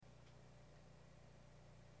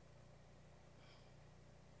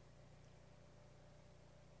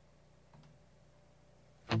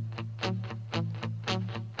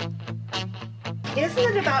Isn't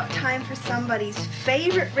it about time for somebody's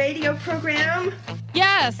favorite radio program?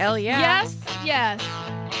 Yes. Hell yeah. Yes, yes.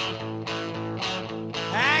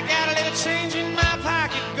 I got a little change in my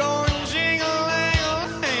pocket going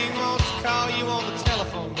jingle-lang-a-lang. Wants to call you on the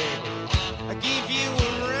telephone, baby. I give you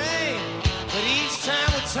a ring, but each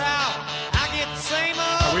time we talk, I get the same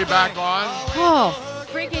old Are we back on? Oh,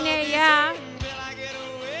 freaking A, yeah. I get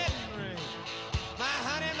a wedding ring. My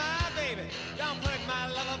honey, my baby, don't put my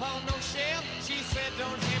love upon no shelf. She said,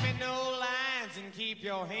 don't give me no lines and keep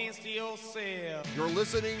your hands to yourself. You're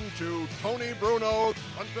listening to Tony Bruno,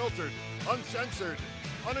 unfiltered, uncensored,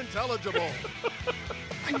 unintelligible.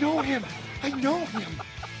 I know him.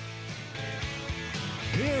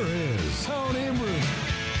 Here is Tony Bruno.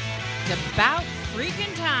 It's about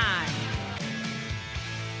freaking time.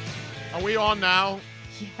 Are we on now?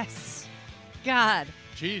 Yes. God.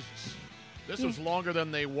 Jesus. This was longer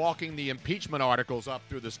than they walking the impeachment articles up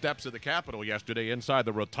through the steps of the Capitol yesterday inside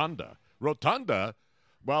the rotunda. Rotunda?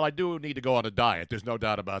 Well, I do need to go on a diet. There's no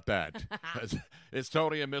doubt about that. It's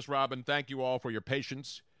Tony and Miss Robin. Thank you all for your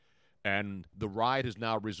patience. And the ride has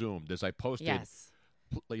now resumed. As I posted, Yes.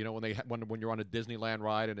 you know, when you're on a Disneyland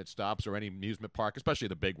ride and it stops, or any amusement park, especially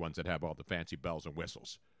the big ones that have all the fancy bells and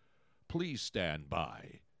whistles, please stand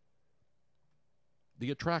by.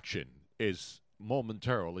 The attraction is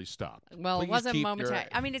momentarily stopped. Well, Please it wasn't keep momentary.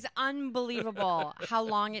 I mean, it's unbelievable how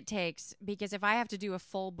long it takes, because if I have to do a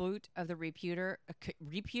full boot of the computer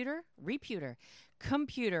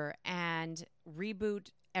and reboot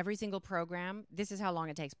every single program, this is how long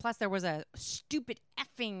it takes. Plus, there was a stupid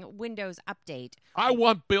effing Windows update. I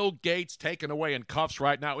want Bill Gates taken away in cuffs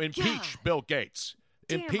right now. Impeach Bill Gates.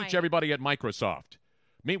 Impeach everybody at Microsoft.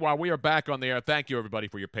 Meanwhile, we are back on the air. Thank you, everybody,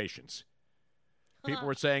 for your patience. People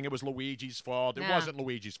were saying it was Luigi's fault. It wasn't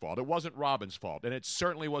Luigi's fault. It wasn't Robin's fault. And it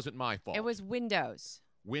certainly wasn't my fault. It was Windows.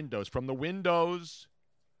 Windows. From the windows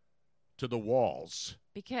to the walls.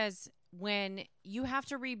 Because when you have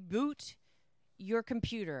to reboot your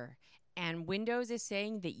computer and Windows is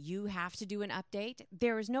saying that you have to do an update,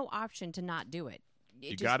 there is no option to not do it.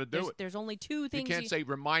 You got to do it. There's only two things. You can't say,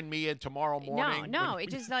 remind me in tomorrow morning. No.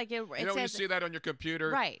 It just like it you know, says, you see that on your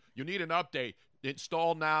computer? Right. You need an update.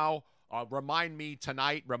 Install now. Remind me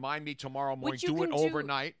tonight. Remind me tomorrow morning. Do it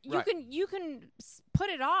overnight. You can put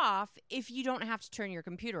it off if you don't have to turn your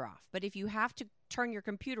computer off. But if you have to turn your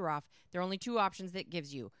computer off, there are only two options that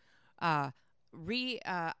gives you: update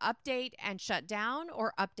and shut down,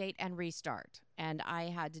 or update and restart. And I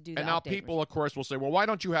had to do that. And now people, of course, will say, "Well, why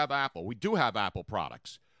don't you have Apple?" We do have Apple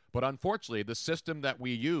products, but unfortunately, the system that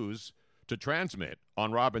we use to transmit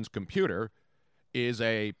on Robin's computer is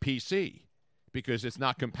a PC. Because it's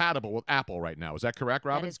not compatible with Apple right now. Is that correct,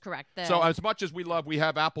 Robin? That is correct. So as much as we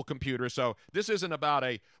have Apple computers, so this isn't about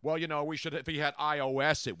we should, if we had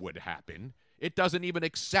iOS, it would happen. It doesn't even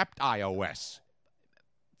accept iOS.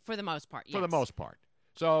 For the most part, yes. For the most part.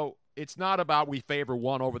 So it's not about we favor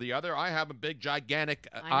one over the other. I have a big, gigantic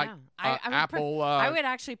Apple. I would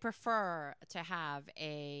actually prefer to have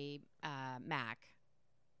a Mac,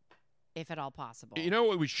 if at all possible. You know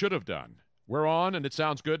what we should have done? We're on, and it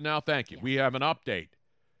sounds good now. Thank you. Yeah. We have an update.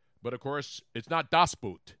 But, of course, it's not Das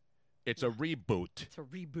Boot. It's a reboot. It's a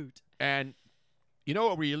reboot. And you know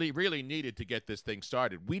what we really needed to get this thing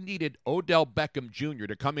started? We needed Odell Beckham Jr.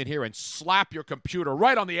 to come in here and slap your computer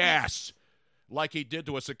right on the ass like he did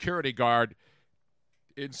to a security guard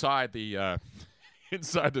inside the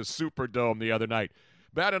Superdome the other night.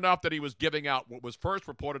 Bad enough that he was giving out what was first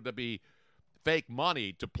reported to be fake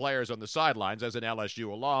money to players on the sidelines as an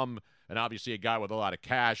LSU alum, and obviously a guy with a lot of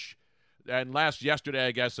cash. And yesterday,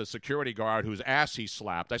 I guess, a security guard whose ass he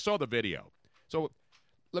slapped. I saw the video. So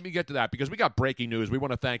let me get to that, because we got breaking news. We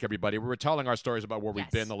want to thank everybody. We were telling our stories about where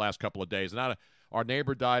we've been the last couple of days. And our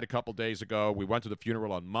neighbor died a couple of days ago. We went to the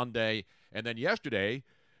funeral on Monday. And then yesterday,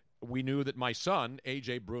 we knew that my son,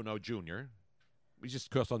 A.J. Bruno Jr., we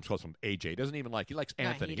just calls him AJ. He likes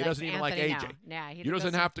Anthony. He doesn't even like AJ. He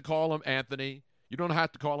doesn't have to call him Anthony. You don't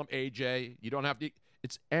have to call him AJ. You don't have to.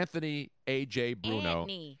 It's Anthony AJ Bruno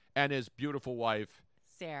and his beautiful wife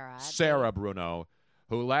Sarah Bruno,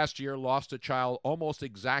 who last year lost a child almost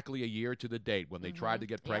exactly a year to the date when they tried to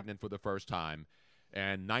get pregnant for the first time.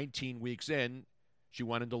 And 19 weeks in, she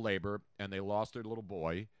went into labor and they lost their little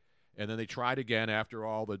boy. And then they tried again after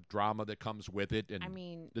all the drama that comes with it and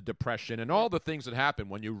the depression and all the things that happen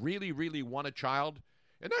when you really, really want a child.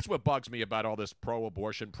 And that's what bugs me about all this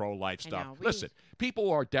pro-abortion, pro-life stuff. Listen, people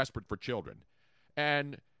are desperate for children.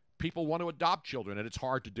 And people want to adopt children, and it's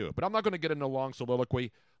hard to do it. But I'm not going to get into a long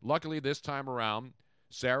soliloquy. Luckily, this time around,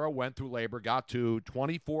 Sarah went through labor, got to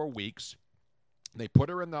 24 weeks. They put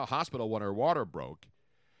her in the hospital when her water broke.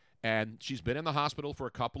 And she's been in the hospital for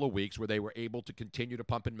a couple of weeks where they were able to continue to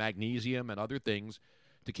pump in magnesium and other things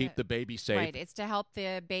to keep the baby safe. Right. It's to help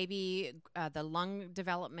the baby, the lung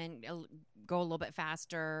development go a little bit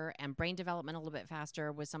faster and brain development a little bit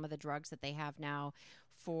faster with some of the drugs that they have now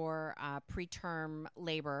for preterm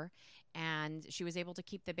labor. And she was able to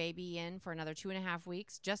keep the baby in for another 2.5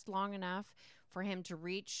 weeks, just long enough for him to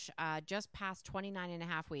reach just past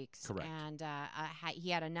 29.5 weeks. Correct. And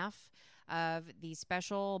he had enough of these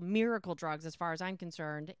special miracle drugs, as far as I'm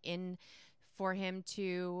concerned, for him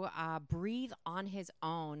to breathe on his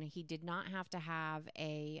own. He did not have to have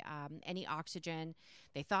any oxygen.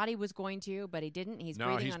 They thought he was going to, but he didn't. He's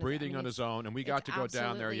breathing on his own, and we got to go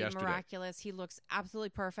down there yesterday. Miraculous. He looks absolutely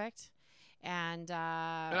perfect. And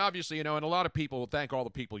obviously, and a lot of people, thank all the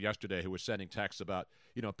people yesterday who were sending texts about,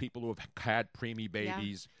 people who have had preemie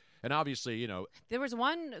babies. Yeah. And obviously, there was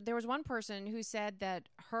one person who said that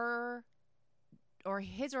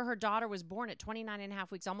his or her daughter was born at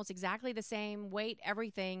 29.5 weeks, almost exactly the same weight,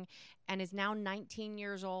 everything, and is now 19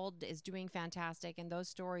 years old, is doing fantastic. And those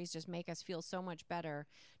stories just make us feel so much better,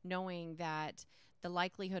 knowing that the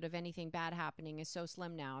likelihood of anything bad happening is so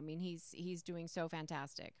slim now. I mean, he's doing so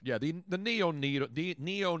fantastic. Yeah, the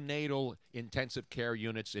neonatal intensive care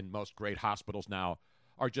units in most great hospitals now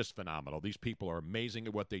are just phenomenal. These people are amazing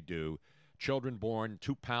at what they do. Children born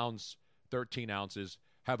 2 pounds, 13 ounces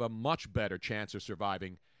have a much better chance of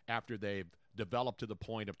surviving after they've developed to the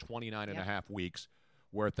point of 29.5 weeks,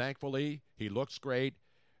 where thankfully he looks great,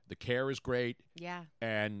 the care is great. Yeah.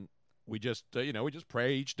 And we just, we just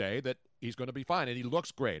pray each day that he's going to be fine. And he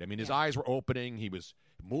looks great. I mean, his eyes were opening. He was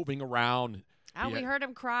moving around. We heard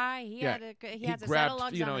him cry. He had a set grabbed, of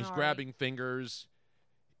lugs on he's already. grabbing fingers.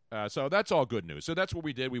 So that's all good news. So that's what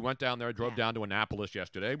we did. We went down there, drove down to Annapolis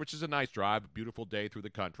yesterday, which is a nice drive, beautiful day through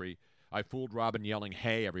the country. I fooled Robin yelling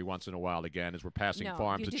 "hey" every once in a while again as we're passing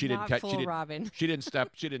farms. You but did not fool Robin. She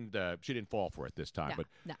didn't fall for it this time.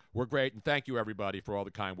 No. We're great, and thank you everybody for all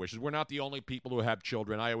the kind wishes. We're not the only people who have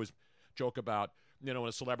children. I always joke about, when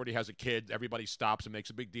a celebrity has a kid, everybody stops and makes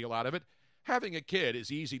a big deal out of it. Having a kid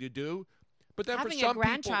is easy to do, but then having for some a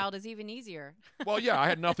grandchild is even easier. Well, yeah, I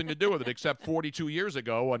had nothing to do with it except 42 years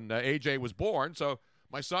ago when AJ was born. So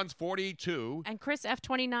my son's 42. And Chris,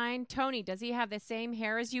 F29, Tony, does he have the same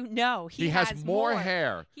hair as you? No, he has more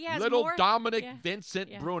hair. He has Little more. Dominic Vincent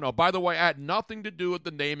Bruno. By the way, I had nothing to do with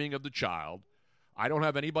the naming of the child. I don't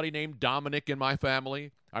have anybody named Dominic in my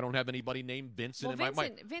family. I don't have anybody named Vincent in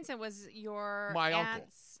my Vincent was your my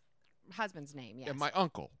aunt's husband's name, yes. And my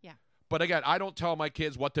uncle. Yeah. But again, I don't tell my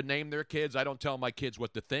kids what to name their kids. I don't tell my kids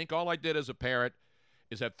what to think. All I did as a parent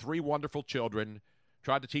is have 3 wonderful children,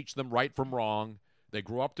 tried to teach them right from wrong. They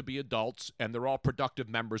grew up to be adults, and they're all productive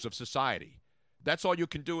members of society. That's all you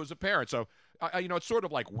can do as a parent. So, it's sort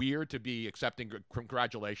of like weird to be accepting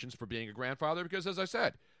congratulations for being a grandfather because, as I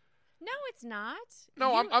said, no, it's not.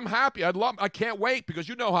 No, I'm happy. I can't wait because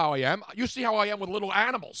you know how I am. You see how I am with little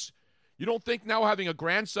animals. You don't think now having a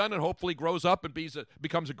grandson and hopefully grows up and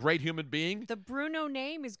becomes a great human being? The Bruno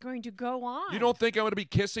name is going to go on. You don't think I'm going to be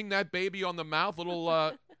kissing that baby on the mouth,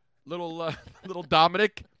 little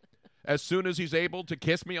Dominic, as soon as he's able to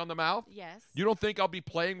kiss me on the mouth? Yes. You don't think I'll be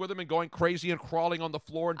playing with him and going crazy and crawling on the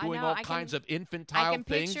floor and doing all kinds of infantile things? I can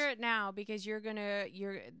picture it now because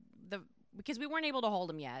because we weren't able to hold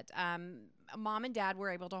him yet. Mom and Dad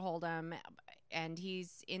were able to hold him, and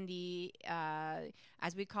he's in the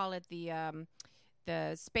as we call it, the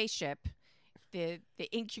spaceship, the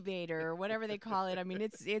incubator, or whatever they call it. I mean,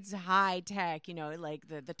 it's high tech, like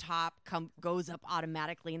the top goes up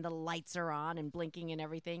automatically and the lights are on and blinking and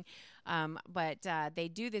everything. But they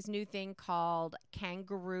do this new thing called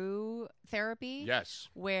kangaroo therapy. Yes.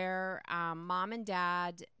 Where Mom and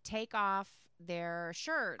Dad take off their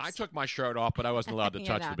shirts. I took my shirt off, but I wasn't allowed to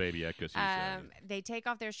touch the baby yet because they take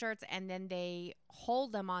off their shirts and then they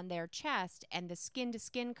hold them on their chest, and the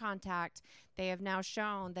skin-to-skin contact, they have now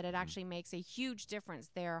shown that it actually makes a huge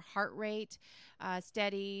difference. Their heart rate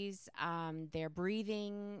steadies, their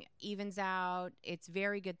breathing evens out. It's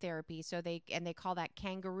very good therapy. So they call that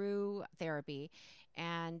kangaroo therapy.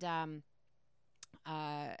 And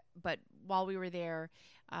but while we were there,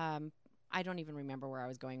 I don't even remember where I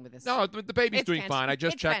was going with this. No, the baby's doing fine. I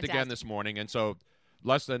just checked again this morning, and so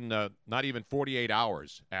less than not even 48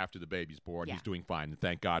 hours after the baby's born, he's doing fine. And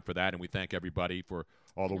thank God for that, and we thank everybody for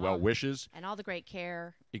all the well wishes. And all the great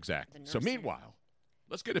care. Exactly. So meanwhile,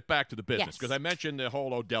 let's get it back to the business, because I mentioned the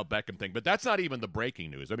whole Odell Beckham thing, but that's not even the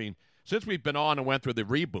breaking news. I mean, since we've been on and went through the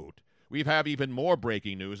reboot, we have even more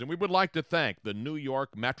breaking news, and we would like to thank the New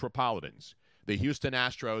York Metropolitans, the Houston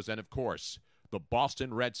Astros, and, of course, the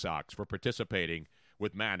Boston Red Sox for participating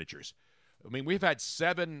with managers. I mean, we've had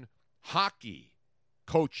 7 hockey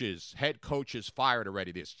coaches, head coaches fired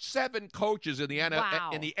already. There's 7 coaches in the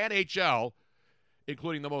in the NHL,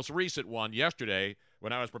 including the most recent one yesterday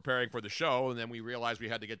when I was preparing for the show, and then we realized we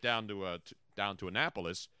had to get down to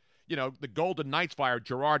Annapolis. You know, the Golden Knights fired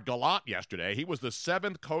Gerard Gallant yesterday. He was the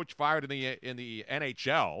 7th coach fired in the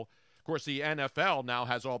NHL. Of course, the NFL now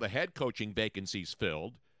has all the head coaching vacancies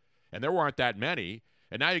filled, and there weren't that many.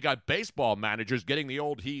 And now you got baseball managers getting the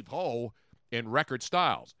old heave-ho in record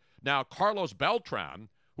styles. Now, Carlos Beltran,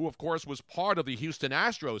 who, of course, was part of the Houston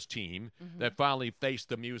Astros team that finally faced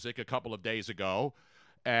the music a couple of days ago,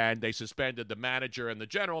 and they suspended the manager and the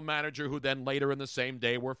general manager, who then later in the same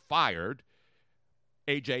day were fired,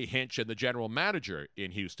 A.J. Hinch and the general manager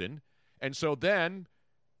in Houston. And so then,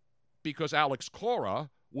 because Alex Cora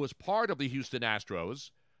was part of the Houston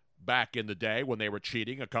Astros back in the day when they were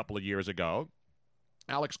cheating a couple of years ago,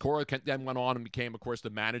 Alex Cora then went on and became, of course, the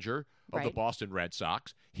manager of the Boston Red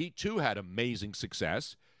Sox. He, too, had amazing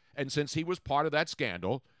success. And since he was part of that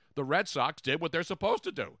scandal, the Red Sox did what they're supposed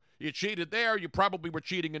to do. You cheated there, you probably were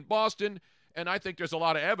cheating in Boston, and I think there's a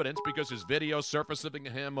lot of evidence because his video surfacing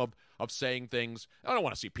him of saying things. I don't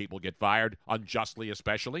want to see people get fired, unjustly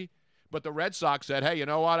especially. But the Red Sox said, hey, you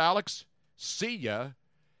know what, Alex? See ya.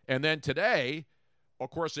 And then today, of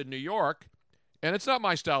course, in New York, and it's not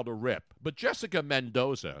my style to rip, but Jessica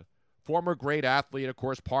Mendoza, former great athlete, of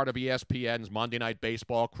course, part of ESPN's Monday Night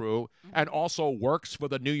Baseball crew, and also works for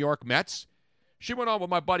the New York Mets. She went on with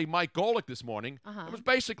my buddy Mike Golick this morning and was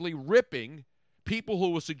basically ripping people who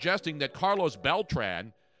were suggesting that Carlos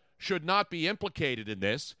Beltran should not be implicated in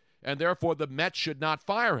this, and therefore the Mets should not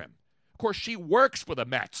fire him. Of course, she works for the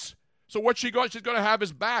Mets. So what she's going to have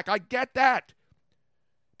his back. I get that.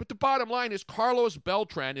 But the bottom line is Carlos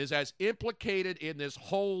Beltran is as implicated in this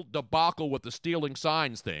whole debacle with the stealing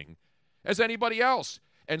signs thing as anybody else.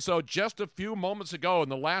 And so just a few moments ago in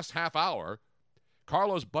the last half hour,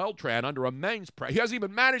 Carlos Beltran under immense pressure, he hasn't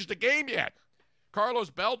even managed a game yet. Carlos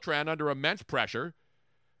Beltran under immense pressure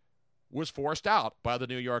was forced out by the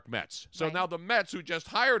New York Mets. So now the Mets, who just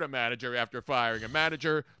hired a manager after firing a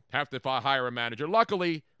manager, have to hire a manager.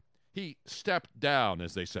 Luckily, he stepped down,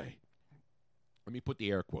 as they say. Let me put the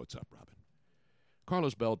air quotes up, Robin.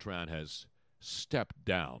 Carlos Beltran has stepped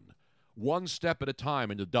down, one step at a time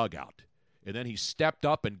in the dugout, and then he stepped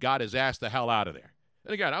up and got his ass the hell out of there.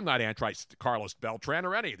 And again, I'm not anti-Carlos Beltran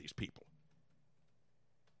or any of these people.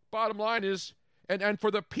 Bottom line is, and for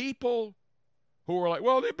the people who are like,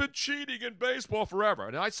 well, they've been cheating in baseball forever.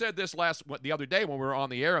 And I said this the other day when we were on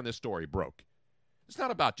the air and this story broke. It's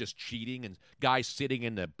not about just cheating and guys sitting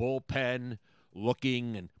in the bullpen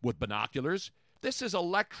looking and with binoculars. This is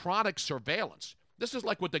electronic surveillance. This is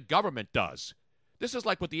like what the government does. This is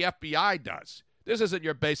like what the FBI does. This isn't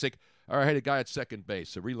your basic, all right, hey, the guy at second base,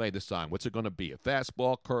 so relay the sign. What's it going to be? A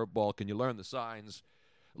fastball, curveball? Can you learn the signs?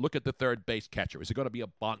 Look at the third base catcher. Is it going to be a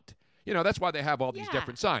bunt? You know, that's why they have all these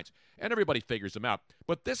different signs. And everybody figures them out.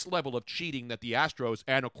 But this level of cheating that the Astros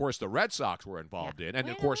and, of course, the Red Sox were involved in, and,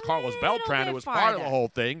 of course, Carlos Beltran, who was part of the whole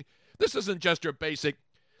thing, this isn't just your basic,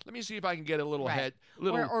 let me see if I can get a little head.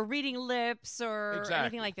 Or reading lips or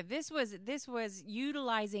anything like that. This was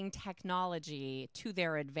utilizing technology to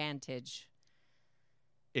their advantage.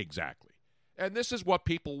 Exactly. And this is what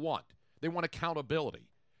people want. They want accountability.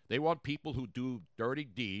 They want people who do dirty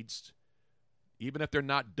deeds, even if they're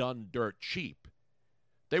not done dirt cheap.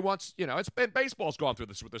 They want, you know, it's been, baseball's gone through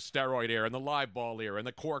this with the steroid era and the live ball era and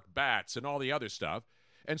the cork bats and all the other stuff.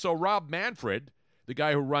 And so Rob Manfred, the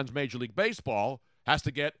guy who runs Major League Baseball, has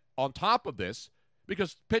to get on top of this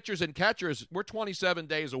because pitchers and catchers, we're 27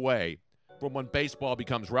 days away from when baseball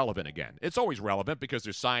becomes relevant again. It's always relevant because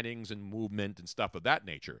there's signings and movement and stuff of that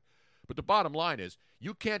nature. But the bottom line is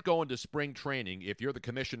you can't go into spring training if you're the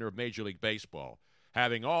commissioner of Major League Baseball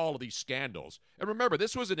having all of these scandals. And remember,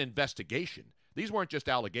 this was an investigation. These weren't just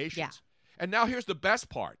allegations. Yeah. And now here's the best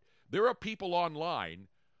part. There are people online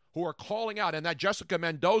who are calling out, and that Jessica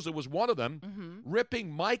Mendoza was one of them,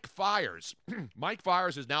 ripping Mike Fiers. Mike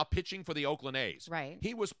Fiers is now pitching for the Oakland A's. Right.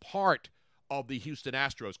 He was part of the Houston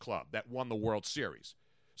Astros club that won the World Series.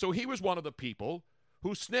 So he was one of the people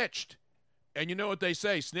who snitched. And you know what they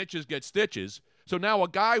say, snitches get stitches. So now a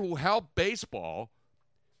guy who helped baseball,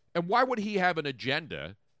 and why would he have an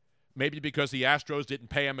agenda? Maybe because the Astros didn't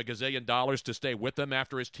pay him $1 gazillion to stay with them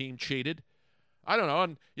after his team cheated? I don't know.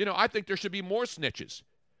 And, you know, I think there should be more snitches,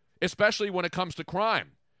 especially when it comes to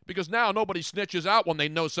crime. Because now nobody snitches out when they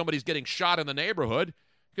know somebody's getting shot in the neighborhood,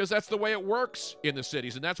 because that's the way it works in the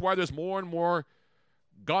cities. And that's why there's more and more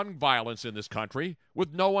gun violence in this country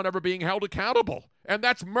with no one ever being held accountable. And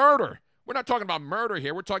that's murder. We're not talking about murder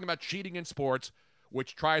here. We're talking about cheating in sports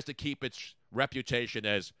which tries to keep its reputation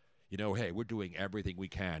as, hey, we're doing everything we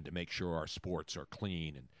can to make sure our sports are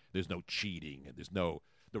clean and there's no cheating and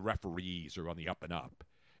the referees are on the up and up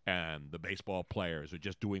and the baseball players are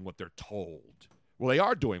just doing what they're told. Well, they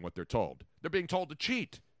are doing what they're told. They're being told to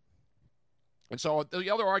cheat. And so the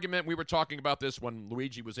other argument, we were talking about this when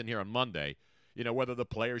Luigi was in here on Monday, whether the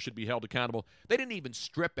players should be held accountable. They didn't even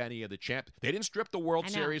strip any of the They didn't strip the World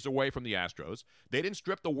Series away from the Astros. They didn't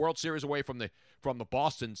strip the World Series away from the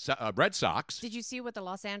Boston Red Sox. Did you see what the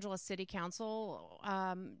Los Angeles City Council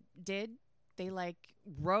did? They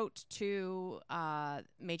wrote to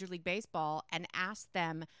Major League Baseball and asked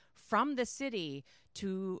them from the city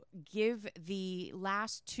to give the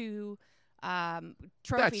last two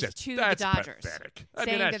trophies to the Dodgers, pathetic.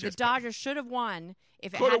 saying that the Dodgers should have won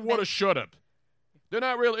if it could have, had would been. have, should have. They're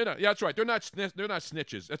not really. Yeah, that's right. They're not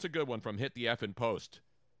snitches. That's a good one from Hit the Effing Post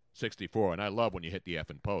 64. And I love when you hit the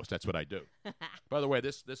effing post. That's what I do. By the way,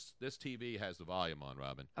 this TV has the volume on,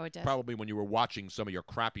 Robin. Oh, it does. Probably when you were watching some of your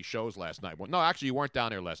crappy shows last night. Well, no, actually, you weren't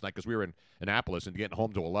down there last night because we were in Annapolis and getting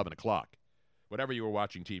home to 11 o'clock. Whatever you were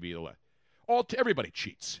watching TV, everybody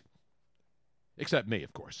cheats, except me,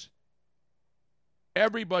 of course.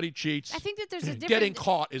 Everybody cheats. I think that there's a difference. Getting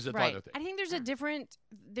caught is right. other thing. I think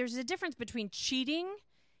there's a difference between cheating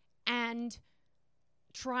and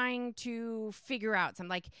trying to figure out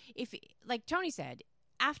something. Like Tony said,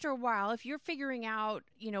 after a while, if you're figuring out,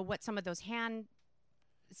 what some of those hand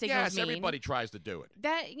signals mean. Everybody tries to do it.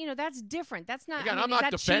 That's different. That's not. Again, I mean, I'm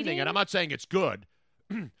not defending cheating? it. I'm not saying it's good.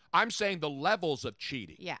 I'm saying the levels of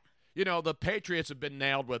cheating. Yeah. The Patriots have been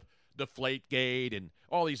nailed with Deflategate and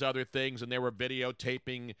all these other things, and they were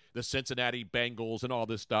videotaping the Cincinnati Bengals and all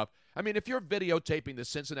this stuff. I mean, if you're videotaping the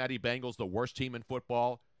Cincinnati Bengals, the worst team in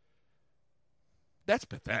football, that's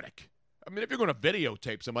pathetic. I mean, if you're going to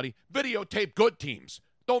videotape somebody, videotape good teams.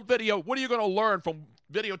 Don't what are you going to learn from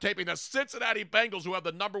videotaping the Cincinnati Bengals, who have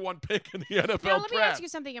the number one pick in the NFL now, let me draft? ask you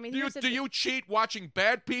something. I mean, do you cheat watching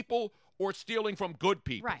bad people or stealing from good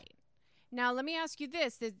people? Right. Now, let me ask you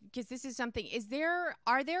this, because this is something.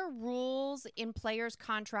 Are there rules in players'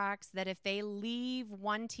 contracts that if they leave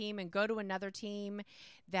one team and go to another team,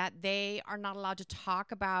 that they are not allowed to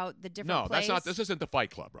talk about the different plays? No, that's not. This isn't the Fight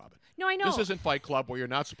Club, Robin. No, I know. This isn't Fight Club where you're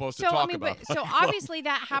not supposed to talk about Fight So Club. obviously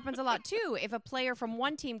that happens a lot, too. If a player from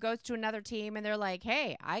one team goes to another team and they're like,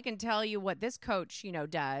 hey, I can tell you what this coach,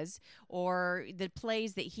 does, or the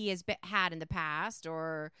plays that he has had in the past,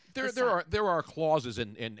 or there are clauses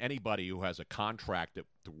in anybody who has a contract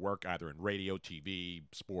to work either in radio, TV,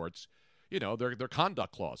 sports. They're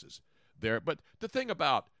conduct clauses there. But the thing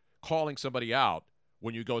about calling somebody out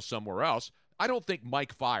when you go somewhere else, I don't think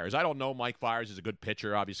Mike Fiers. I don't know Mike Fiers is a good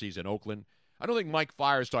pitcher. Obviously, he's in Oakland. I don't think Mike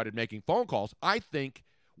Fiers started making phone calls. I think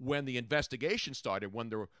when the investigation started,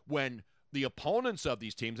 when the opponents of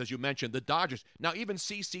these teams, as you mentioned, the Dodgers, now even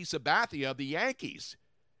CC Sabathia of the Yankees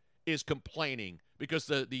is complaining because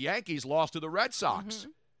the Yankees lost to the Red Sox,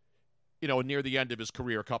 near the end of his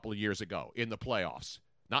career a couple of years ago in the playoffs.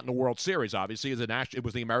 Not in the World Series, obviously. It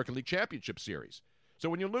was the American League Championship Series. So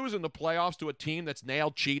when you lose in the playoffs to a team that's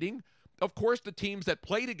nailed cheating, of course the teams that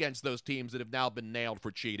played against those teams that have now been nailed for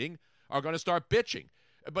cheating are going to start bitching.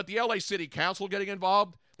 But the L.A. City Council getting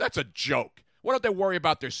involved, that's a joke. Why don't they worry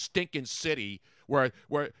about their stinking city where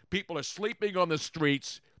people are sleeping on the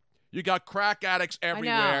streets? You got crack addicts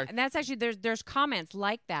everywhere. I know. And that's actually, there's comments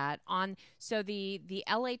like that on, so the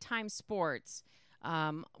LA Times Sports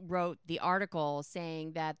wrote the article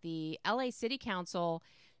saying that the LA City Council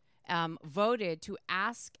voted to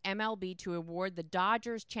ask MLB to award the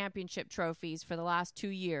Dodgers championship trophies for the last 2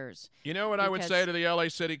 years. You know what I would say to the LA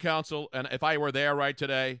City Council, and if I were there right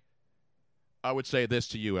today, I would say this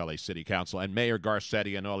to you, LA City Council, and Mayor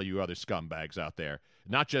Garcetti and all of you other scumbags out there.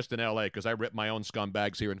 Not just in L.A., because I rip my own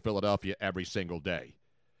scumbags here in Philadelphia every single day.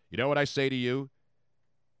 You know what I say to you?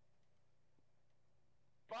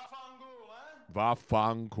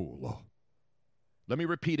 Vafangulo. Let me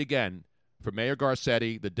repeat again for Mayor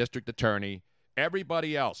Garcetti, the district attorney,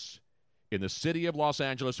 everybody else in the city of Los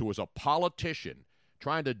Angeles who is a politician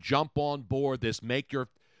trying to jump on board this make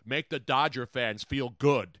the Dodger fans feel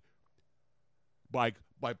good by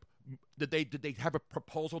Did they have a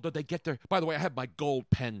proposal? Did they get their... By the way, I have my gold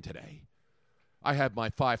pen today. I have my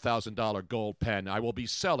 $5,000 gold pen. I will be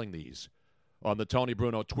selling these on the Tony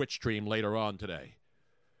Bruno Twitch stream later on today.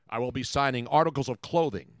 I will be signing articles of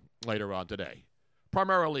clothing later on today.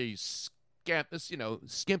 Primarily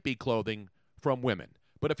skimpy clothing from women.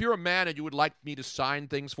 But if you're a man and you would like me to sign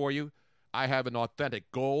things for you, I have an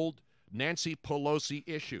authentic gold Nancy Pelosi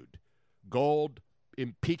issued gold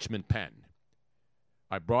impeachment pen.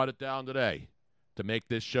 I brought it down today to make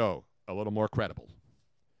this show a little more credible.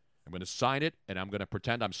 I'm going to sign it, and I'm going to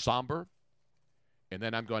pretend I'm somber, and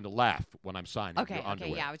then I'm going to laugh when I'm signing your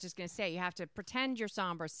underwear. Okay, yeah. I was just going to say, you have to pretend you're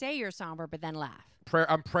somber, say you're somber, but then laugh.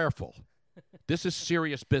 I'm prayerful. This is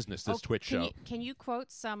serious business, this Twitch show. Can you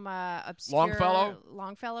quote some obscure How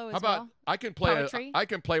Longfellow as about well? I can play Poetry? I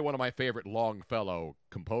can play one of my favorite Longfellow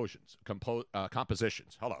compositions.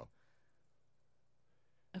 Hello.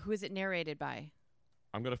 Who is it narrated by?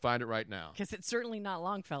 I'm going to find it right now. Because it's certainly not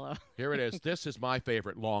Longfellow. Here it is. This is my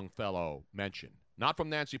favorite Longfellow mention. Not from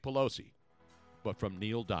Nancy Pelosi, but from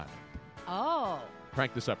Neil Diamond. Oh.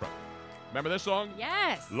 Crank this up right. Remember this song?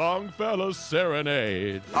 Yes. Longfellow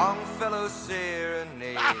Serenade. Longfellow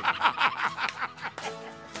Serenade.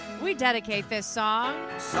 We dedicate this song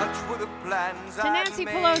Such were the plans to Nancy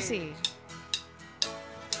Pelosi.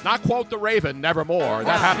 Not quote the Raven, nevermore.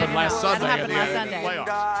 That happened last Sunday. That happened last in the Sunday. playoffs.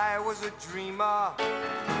 I was a dreamer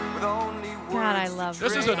with only words. God, I love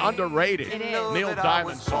This is an underrated It is. Neil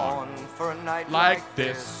Diamond song. For a night Like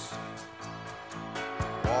this.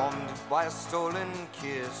 Warmed by a stolen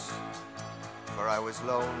kiss. For I was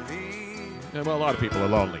lonely, Yeah, well, a lot of people are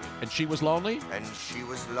lonely. And she was lonely? and she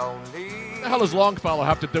was lonely. What the hell does Longfellow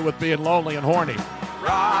have to do with being lonely and horny?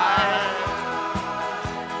 Ride,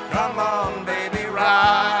 come on, baby,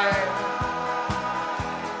 ride.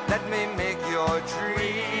 Let me make your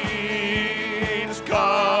dreams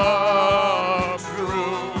come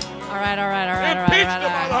true. All right.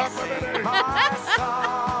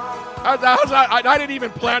 I didn't even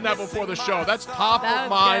plan that before the show. That's top That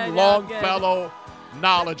of was mind good, that was good. Longfellow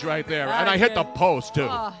knowledge right there. That And I was hit the good. post, too.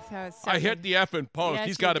 Oh, that was so I hit good. the effing post. Yes,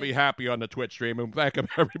 He's you got to did. be happy on the Twitch stream. And thank him,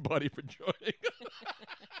 everybody, for joining.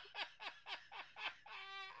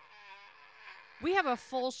 We have a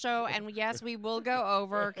full show, and yes, we will go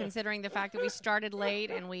over, considering the fact that we started late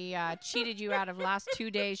and we cheated you out of last 2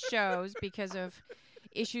 days' shows because of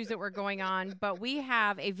issues that were going on. But we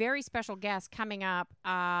have a very special guest coming up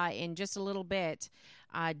in just a little bit,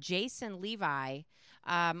 Jason Levy,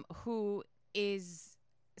 who is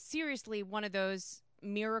seriously one of those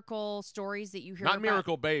miracle stories that you hear Not about.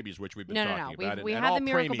 miracle babies, which we've been No. talking about. We and had all the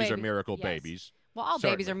miracle preemies are baby. miracle Yes. babies. Well, all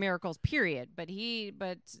babies Certainly. are miracles, period. But any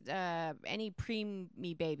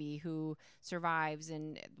preemie baby who survives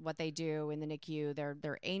and what they do in the NICU,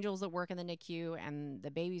 they're angels that work in the NICU, and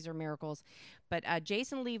the babies are miracles. But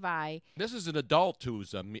Jason Levy, This is an adult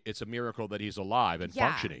who's it's a miracle that he's alive and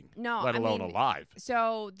functioning, let alone alive.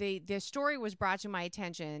 So the story was brought to my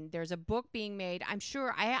attention. There's a book being made. I'm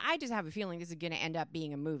sure. I just have a feeling this is going to end up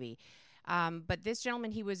being a movie. But this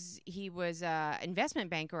gentleman, he was investment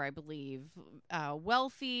banker, I believe,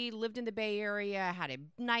 wealthy, lived in the Bay Area, had a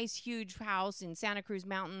nice, huge house in Santa Cruz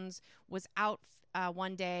Mountains, was out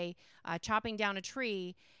one day chopping down a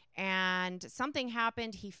tree, and something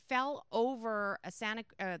happened. He fell over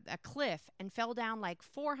a cliff and fell down like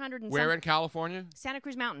 400 and Where in California? Santa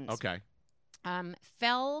Cruz Mountains. Okay.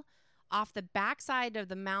 Fell off the backside of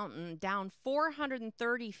the mountain down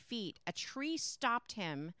 430 feet. A tree stopped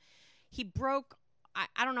him. He broke,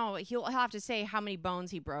 I don't know, he'll have to say how many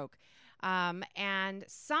bones he broke. And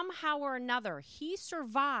somehow or another, he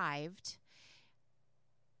survived.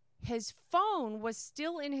 His phone was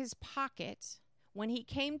still in his pocket. When he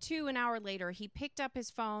came to an hour later, he picked up his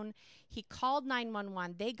phone. He called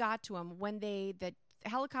 911. They got to him. The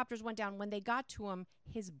helicopters went down. When they got to him,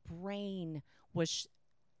 his brain was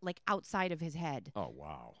like outside of his head. Oh,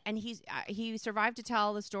 wow. And he survived to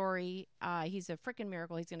tell the story. He's a freaking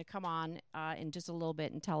miracle. He's going to come on in just a little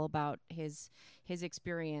bit and tell about his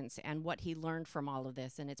experience and what he learned from all of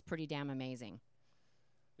this, and it's pretty damn amazing.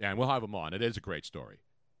 Yeah, and we'll have him on. It is a great story.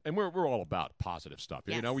 And we're all about positive stuff.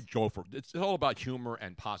 Yes. You know, it's all about humor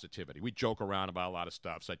and positivity. We joke around about a lot of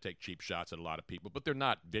stuff, so I take cheap shots at a lot of people, but they're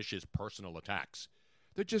not vicious personal attacks.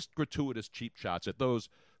 They're just gratuitous cheap shots at those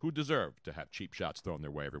who deserve to have cheap shots thrown their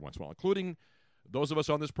way every once in a while, including those of us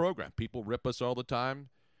on this program. People rip us all the time.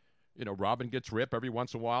 You know, Robin gets ripped every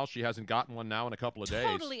once in a while. She hasn't gotten one now in a couple of days.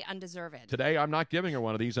 Totally undeserved. Today, I'm not giving her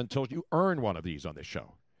one of these until you earn one of these on this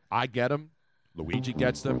show. I get them. Luigi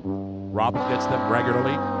gets them. Robin gets them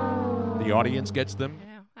regularly. The audience gets them.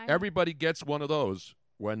 Yeah, Everybody gets one of those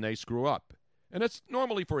when they screw up. And it's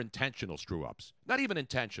normally for intentional screw-ups. Not even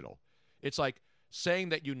intentional. It's like saying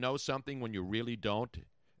that you know something when you really don't,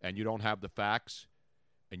 and you don't have the facts,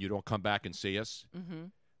 and you don't come back and see us. Mm-hmm.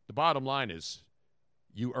 The bottom line is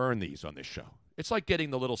you earn these on this show. It's like getting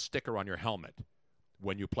the little sticker on your helmet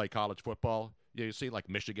when you play college football. You see, like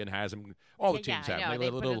Michigan has them. All the teams have them. They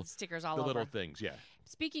The put little stickers all the over. little things, yeah.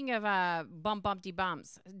 Speaking of bumpty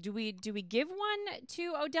bumps, do we give one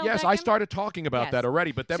to Odell Yes, Beckham? I started talking about Yes. that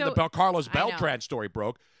already, but then So, the Carlos I know. Beltran story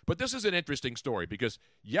broke. But this is an interesting story because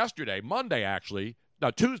yesterday, Monday actually,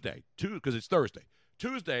 No, Tuesday, because it's Thursday.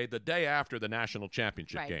 Tuesday, the day after the national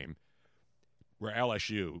championship Right. game, where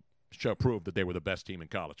LSU proved that they were the best team in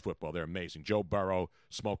college football. They're amazing. Joe Burrow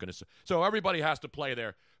smoking a so everybody has to play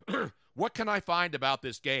there. What can I find about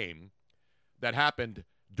this game that happened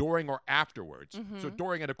during or afterwards? So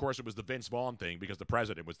during it, of course, it was the Vince Vaughn thing because the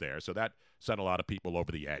president was there, so that sent a lot of people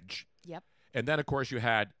over the edge. Yep. And then, of course, you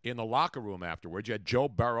had in the locker room afterwards, you had Joe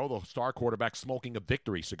Burrow, the star quarterback, smoking a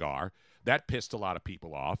victory cigar. That pissed a lot of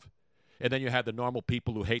people off. And then you had the normal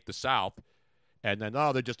people who hate the South. And then,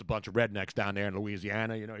 they're just a bunch of rednecks down there in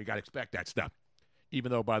Louisiana. You got to expect that stuff.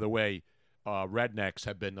 Even though, by the way, rednecks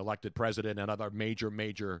have been elected president and other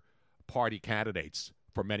major party candidates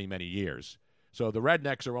for many, many years. So the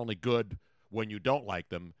rednecks are only good when you don't like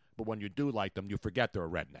them. But when you do like them, you forget they're a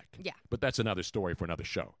redneck. Yeah. But that's another story for another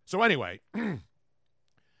show. So anyway,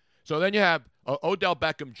 so then you have Odell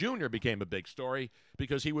Beckham Jr. became a big story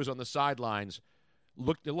because he was on the sidelines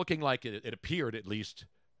looking like it appeared, at least,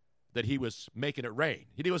 that he was making it rain.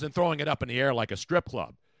 He wasn't throwing it up in the air like a strip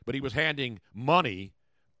club, but he was handing money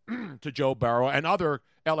to Joe Burrow and other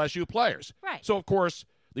LSU players. Right. So, of course,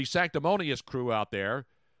 the sanctimonious crew out there,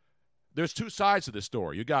 there's two sides to this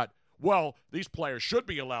story. You got, well, these players should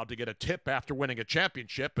be allowed to get a tip after winning a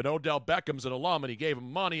championship, and Odell Beckham's an alum, and he gave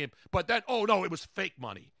him money. But then, oh, no, it was fake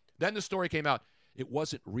money. Then the story came out. It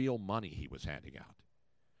wasn't real money he was handing out.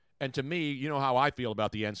 And to me, you know how I feel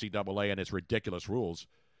about the NCAA and its ridiculous rules.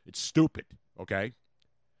 It's stupid, okay?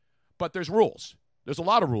 But there's rules. There's a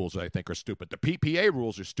lot of rules that I think are stupid. The PPA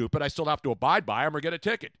rules are stupid. I still have to abide by them or get a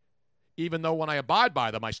ticket. Even though when I abide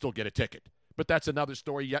by them, I still get a ticket. But that's another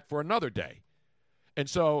story yet for another day. And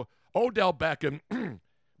so Odell Beckham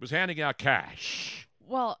was handing out cash.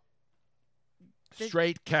 Well,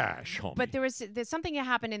 straight cash, homie. But there's something that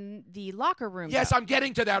happened in the locker room. Yes, though. I'm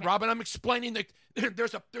getting to that, Okay. Robin. I'm explaining that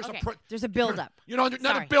there's a buildup. You know, not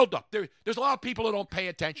Sorry. a buildup. There's a lot of people that don't pay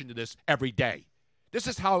attention to this every day. This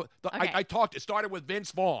is how Okay. I talked. It started with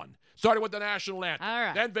Vince Vaughn. Started with the national anthem. All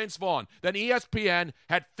right. Then Vince Vaughn. Then ESPN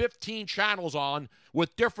had 15 channels on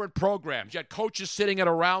with different programs. You had coaches sitting at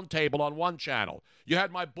a round table on one channel. You had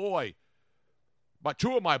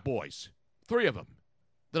two of my boys, three of them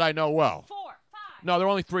that I know well. 4, 5. No, there are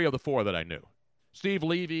only 3 of the 4 that I knew. Steve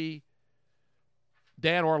Levy,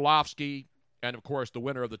 Dan Orlovsky, and, of course, the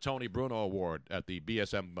winner of the Tony Bruno Award at the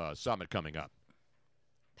BSM Summit coming up.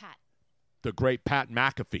 Pat. The great Pat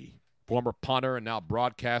McAfee, former punter and now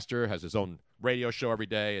broadcaster, has his own radio show every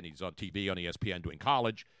day, and he's on TV on ESPN doing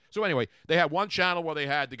college. So anyway, they had one channel where they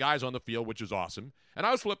had the guys on the field, which was awesome. And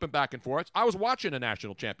I was flipping back and forth. I was watching a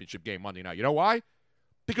national championship game Monday night. You know why?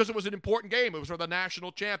 Because it was an important game. It was for the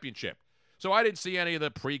national championship. So I didn't see any of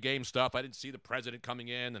the pregame stuff. I didn't see the president coming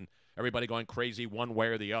in and everybody going crazy one way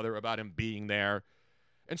or the other about him being there.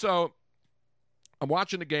 And so I'm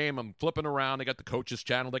watching the game. I'm flipping around. They got the coaches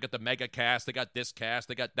channel. They got the mega cast. They got this cast.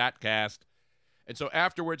 They got that cast. And so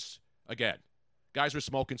afterwards, again, guys were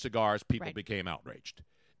smoking cigars. People Right. became outraged.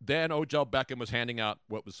 Then Odell Beckham was handing out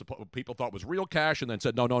what people thought was real cash and then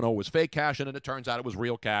said, no, it was fake cash. And then it turns out it was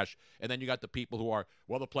real cash. And then you got the people who are,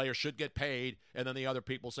 well, the players should get paid. And then the other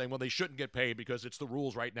people saying, well, they shouldn't get paid because it's the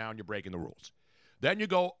rules right now and you're breaking the rules. Then you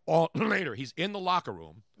go later. He's in the locker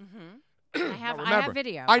room. Mm-hmm. I Now, have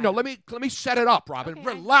video. I know. Let me set it up, Robin. Okay,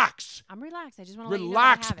 Relax. I'm relaxed. I just want to let you know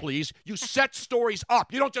Relax, I have it. please. You set stories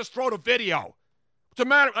up. You don't just throw the video. What's the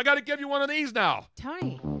matter? I got to give you one of these now.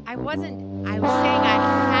 Tony, I was saying I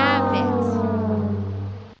have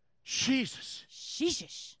it. Jesus.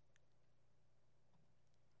 Sheesh.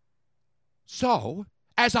 So,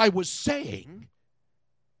 as I was saying,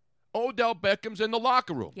 Odell Beckham's in the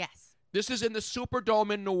locker room. Yes. This is in the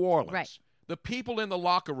Superdome in New Orleans. Right. The people in the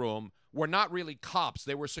locker room were not really cops.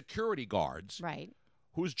 They were security guards Right.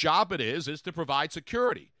 whose job it is to provide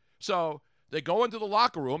security. So they go into the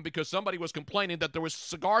locker room because somebody was complaining that there was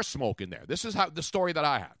cigar smoke in there. This is the story that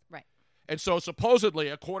I have. Right. And so supposedly,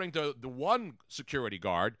 according to the one security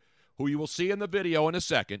guard, who you will see in the video in a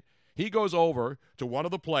second, he goes over to one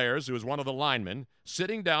of the players, who is one of the linemen,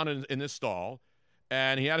 sitting down in this stall,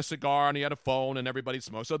 and he had a cigar and he had a phone and everybody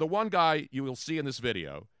smoked. So the one guy you will see in this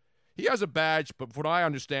video, he has a badge, but from what I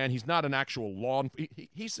understand, he's not an actual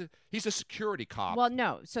he's a security cop. Well,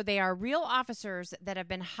 no. So they are real officers that have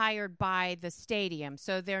been hired by the stadium.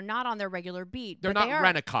 So they're not on their regular beat. They're but not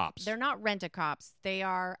rent-a-cops. They're not rent-a-cops. They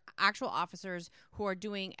are actual officers who are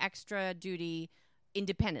doing extra duty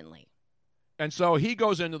independently. And so he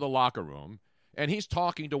goes into the locker room, and he's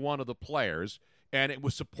talking to one of the players, and it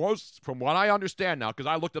was supposed, from what I understand now, because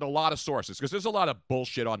I looked at a lot of sources, because there's a lot of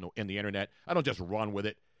bullshit in the internet. I don't just run with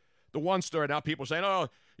it. The one story now, people are saying,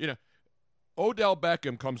 Odell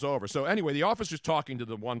Beckham comes over. So anyway, the officer's talking to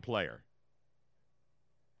the one player.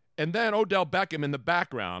 And then Odell Beckham in the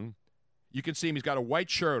background, you can see him. He's got a white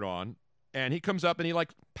shirt on. And he comes up and he,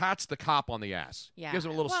 like, pats the cop on the ass. Yeah. Gives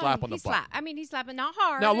him a little slap on the butt. He's slapping not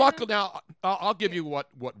hard. Now, luckily, I'll give you what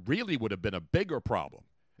really would have been a bigger problem.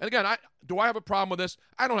 And again, do I have a problem with this?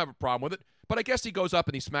 I don't have a problem with it. But I guess he goes up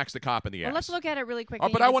and he smacks the cop in the ass. Well, let's look at it really quick.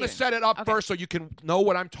 But I want to set it up first so you can know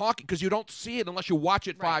what I'm talking, because you don't see it unless you watch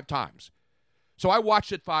it 5 times. So I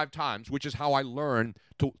watched it 5 times, which is how I learn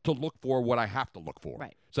to look for what I have to look for.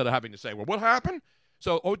 Right. Instead of having to say, well, what happened?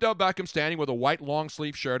 So Odell Beckham standing with a white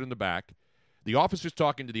long-sleeve shirt in the back. The officer's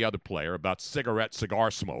talking to the other player about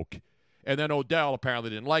cigar smoke. And then Odell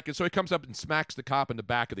apparently didn't like it, so he comes up and smacks the cop in the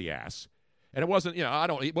back of the ass. And it wasn't, he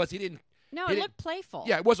didn't. No, it looked playful.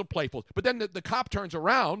 Yeah, it wasn't playful. But then the cop turns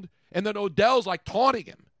around, and then Odell's like taunting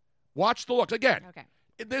him. Watch the looks. Again, okay.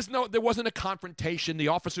 There wasn't a confrontation. The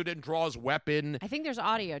officer didn't draw his weapon. I think there's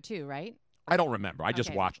audio too, right? I don't remember. I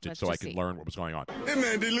just watched it so I could see. learn what was going on. Hey,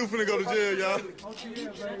 man, D-Lou finna go to jail, y'all.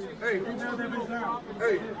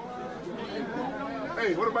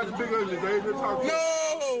 Hey, what about the big ugly, baby?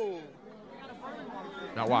 No!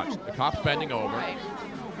 Now watch. The cop's bending over. Right.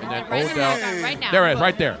 And then Right Odell. now, right now. There it is,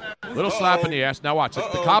 right there. Little slap in the ass. Now watch. The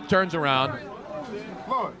cop turns around.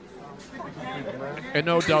 And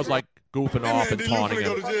Odell's like goofing off and taunting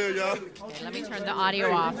him. Okay, let me turn the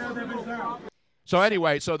audio off. So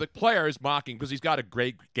anyway, the player is mocking because he's got a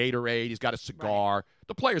great Gatorade. He's got a cigar. Right.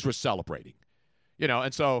 The players were celebrating.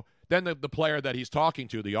 And so then the player that he's talking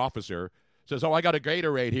to, the officer, says, I got a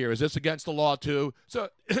Gatorade here. Is this against the law too? So,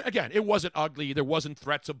 again, it wasn't ugly. There wasn't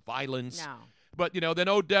threats of violence. No. But, then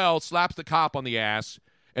Odell slaps the cop on the ass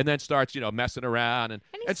and then starts, messing around. And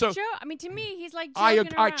he's so, to me, he's like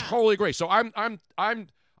joking I around. totally agree. So I'm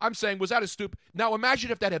saying, was that a stupid? Now,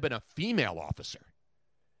 imagine if that had been a female officer.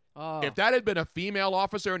 Oh. If that had been a female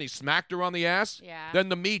officer and he smacked her on the ass, yeah. then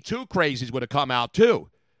the Me Too crazies would have come out too.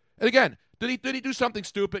 And again, did he do something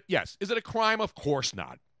stupid? Yes. Is it a crime? Of course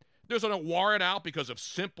not. There's a warrant out because of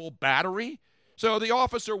simple battery. So the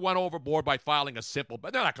officer went overboard by filing a simple,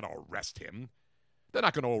 but they're not going to arrest him. They're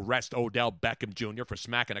not going to arrest Odell Beckham Jr. for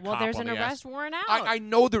smacking a cop on the ass. Well, there's an arrest warrant out. I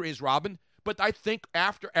know there is, Robin, but I think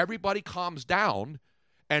after everybody calms down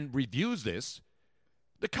and reviews this,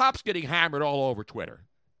 the cop's getting hammered all over Twitter.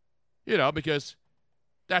 Because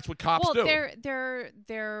that's what cops do. Well,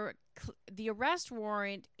 the arrest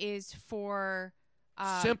warrant is for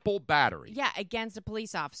simple battery. Yeah, against a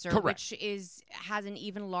police officer, correct. Which has an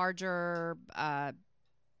even larger not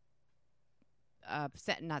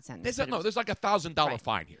sentence. There's like $1,000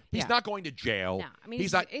 fine here. He's not going to jail. No, I mean,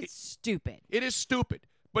 it's stupid. It is stupid.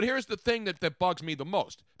 But here's the thing that bugs me the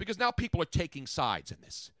most, because now people are taking sides in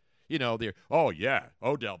this. They're,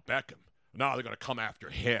 Odell Beckham. Now they're going to come after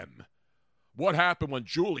him. What happened when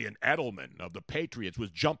Julian Edelman of the Patriots was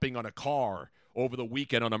jumping on a car over the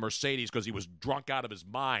weekend on a Mercedes because he was drunk out of his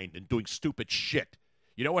mind and doing stupid shit?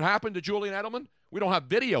 You know what happened to Julian Edelman? We don't have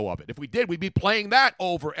video of it. If we did, we'd be playing that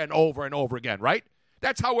over and over and over again, right?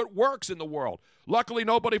 That's how it works in the world. Luckily,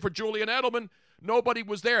 nobody for Julian Edelman. Nobody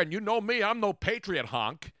was there. And you know me, I'm no Patriot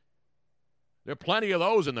honk. There are plenty of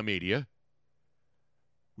those in the media.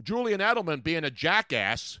 Julian Edelman being a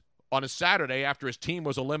jackass on a Saturday after his team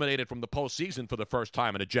was eliminated from the postseason for the first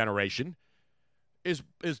time in a generation is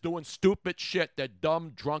doing stupid shit that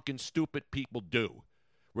dumb, drunken, stupid people do,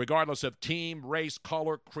 regardless of team, race,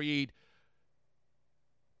 color, creed.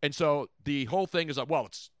 And so the whole thing is like, well,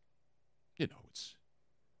 it's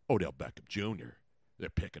Odell Beckham Jr. They're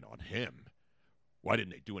picking on him. Why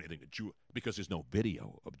didn't they do anything to Julian? Because there's no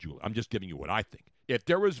video of Julian. I'm just giving you what I think. If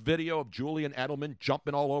there was video of Julian Edelman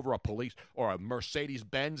jumping all over a police or a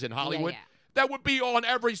Mercedes-Benz in Hollywood, that would be on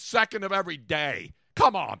every second of every day.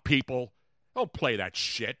 Come on, people. Don't play that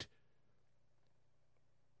shit.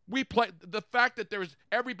 The fact that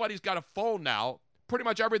everybody's got a phone now, pretty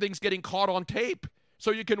much everything's getting caught on tape,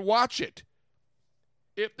 so you can watch it.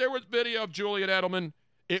 If there was video of Julian Edelman,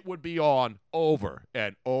 it would be on over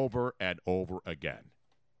and over and over again.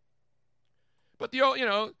 But the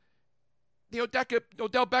Odell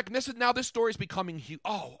Beckham, this story is becoming huge.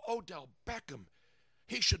 Oh, Odell Beckham,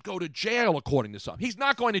 he should go to jail, according to some. He's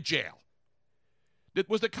not going to jail.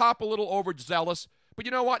 Was the cop a little overzealous? But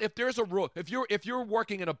you know what? If there's a rule, if you're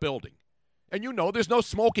working in a building, and there's no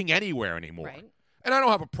smoking anywhere anymore, right. And I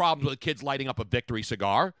don't have a problem with kids lighting up a Victory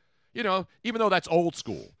cigar, even though that's old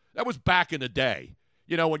school. That was back in the day,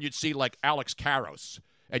 when you'd see like Alex Karros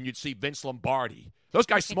and you'd see Vince Lombardi. Those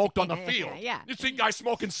guys smoked on the field. Yeah. You'd see guys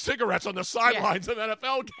smoking cigarettes on the sidelines of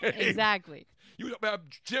NFL games. Exactly. You have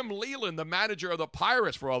Jim Leland, the manager of the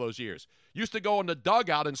Pirates for all those years, used to go in the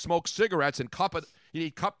dugout and smoke cigarettes and cup it.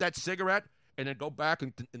 He'd cup that cigarette and then go back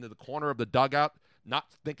into the corner of the dugout, not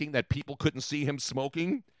thinking that people couldn't see him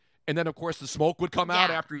smoking. And then, of course, the smoke would come out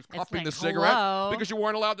after he's cupping the cigarette because you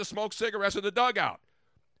weren't allowed to smoke cigarettes in the dugout.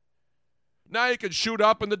 Now you can shoot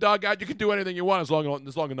up in the dugout. You can do anything you want as long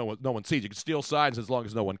as no one sees. You can steal signs as long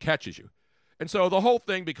as no one catches you. And so the whole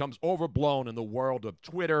thing becomes overblown in the world of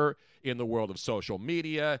Twitter, in the world of social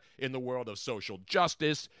media, in the world of social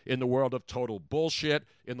justice, in the world of total bullshit,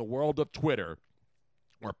 in the world of Twitter,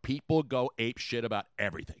 where people go ape shit about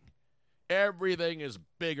everything. Everything is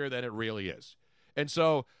bigger than it really is. And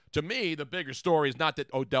so, to me, the bigger story is not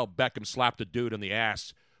that Odell Beckham slapped a dude in the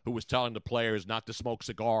ass who was telling the players not to smoke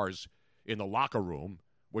cigars in the locker room,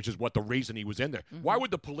 which is what the reason he was in there. Mm-hmm. Why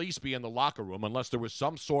would the police be in the locker room unless there was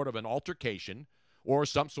some sort of an altercation or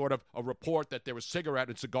some sort of a report that there was cigarette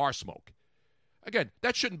and cigar smoke? Again,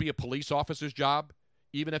 that shouldn't be a police officer's job,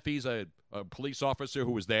 even if he's a police officer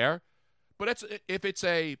who was there. But if it's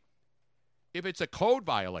a code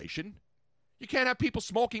violation, you can't have people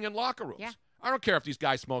smoking in locker rooms. Yeah. I don't care if these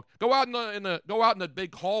guys smoke. Go out in the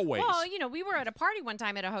big hallways. Well, we were at a party one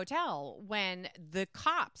time at a hotel when the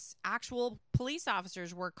cops, actual police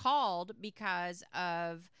officers, were called because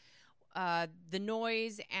of the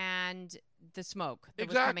noise and the smoke that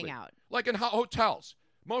was coming out. Like in hotels.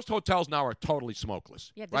 Most hotels now are totally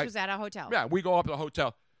smokeless. Yeah, this was at a hotel. Yeah, we go up to the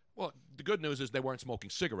hotel. Well, the good news is they weren't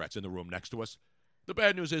smoking cigarettes in the room next to us. The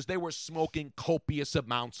bad news is they were smoking copious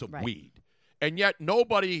amounts of weed. And yet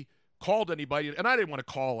nobody called anybody, and I didn't want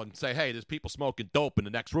to call and say, hey, there's people smoking dope in the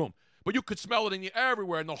next room. But you could smell it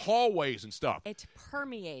everywhere in the hallways and stuff. It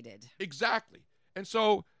permeated. Exactly. And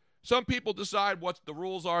so some people decide what the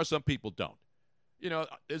rules are, some people don't.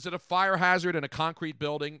 Is it a fire hazard in a concrete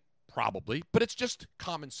building? Probably. But it's just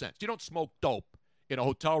common sense. You don't smoke dope in a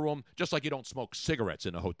hotel room just like you don't smoke cigarettes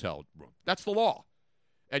in a hotel room. That's the law.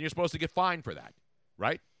 And you're supposed to get fined for that,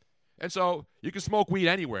 right? And so you can smoke weed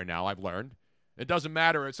anywhere now, I've learned. It doesn't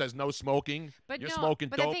matter. It says no smoking. You're smoking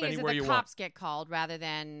dope anywhere you want. But the cops get called rather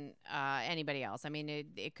than anybody else. I mean,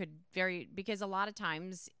 it could vary because a lot of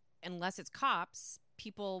times, unless it's cops,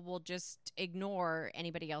 people will just ignore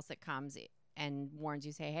anybody else that comes and warns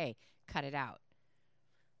you, say, hey, cut it out.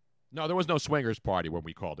 No, there was no swingers party when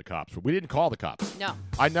we called the cops. We didn't call the cops. No.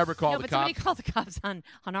 I never called the cops. No, but somebody called the cops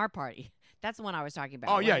on our party. That's the one I was talking about.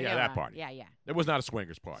 Oh, yeah, that party. Yeah, yeah. It was not a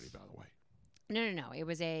swingers party, by the way. No. It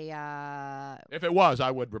was a... if it was, I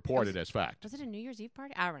would report it as fact. Was it a New Year's Eve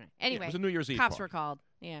party? I don't know. Anyway. Yeah, it was a New Year's Eve cops party. were called.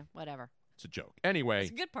 Yeah, whatever. It's a joke. Anyway.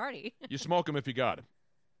 It's a good party. You smoke them if you got them.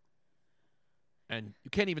 And you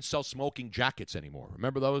can't even sell smoking jackets anymore.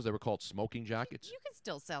 Remember those? They were called smoking jackets. You can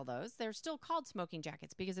still sell those. They're still called smoking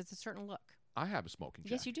jackets because it's a certain look. I have a smoking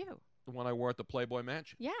jacket. Yes, you do. The one I wore at the Playboy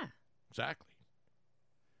Mansion. Yeah. Exactly.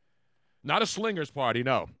 Not a slingers party,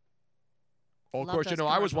 no. Well, of course,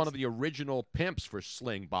 I was one of the original pimps for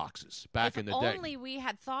sling boxes back in the day. If only we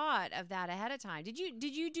had thought of that ahead of time. Did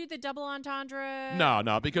you do the double entendre?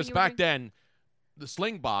 No, because back then, the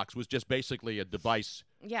sling box was just basically a device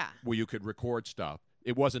where you could record stuff.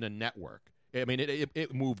 It wasn't a network. I mean,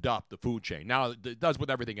 it moved up the food chain. Now it does what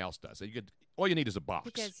everything else does. All you need is a box.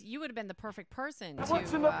 Because you would have been the perfect person to...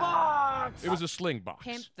 What's in the box? It was a sling box.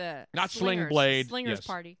 Pimp the Not sling blade. Slingers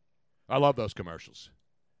party. I love those commercials.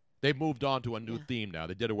 They've moved on to a new theme now.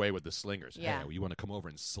 They did away with the slingers. Yeah. Hey, you want to come over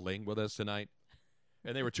and sling with us tonight?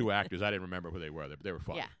 And they were two actors. I didn't remember who they were. They were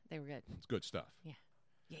fun. Yeah, they were good. It's good stuff. Yeah.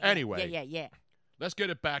 Anyway. Yeah. Let's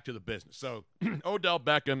get it back to the business. So, Odell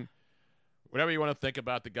Beckham, whatever you want to think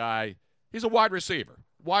about the guy, he's a wide receiver.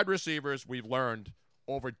 Wide receivers, we've learned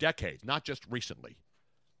over decades, not just recently,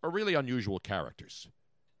 are really unusual characters.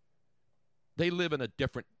 They live on a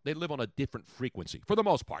different frequency for the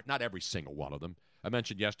most part. Not every single one of them. I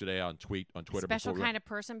mentioned yesterday on Twitter. Special kind of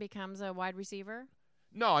person becomes a wide receiver?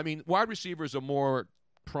 No, I mean wide receivers are more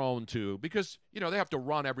prone to because they have to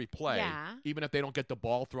run every play. Yeah. Even if they don't get the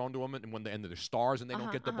ball thrown to them, and when they're stars and they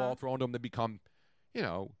don't get the ball thrown to them, they become,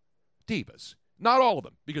 divas. Not all of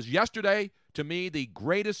them, because yesterday, to me, the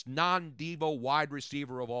greatest non-diva wide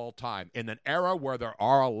receiver of all time in an era where there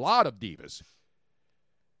are a lot of divas.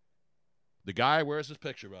 The guy, where's his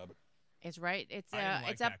picture, Robert? It's right. It's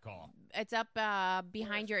it's up. That call. It's up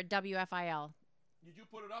behind your WFIL. Did you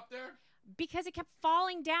put it up there? Because it kept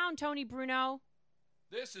falling down, Tony Bruno.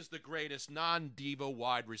 This is the greatest non-diva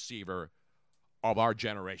wide receiver of our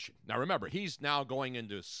generation. Now remember, he's now going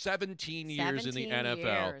into 17 years in the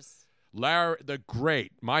NFL. Larry, the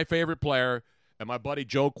great, my favorite player, and my buddy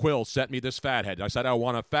Joe Quill sent me this fathead. I said I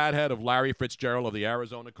want a fathead of Larry Fitzgerald of the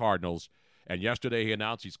Arizona Cardinals. And yesterday he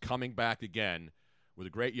announced he's coming back again with a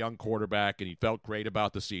great young quarterback, and he felt great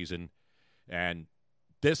about the season. And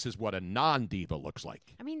this is what a non-diva looks like.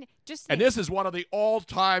 I mean, and this is one of the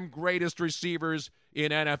all-time greatest receivers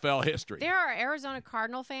in NFL history. There are Arizona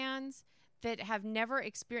Cardinal fans that have never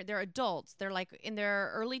experienced. They're adults. They're like in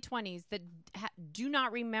their early 20s that do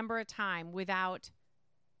not remember a time without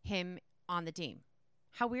him on the team.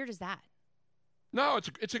 How weird is that? No,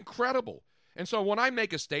 it's incredible. And so when I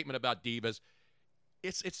make a statement about divas,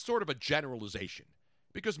 it's sort of a generalization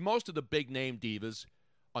because most of the big-name divas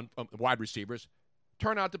on wide receivers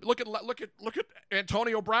turn out to look at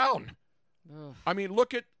Antonio Brown. Ugh. I mean,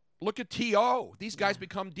 look at THU. These guys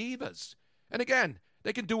become divas. And again,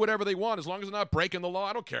 they can do whatever they want as long as they're not breaking the law.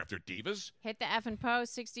 I don't care if they're divas. Hit the effing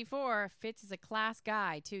post. 64. Fitz is a class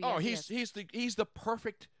guy too. Oh, yes, he's the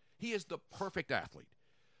perfect athlete.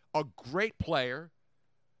 A great player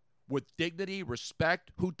with dignity,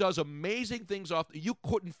 respect, who does amazing things off. You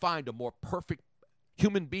couldn't find a more perfect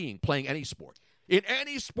human being playing any sport. In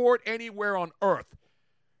any sport anywhere on earth,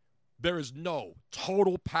 there is no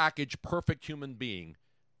total package perfect human being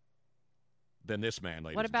than this man,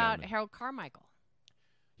 ladies What and about gentlemen. Harold Carmichael?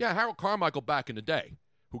 Yeah, Harold Carmichael back in the day,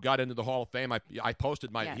 who got into the Hall of Fame. I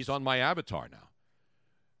posted he's on my avatar now.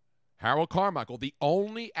 Harold Carmichael, the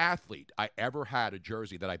only athlete I ever had a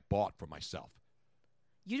jersey that I bought for myself.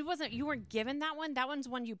 You weren't given that one? That one's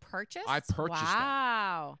one you purchased? I purchased that.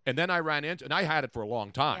 Wow. And then I ran into, and I had it for a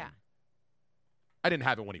long time. Yeah. I didn't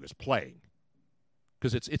have it when he was playing,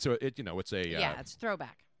 because it's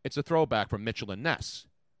throwback. It's a throwback from Mitchell and Ness,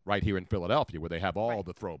 right here in Philadelphia, where they have all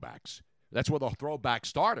the throwbacks. That's where the throwback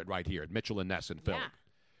started, right here at Mitchell and Ness in Philly. Yeah.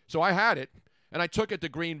 So I had it, and I took it to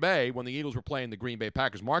Green Bay when the Eagles were playing the Green Bay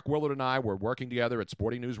Packers. Mark Willard and I were working together at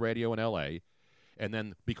Sporting News Radio in L.A., and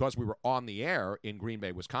then because we were on the air in Green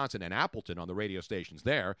Bay, Wisconsin, and Appleton on the radio stations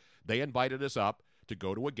there, they invited us up to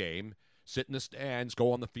go to a game, sit in the stands,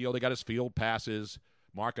 go on the field. They got us field passes.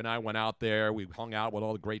 Mark and I went out there. We hung out with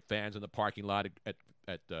all the great fans in the parking lot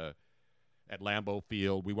at Lambeau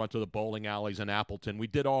Field. We went to the bowling alleys in Appleton. We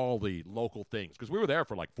did all the local things because we were there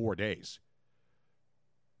for like 4 days.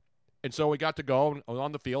 And so we got to go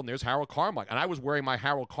on the field, and there's Harold Carmichael. And I was wearing my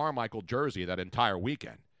Harold Carmichael jersey that entire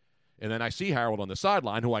weekend. And then I see Harold on the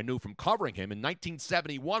sideline, who I knew from covering him in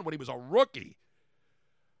 1971 when he was a rookie.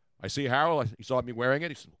 I see Harold. He saw me wearing it.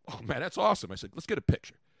 He said, "Oh, man, that's awesome." I said, "Let's get a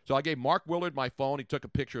picture." So I gave Mark Willard my phone. He took a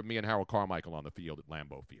picture of me and Harold Carmichael on the field at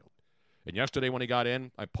Lambeau Field. And yesterday when he got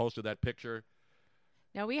in, I posted that picture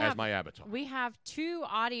as my avatar. We have 2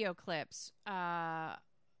 audio clips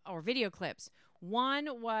or video clips.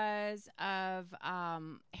 One was of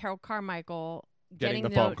Harold Carmichael getting the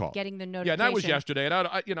phone call. Getting the notification. Yeah, and that was yesterday. And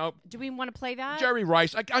I do we want to play that? Jerry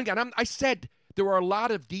Rice. I said there were a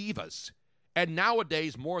lot of divas, and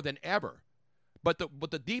nowadays more than ever. But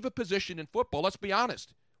the diva position in football, let's be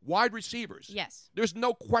honest, wide receivers. Yes. There's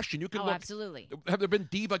no question. You can look. Absolutely. Have there been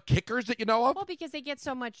diva kickers that you know of? Well, because they get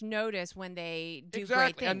so much notice when they do exactly.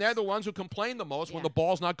 great things. And they're the ones who complain the most when the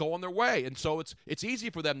ball's not going their way. And so it's easy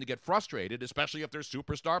for them to get frustrated, especially if they're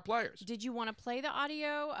superstar players. Did you want to play the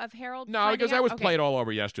audio of Harold? No, because that was Okay. played all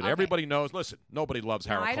over yesterday. Okay. Everybody knows. Listen, nobody loves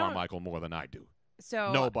Harold I don't- Carmichael more than I do.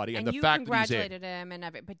 So nobody. And the you fact that he's congratulated him and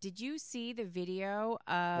everything. But did you see the video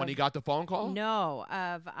of when he got the phone call? No,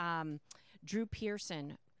 of Drew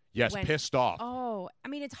Pearson. Yes, pissed off. Oh, I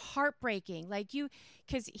mean, it's heartbreaking.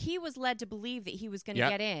 Because he was led to believe that he was going to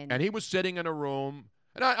get in. And he was sitting in a room.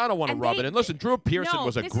 And I don't want to rub it in. Listen, Drew Pearson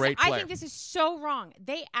was a great player. I think this is so wrong.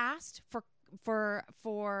 They asked for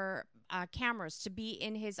cameras to be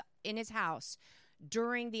in his house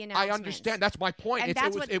during the announcement. I understand. That's my point. And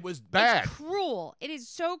It was bad. It's cruel. It is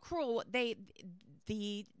so cruel.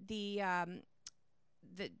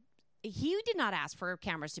 He did not ask for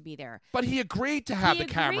cameras to be there. But he agreed to have the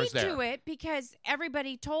cameras there. He agreed to it because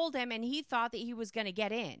everybody told him, and he thought that he was going to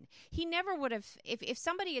get in. He never would have, if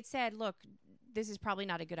somebody had said, "Look, this is probably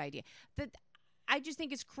not a good idea." I just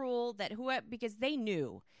think it's cruel because they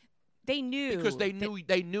knew. They knew. Because they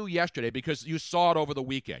knew yesterday, because you saw it over the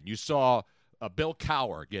weekend. You saw Bill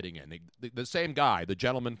Cowher getting in. The same guy, the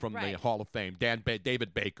gentleman from the Hall of Fame,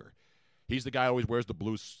 David Baker. He's the guy who always wears the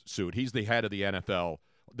blue suit. He's the head of the NFL.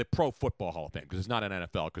 The Pro Football Hall of Fame, because it's not an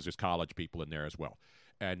NFL, because there's college people in there as well,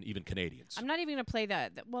 and even Canadians. I'm not even going to play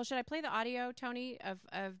well, should I play the audio, Tony, of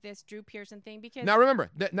this Drew Pearson thing? Because now remember,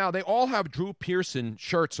 now they all have Drew Pearson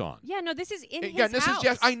shirts on. Yeah, no, this is in Again, his house.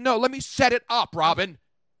 Yes, I know. Let me set it up, Robin.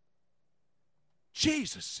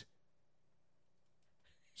 Jesus.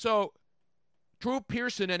 So Drew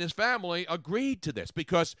Pearson and his family agreed to this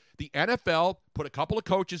because the NFL put a couple of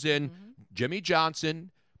coaches in, Jimmy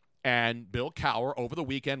Johnson and Bill Cowher over the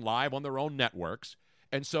weekend live on their own networks.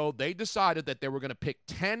 And so they decided that they were going to pick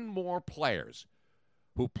 10 more players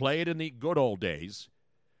who played in the good old days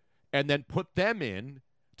and then put them in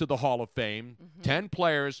to the Hall of Fame, 10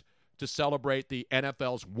 players to celebrate the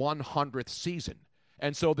NFL's 100th season.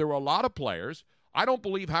 And so there were a lot of players. I don't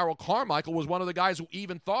believe Harold Carmichael was one of the guys who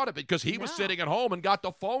even thought of it because he was sitting at home and got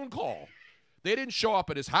the phone call. They didn't show up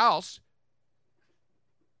at his house.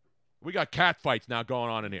 We got cat fights now going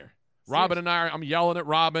on in here. Robin and I'm yelling at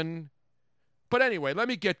Robin. But anyway, let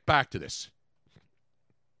me get back to this.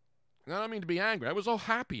 I don't mean to be angry. I was so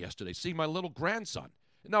happy yesterday seeing my little grandson.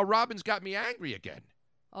 Now Robin's got me angry again.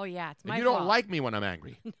 Oh, yeah, it's my fault. You don't like me when I'm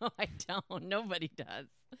angry. No, I don't. Nobody does.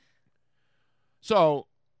 So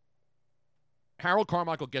Harold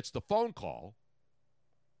Carmichael gets the phone call,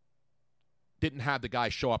 didn't have the guy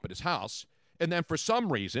show up at his house, and then for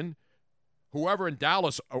some reason, whoever in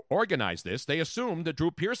Dallas organized this, they assumed that Drew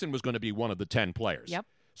Pearson was going to be one of the 10 players. Yep.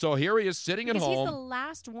 So here he is sitting at home. He's the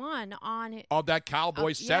last one on of that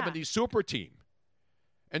Cowboys 70s super team.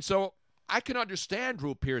 And so I can understand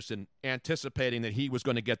Drew Pearson anticipating that he was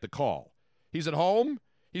going to get the call. He's at home.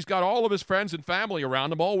 He's got all of his friends and family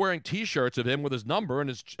around him, all wearing T-shirts of him with his number and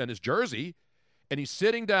his jersey. And he's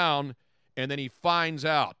sitting down, and then he finds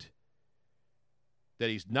out that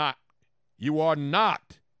you are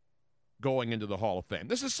not going into the Hall of Fame.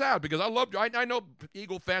 This is sad because I know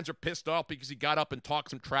Eagle fans are pissed off because he got up and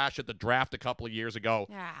talked some trash at the draft a couple of years ago.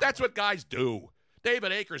 Yeah. That's what guys do.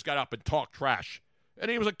 David Akers got up and talked trash,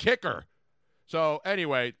 and he was a kicker. So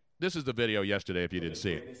anyway, this is the video yesterday if you didn't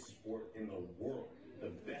see it. The greatest sport in the world, the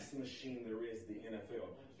best machine there is, the NFL.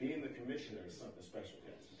 Being the commissioner is something special,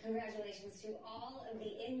 guys. Congratulations to all of the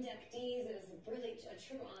inductees. It was really a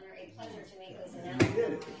true honor, a pleasure to make this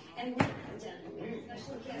announcement. And we have done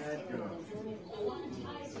special guest interviews, a lot of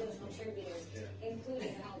ties to those contributors,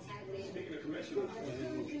 including Al Tagley. Speaking of commissioner,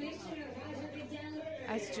 Commissioner Roger Goodell.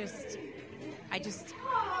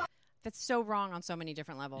 That's so wrong on so many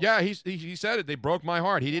different levels. Yeah, he said it. They broke my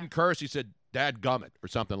heart. He didn't curse. He said, "Dad gummit," or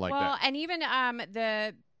something like that. Well, and even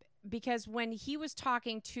because when he was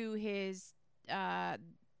talking to his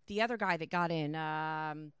the other guy that got in,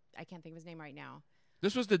 I can't think of his name right now.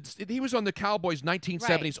 He was on the Cowboys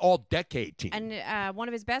 1970s all-decade team. And one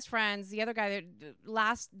of his best friends, the other guy,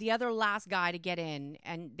 the other last guy to get in,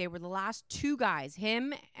 and they were the last two guys,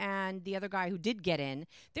 him and the other guy who did get in.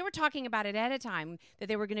 They were talking about it at a time that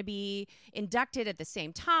they were going to be inducted at the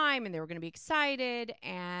same time, and they were going to be excited.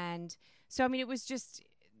 And so, I mean, it was just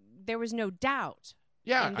there was no doubt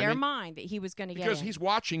in their mind that he was going to get in. Because he's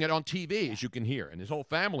watching it on TV, as you can hear, and his whole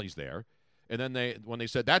family's there. And then when they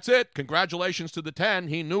said, "That's it, congratulations to the 10,"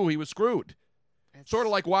 he knew he was screwed. Sort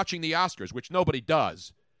of like watching the Oscars, which nobody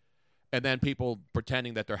does, and then people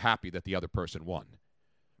pretending that they're happy that the other person won.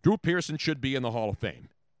 Drew Pearson should be in the Hall of Fame.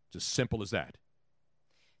 It's as simple as that.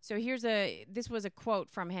 So this was a quote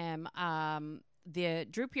from him. The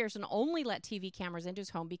Drew Pearson only let TV cameras into his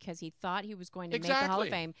home because he thought he was going to make the Hall of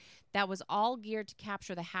Fame. That was all geared to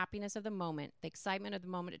capture the happiness of the moment, the excitement of the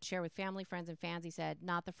moment to share with family, friends, and fans, he said,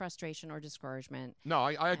 not the frustration or discouragement. No,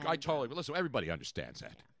 I totally, listen, everybody understands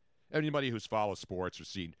that. Anybody who's followed sports or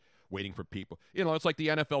seen waiting for people. You know, it's like the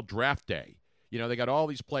NFL draft day. You know, they got all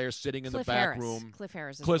these players sitting in the back room. Cliff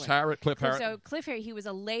Harris. Cliff Harris. So Cliff Harris, he was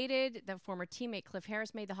elated. The former teammate Cliff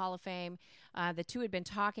Harris made the Hall of Fame. The two had been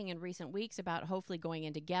talking in recent weeks about hopefully going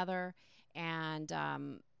in together. And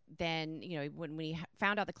then, you know, when he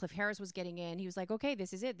found out that Cliff Harris was getting in, he was like, okay,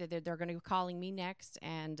 this is it. They're going to be calling me next.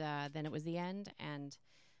 And then it was the end. And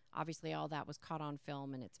obviously all that was caught on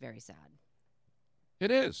film, and it's very sad.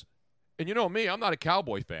 It is. And you know me, I'm not a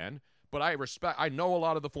Cowboy fan. But I know a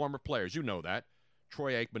lot of the former players. You know that.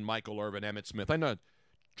 Troy Aikman, Michael Irvin, Emmitt Smith. I know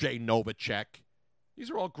Jay Novacek.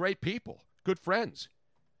 These are all great people, good friends.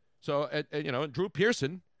 So, you know, Drew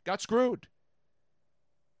Pearson got screwed.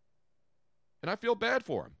 And I feel bad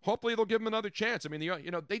for him. Hopefully they'll give him another chance. I mean,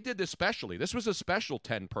 you know, they did this specially. This was a special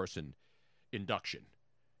 10-person induction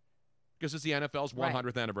because it's the NFL's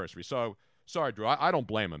 100th anniversary. So, sorry, Drew. I don't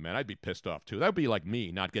blame him, man. I'd be pissed off, too. That would be like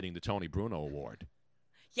me not getting the Tony Bruno Award.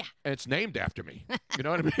 Yeah. And it's named after me. You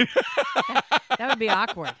know what I mean? That would be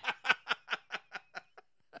awkward.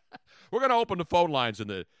 We're going to open the phone lines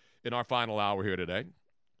in our final hour here today.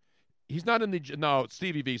 He's not in the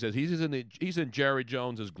Stevie V says he's in Jerry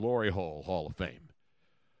Jones's Glory Hole Hall of Fame.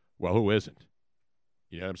 Well, who isn't?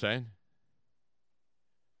 You know what I'm saying?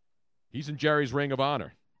 He's in Jerry's Ring of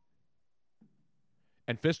Honor.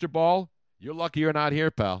 And Fister Ball, you're lucky you're not here,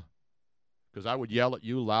 pal. Because I would yell at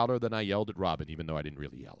you louder than I yelled at Robin, even though I didn't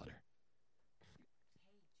really yell at her.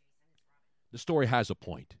 The story has a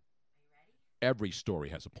point. Every story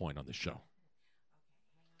has a point on the show.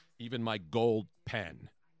 Even my gold pen,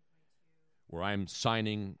 where I'm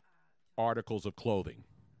signing articles of clothing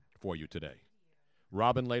for you today.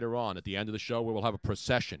 Robin, later on, at the end of the show, we will have a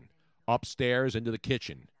procession upstairs into the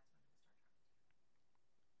kitchen.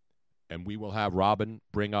 And we will have Robin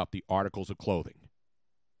bring up the articles of clothing.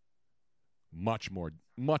 Much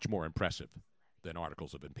more impressive than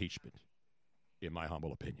articles of impeachment, in my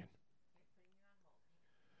humble opinion.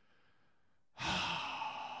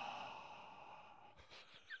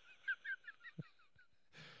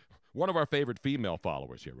 One of our favorite female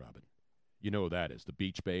followers here, Robin. You know who that is, the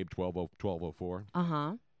Beach Babe 1204.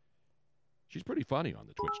 Uh-huh. She's pretty funny on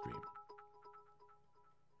the Twitch stream.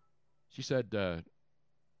 She said,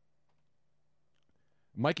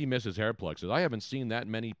 Mikey Mrs. Hairplug says, I haven't seen that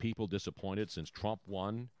many people disappointed since Trump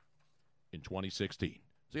won in 2016.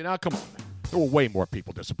 See, now, come on, man. There were way more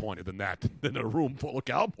people disappointed than that, than a room full of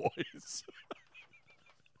cowboys.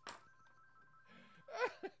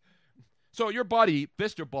 So your buddy,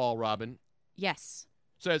 Fisterball Robin. Yes.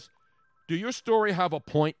 Says, do your story have a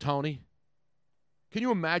point, Tony? Can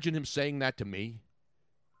you imagine him saying that to me?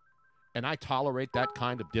 And I tolerate that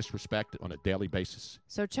kind of disrespect on a daily basis.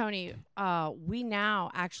 So, Tony, we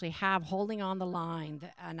now actually have holding on the line,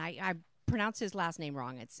 and I pronounced his last name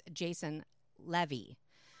wrong. It's Jason Levy.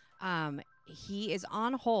 He is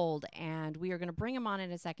on hold, and we are going to bring him on in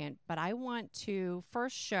a second. But I want to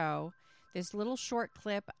first show this little short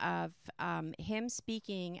clip of him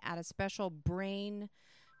speaking at a special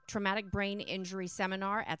traumatic brain injury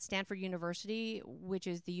seminar at Stanford University, which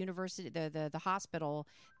is the university, the hospital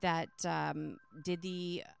that did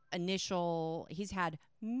the initial. He's had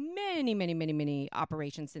many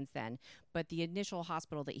operations since then, but the initial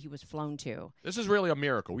hospital that he was flown to. This is really a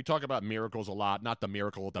miracle. We talk about miracles a lot, not the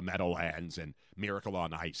miracle of the Meadowlands and Miracle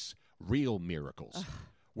on Ice. Real miracles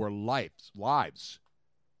where lives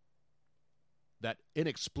that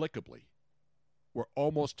inexplicably were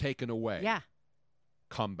almost taken away. Yeah.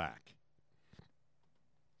 Come back.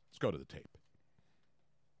 Let's go to the tape.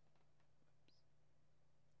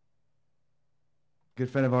 Good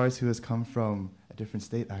friend of ours who has come from a different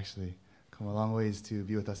state, actually, come a long ways to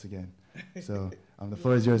be with us again. So the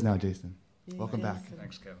floor is yours now, Jason. Welcome back.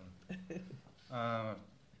 Thanks, Kevin.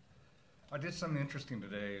 I did something interesting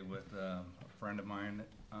today with a friend of mine.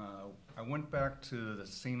 I went back to the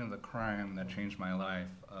scene of the crime that changed my life.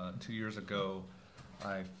 2 years ago,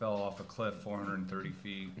 I fell off a cliff 430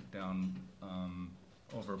 feet down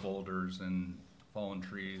over boulders and fallen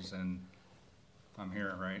trees, and I'm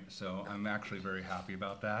here, right? So I'm actually very happy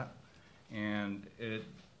about that. And in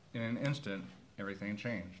an instant, everything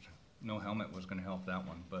changed. No helmet was going to help that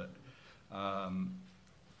one. But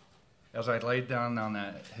as I laid down on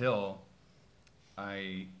that hill,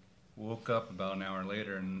 I woke up about an hour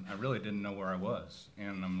later, and I really didn't know where I was.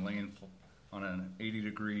 And I'm laying on an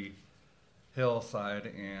 80-degree hillside,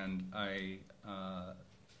 and I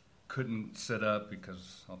couldn't sit up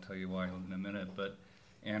because I'll tell you why in a minute.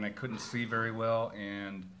 And I couldn't see very well,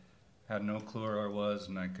 and had no clue where I was,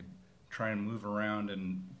 and I could try and move around,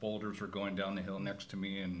 and boulders were going down the hill next to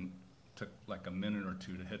me, and took like a minute or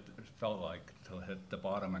two to hit. It felt like to hit the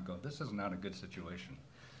bottom. I go, this is not a good situation.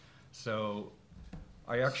 So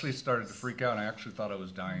I actually started to freak out, and I actually thought I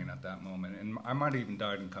was dying at that moment. And I might have even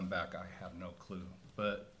died and come back. I have no clue.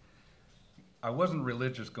 But I wasn't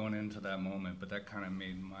religious going into that moment, but that kind of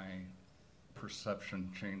made my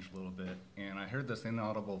perception change a little bit. And I heard this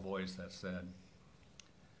inaudible voice that said,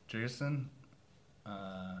 Jason,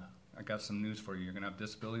 I got some news for you. You're going to have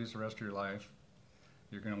disabilities the rest of your life.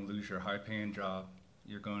 You're going to lose your high-paying job.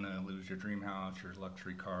 You're going to lose your dream house, your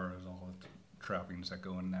luxury cars, all the trappings that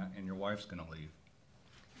go in that, and your wife's going to leave.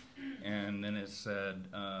 And then it said,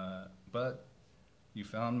 but you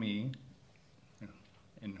found me,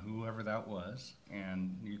 and whoever that was,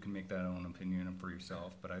 and you can make that own opinion for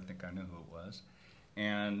yourself, but I think I knew who it was.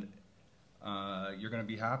 And you're going to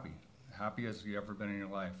be happy as you've ever been in your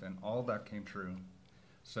life. And all that came true.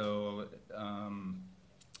 So I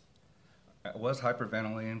was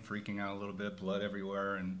hyperventilating, freaking out a little bit, blood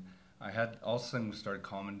everywhere, and all of a sudden we started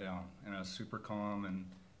calming down, and I was super calm,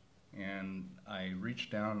 and I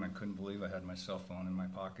reached down, and I couldn't believe I had my cell phone in my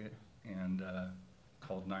pocket, and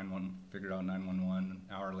called 911, figured out 911. An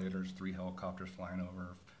hour later, there's 3 helicopters flying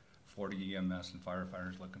over, 40 EMS and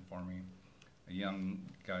firefighters looking for me. A young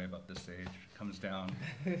guy about this age comes down,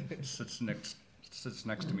 sits next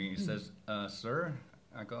to me. He says, "Sir,"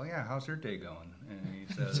 I go, "Yeah, how's your day going?" And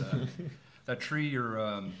he says, "That tree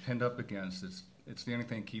you're pinned up against, it's the only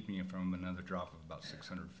thing keeping you from another drop of about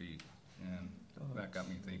 600 feet." And that got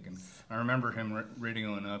me thinking. I remember him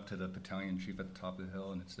radioing up to the battalion chief at the top of the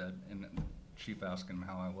hill, and it said, and chief asked him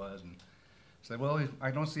how I was, and said, well,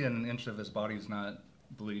 I don't see an inch of his body's not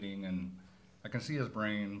bleeding, and I can see his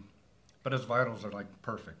brain, but his vitals are like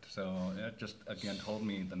perfect. So it just, again, told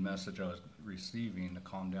me the message I was receiving to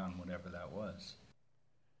calm down, whatever that was.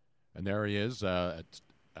 And there he is at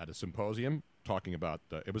a symposium talking about,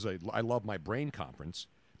 it was a I Love My Brain conference,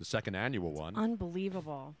 the second annual one.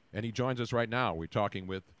 Unbelievable. And he joins us right now. We're talking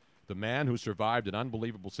with the man who survived an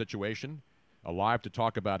unbelievable situation, alive to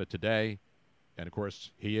talk about it today. And, of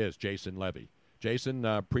course, he is Jason Levy. Jason,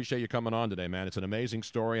 appreciate you coming on today, man. It's an amazing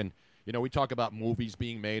story. And, you know, we talk about movies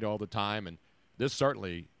being made all the time, and this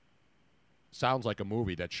certainly sounds like a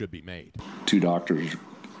movie that should be made. Two doctors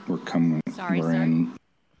were coming. Sorry.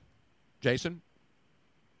 Jason?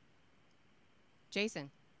 Jason,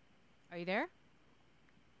 are you there?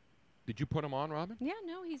 Did you put him on, Robin? Yeah,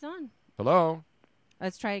 no, he's on. Hello?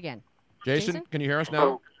 Let's try again. Jason, can you hear us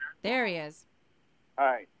now? There he is.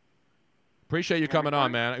 Hi. Appreciate you coming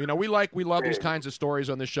on, man. You know, we love these kinds of stories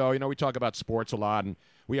on the show. You know, we talk about sports a lot, and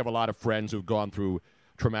we have a lot of friends who've gone through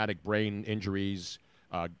traumatic brain injuries,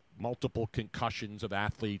 multiple concussions of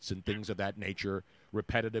athletes and things of that nature,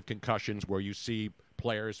 repetitive concussions where you see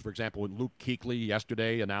players, for example, Luke Kuechly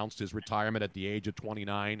yesterday announced his retirement at the age of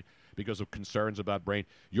 29 because of concerns about brain.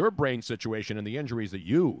 Your brain situation and the injuries that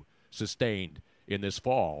you sustained in this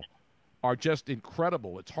fall are just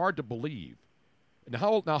incredible. It's hard to believe.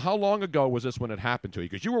 Now, how long ago was this when it happened to you?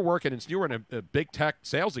 Because you were you were in a big tech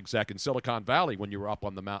sales exec in Silicon Valley when you were up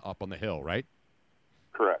on the hill, right?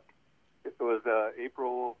 Correct. It was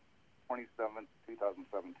April 27th,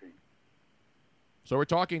 2017. So we're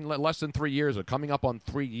talking less than 3 years, or coming up on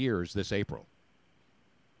 3 years this April.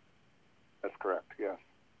 That's correct. Yes.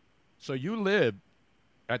 So you lived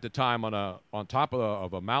at the time on top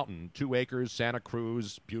of a mountain, 2 acres, Santa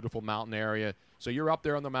Cruz, beautiful mountain area. So you're up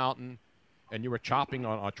there on the mountain, and you were chopping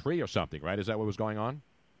on a tree or something, right? Is that what was going on?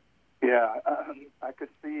 Yeah, I could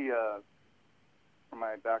see from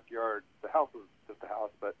my backyard. The house was just a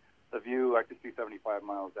house, but the view I could see 75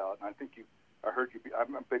 miles out. And I heard you.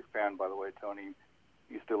 I'm a big fan, by the way, Tony.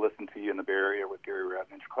 Used to listen to you in the Bay Area with Gary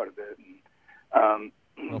Ratnich quite a bit. And,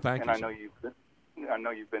 well, thank you. And I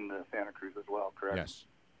know you've been to Santa Cruz as well, correct? Yes.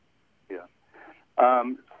 Yeah.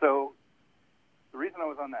 So the reason I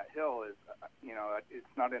was on that hill is, you know, it's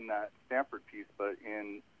not in that Stanford piece, but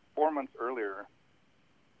in 4 months earlier,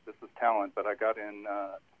 this is talent, but I got in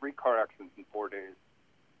 3 car accidents in 4 days,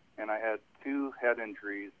 and I had 2 head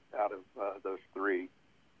injuries out of those 3.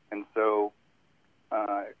 And so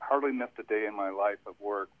I hardly missed a day in my life of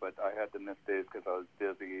work, but I had to miss days because I was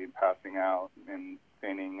dizzy and passing out and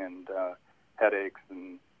fainting and headaches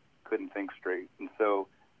and couldn't think straight. And so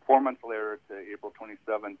 4 months later, to April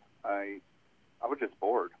 27th, I was just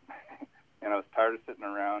bored. And I was tired of sitting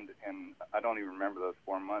around, and I don't even remember those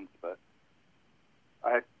 4 months, but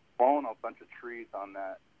I had fallen a bunch of trees on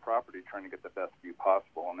that property trying to get the best view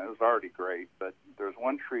possible, and it was already great, but there's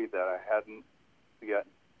one tree that I hadn't yet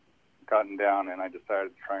gotten down, and I decided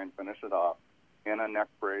to try and finish it off in a neck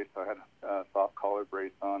brace. I had a soft collar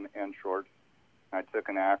brace on and shorts. I took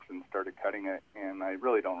an axe and started cutting it, and I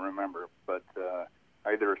really don't remember, but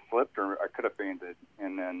I either slipped or I could have fainted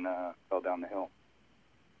and then fell down the hill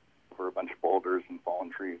over a bunch of boulders and fallen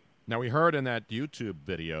trees. Now, we heard in that YouTube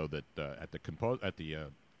video that at the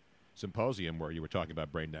symposium where you were talking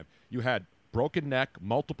about brain damage, you had broken neck,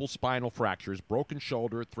 multiple spinal fractures, broken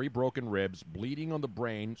shoulder, 3 broken ribs, bleeding on the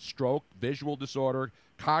brain, stroke, visual disorder,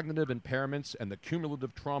 cognitive impairments, and the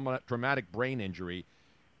cumulative traumatic brain injury,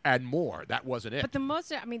 and more. That wasn't it. But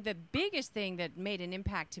the biggest thing that made an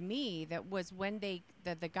impact to me that was when the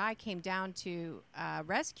guy came down to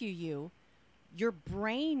rescue you, your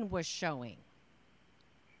brain was showing.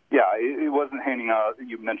 Yeah, it wasn't hanging out.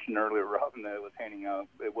 You mentioned earlier, Robin, that it was hanging out.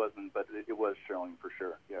 It wasn't, but it was showing for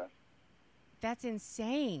sure, yes. That's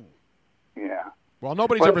insane. Yeah. Well,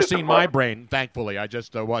 nobody's ever seen my brain, thankfully. I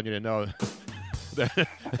just want you to know.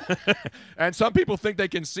 And some people think they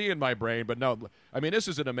can see in my brain, but no. I mean, this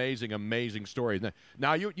is an amazing, amazing story.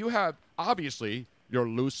 Now, you have, obviously, you're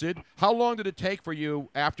lucid. How long did it take for you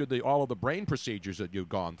after all of the brain procedures that you've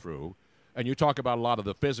gone through? And you talk about a lot of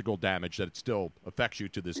the physical damage that it still affects you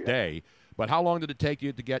to this day. But how long did it take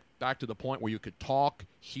you to get back to the point where you could talk,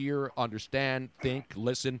 hear, understand, think,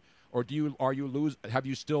 listen? Or have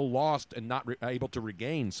you still lost and not able to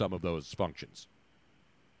regain some of those functions?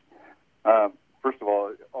 First of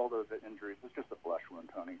all those injuries, it's just a flesh wound,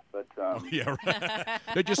 Tony. But yeah, right.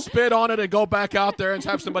 They just spit on it and go back out there and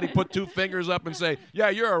have somebody put 2 fingers up and say, yeah,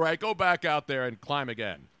 you're all right. Go back out there and climb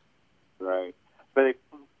again. Right. But they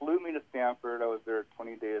flew me to Stanford. I was there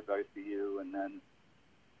 20 days ICU, and then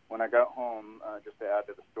when I got home, just to add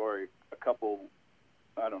to the story, a couple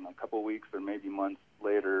weeks or maybe months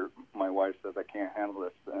later, my wife says, I can't handle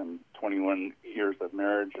this. And 21 years of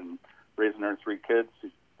marriage and raising her 3 kids,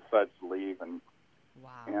 she decides to leave. And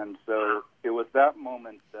And so it was that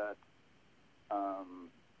moment that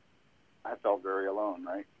I felt very alone,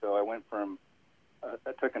 right? So I went from,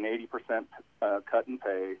 I took an 80% cut in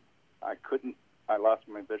pay. I lost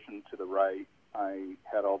my vision to the right. I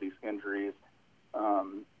had all these injuries.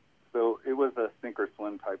 So it was a sink or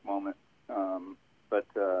swim type moment. But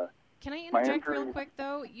can I interject real quick,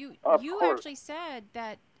 though? You actually said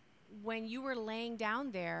that when you were laying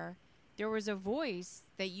down there was a voice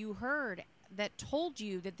that you heard that told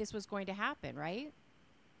you that this was going to happen, right?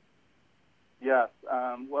 Yes.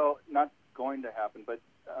 Well, not going to happen, but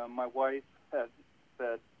my wife had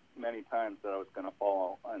said many times that I was going to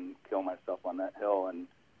fall and kill myself on that hill. And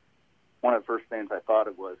one of the first things I thought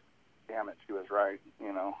of was, damn it, she was right,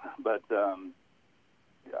 you know. But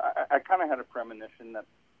I kind of had a premonition that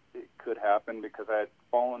it could happen because I had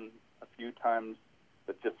fallen a few times,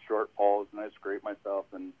 but just short falls, and I scraped myself.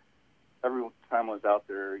 And every time I was out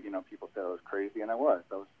there, you know, people said I was crazy, and I was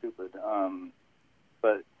stupid.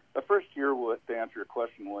 But the first year, to answer your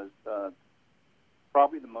question, was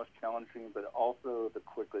probably the most challenging, but also the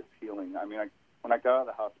quickest healing. I mean, when I got out of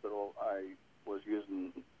the hospital, I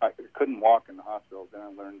couldn't walk in the hospital. Then I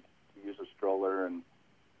learned to use a stroller and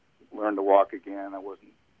learned to walk again. I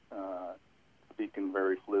wasn't speaking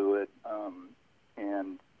very fluid.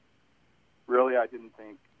 And really, I didn't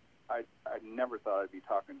think, I never thought I'd be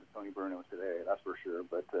talking to Tony Bruno today, that's for sure.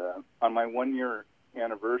 But on my 1-year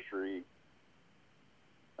anniversary,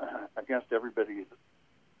 against everybody's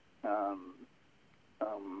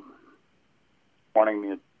wanting me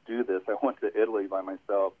to do this, I went to Italy by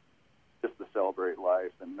myself just to celebrate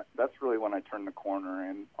life. And that's really when I turned the corner.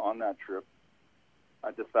 And on that trip,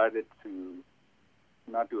 I decided to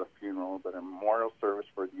not do a funeral, but a memorial service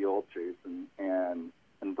for the old Jason and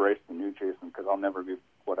embrace the new Jason, because I'll never be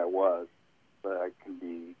what I was, but I can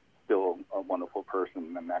be still a wonderful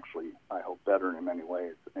person and actually, I hope, better in many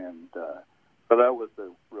ways. And so that was a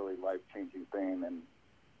really life-changing thing.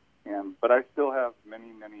 But I still have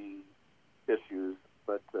many, many issues,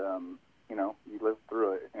 but, you know, you live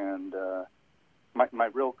through it. And my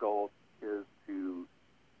real goal is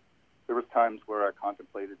there was times where I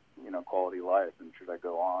contemplated, you know, quality life and should I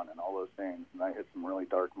go on and all those things. And I hit some really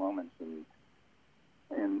dark moments.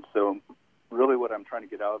 And so really what I'm trying to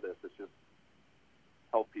get out of this is just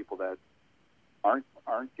help people that aren't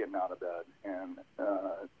getting out of bed. And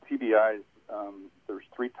TBIs, there's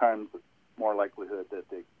 3 times more likelihood that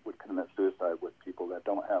they would commit suicide with people that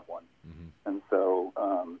don't have one. Mm-hmm. And so,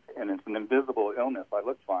 and it's an invisible illness. I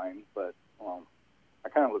look fine, but I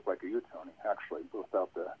kind of look like you, Tony, actually,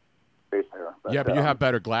 without the face hair. But, yeah, but you have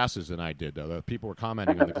better glasses than I did, though. People were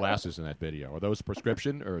commenting on the glasses in that video. Are those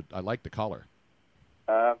prescription, or I like the color?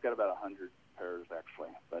 I've got about 100 pairs, actually.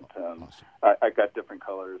 But awesome. I got different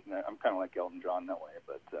colors, and I'm kind of like Elton John that way.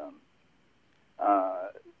 But,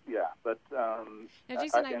 yeah. But now,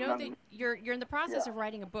 Jason, I know that you're in the process of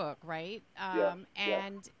writing a book, right?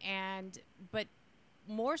 But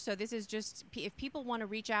more so, this is just if people want to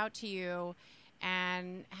reach out to you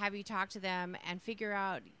and have you talk to them and figure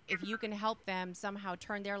out if you can help them somehow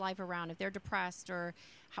turn their life around, if they're depressed, or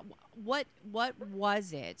what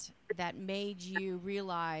was it that made you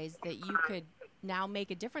realize that you could now make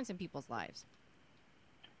a difference in people's lives?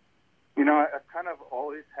 You know, I've kind of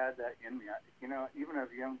always had that in me. You know, even as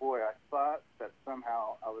a young boy, I thought that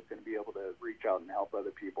somehow I was going to be able to reach out and help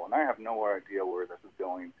other people, and I have no idea where this is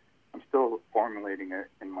going. I'm still formulating it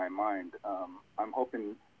in my mind. I'm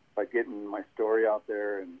hoping by getting my story out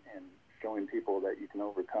there and showing people that you can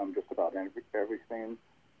overcome just about everything,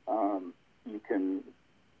 you can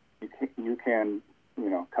you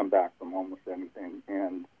know, come back from almost anything.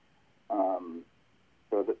 And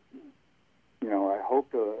so that, you know, I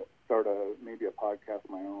hope to start maybe a podcast of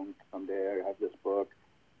my own someday. I have this book.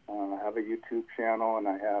 I have a YouTube channel, and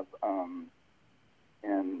I have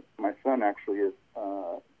and my son actually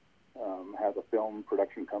has a film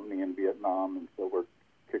production company in Vietnam, and so we're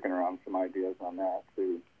kicking around some ideas on that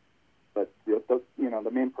too. But you know,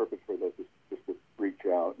 the main purpose for this is just to reach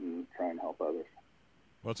out and try and help others.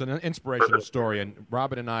 Well, it's an inspirational story, and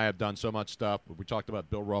Robin and I have done so much stuff. We talked about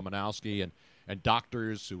Bill Romanowski and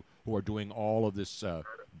doctors who are doing all of this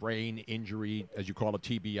brain injury, as you call it,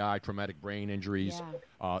 TBI, traumatic brain injuries.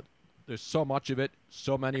 Yeah. There's so much of it,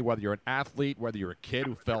 so many, whether you're an athlete, whether you're a kid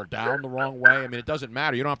who fell down the wrong way. I mean, it doesn't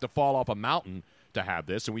matter. You don't have to fall off a mountain to have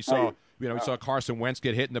this. And we saw You know, we saw Carson Wentz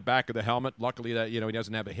get hit in the back of the helmet. Luckily, that he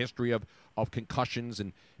doesn't have a history of concussions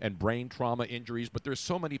and brain trauma injuries. But there's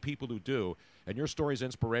so many people who do, and your story is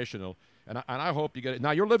inspirational. And I hope you get it.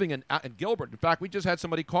 Now you're living in Gilbert. In fact, we just had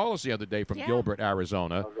somebody call us the other day from Gilbert,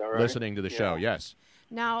 Arizona, listening to the show. Yes.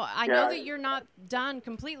 Now I know that you're not done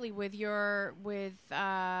completely with your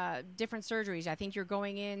different surgeries. I think you're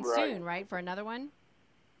going in soon, right, for another one?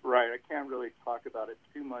 Right. I can't really talk about it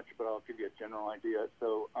too much, but I'll give you a general idea.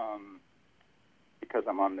 So, because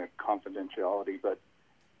I'm on the confidentiality, but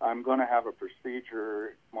I'm going to have a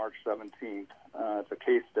procedure March 17th. It's a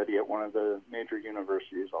case study at one of the major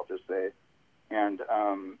universities, I'll just say. And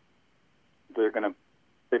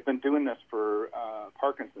they've been doing this for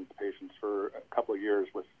Parkinson's patients for a couple of years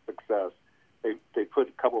with success. They put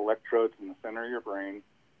a couple electrodes in the center of your brain,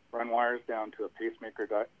 run wires down to a pacemaker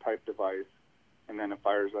type device, and then it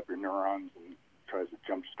fires up your neurons and tries to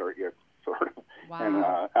jumpstart you, sort of. Wow. And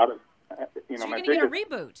so you're my going to get a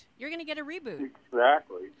reboot. You're going to get a reboot.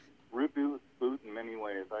 Exactly. Reboot in many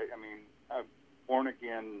ways. I'm born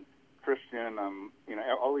again Christian.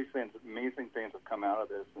 All these things, amazing things have come out of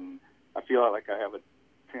this, and I feel like I have a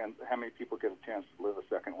chance. How many people get a chance to live a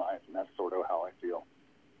second life, and that's sort of how I feel.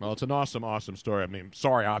 Well, it's an awesome, awesome story. I mean,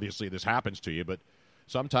 sorry, obviously this happens to you, but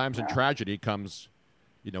sometimes in tragedy comes,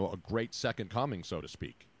 a great second coming, so to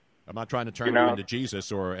speak. I'm not trying to turn you into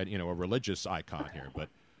Jesus or a religious icon here, but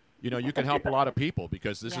you can help a lot of people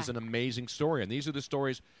because this is an amazing story, and these are the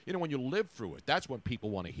stories. When you live through it, that's when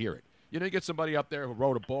people want to hear it. You get somebody up there who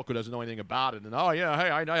wrote a book who doesn't know anything about it, and hey,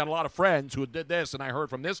 I had a lot of friends who did this, and I heard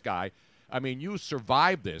from this guy. I mean, you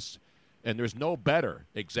survived this, and there's no better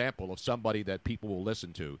example of somebody that people will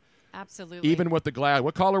listen to. Absolutely. Even with the glass.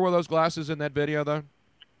 What color were those glasses in that video, though?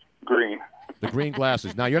 Green. The green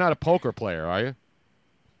glasses. Now, you're not a poker player, are you?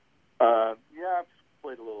 Yeah, I've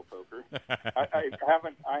played a little poker. I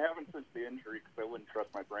haven't since the injury because I wouldn't trust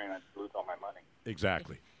my brain. I'd lose all my money.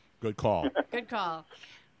 Exactly. Good call. Good call.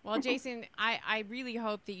 Well, Jason, I really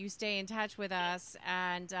hope that you stay in touch with us,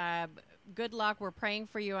 and good luck. We're praying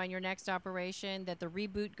for you on your next operation, that the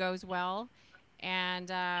reboot goes well,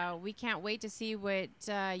 and we can't wait to see what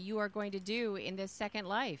you are going to do in this second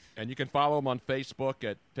life. And you can follow him on Facebook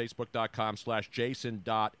at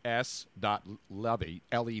facebook.com/jason.s.levy,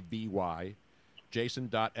 Levy,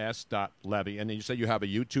 jason.s.levy. And then you say you have a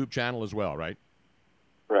YouTube channel as well, right?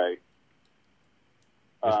 Right.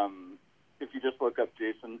 If you just look up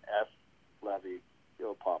Jason S. Levy,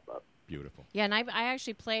 it'll pop up. Beautiful. Yeah, and I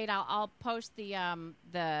actually played. I'll post the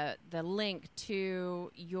link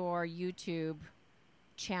to your YouTube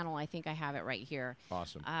channel. I think I have it right here.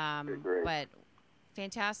 Awesome. Great. But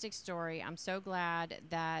fantastic story. I'm so glad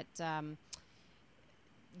that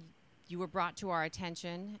you were brought to our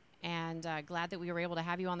attention, and glad that we were able to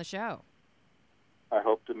have you on the show. I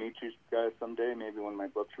hope to meet you guys someday, maybe when my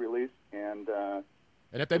book's released, and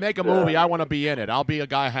if they make a movie, I want to be in it. I'll be a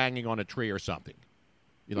guy hanging on a tree or something,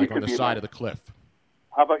 like on the side of the cliff.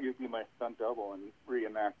 How about you be my stunt double and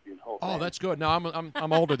reenact the whole thing? Oh, that's good. No,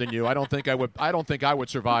 I'm older than you. I don't think I would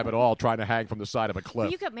survive at all trying to hang from the side of a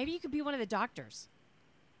cliff. Maybe you could be one of the doctors.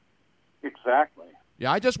 Exactly.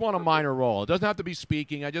 Yeah, I just want a minor role. It doesn't have to be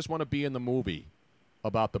speaking. I just want to be in the movie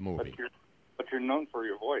about the movie. But you're known for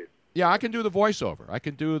your voice. Yeah, I can do the voiceover. I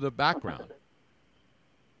can do the background.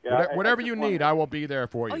 Yeah, whatever you need, I will be there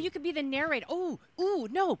for you. Oh, you could be the narrator. Oh,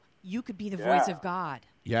 no. You could be the voice of God.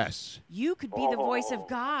 Yes. You could be the voice of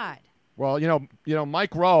God. Well,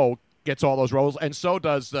 Mike Rowe gets all those roles, and so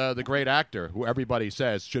does the great actor who everybody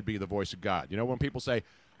says should be the voice of God. When people say,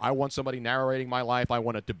 I want somebody narrating my life, I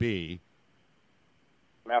want it to be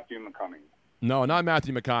Matthew McConaughey. No, not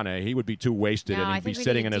Matthew McConaughey. He would be too wasted, and he'd be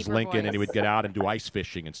sitting in his Lincoln, and he would get out and do ice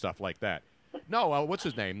fishing and stuff like that. No, what's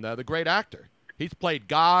his name? The great actor. He's played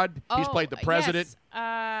God. He's played the president.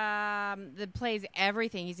 Yes. That plays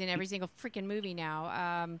everything. He's in every single freaking movie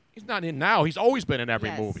now. He's not in now. He's always been in every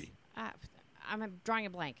movie. I'm drawing a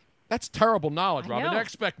blank. That's terrible knowledge, Robin. know. You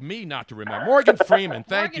expect me not to remember. Morgan Freeman,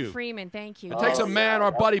 thank you. Morgan Freeman, thank you. It takes a man,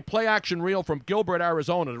 our buddy, play-action reel from Gilbert,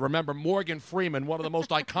 Arizona, to remember Morgan Freeman, one of the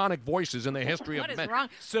most iconic voices in the history of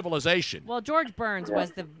civilization. Well, George Burns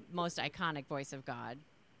was the most iconic voice of God.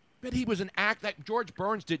 But he was an act that George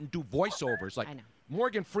Burns didn't do voiceovers. I know.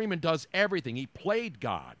 Morgan Freeman does everything. He played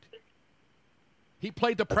God. He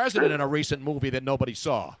played the president in a recent movie that nobody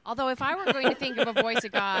saw. Although if I were going to think of a voice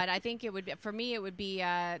of God, I think it would be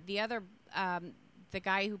the other, the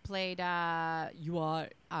guy who played I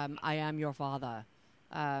Am Your Father.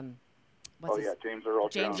 James Earl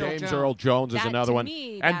Jones. James Earl Jones is another one.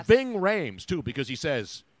 And Ving Rhames, too, because he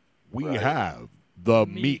says, we have the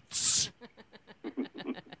meats.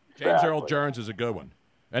 James Earl Jones is a good one.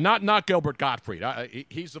 And not Gilbert Gottfried.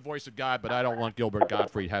 He's the voice of God, but I don't want Gilbert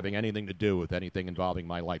Gottfried having anything to do with anything involving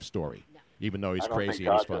my life story, even though he's crazy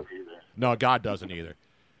and he's fun. No, God doesn't either.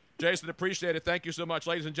 Jason, appreciate it. Thank you so much.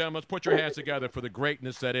 Ladies and gentlemen, let's put your hands together for the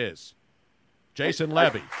greatness that is Jason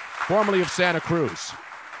Levy, formerly of Santa Cruz,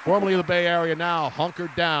 formerly of the Bay Area, now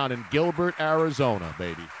hunkered down in Gilbert, Arizona,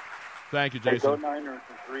 baby. Thank you, Jason. Hey, go Niners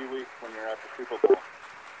in 3 weeks when you're at the Super Bowl.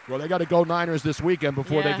 Well, they got to go Niners this weekend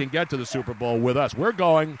before they can get to the Super Bowl with us. We're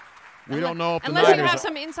going. We don't know if the Niners. Unless you have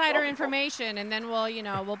some insider information, and then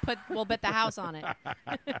we'll bet the house on it.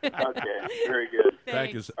 Okay, very good.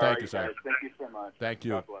 Thank you, sir. Thank you so much. Thank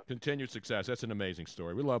you. Continued success. That's an amazing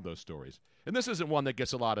story. We love those stories. And this isn't one that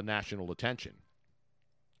gets a lot of national attention.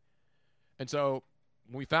 And so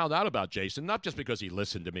when we found out about Jason, not just because he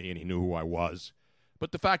listened to me and he knew who I was,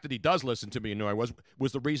 but the fact that he does listen to me and knew I was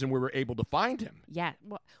the reason we were able to find him. Yeah.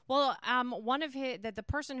 Well, one of the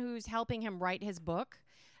person who's helping him write his book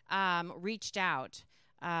reached out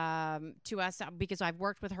to us because I've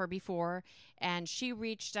worked with her before, and she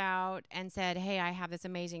reached out and said, "Hey, I have this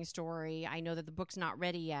amazing story. I know that the book's not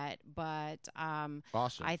ready yet, but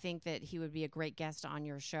awesome. I think that he would be a great guest on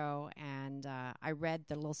your show." And I read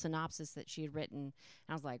the little synopsis that she had written, and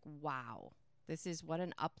I was like, "Wow, this is what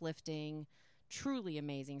an uplifting, truly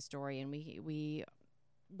amazing story." And we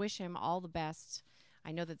wish him all the best.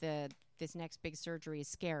 I know that this next big surgery is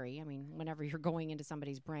scary. I mean, whenever you're going into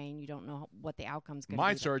somebody's brain, you don't know what the outcome's going to be.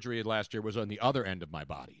 My surgery last year was on the other end of my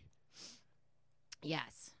body.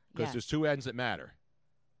 Yes. Because there's two ends that matter.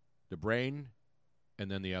 The brain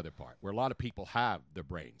and then the other part, where a lot of people have their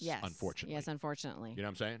brains, unfortunately. Yes, unfortunately. You know what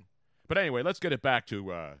I'm saying? But anyway, let's get it back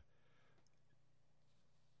to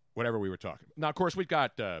whatever we were talking about. Now, of course, we've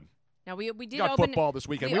got... Now we did got open football this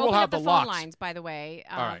weekend. We will have the the phone locks. lines, by the way,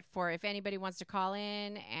 All right. for if anybody wants to call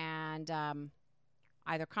in and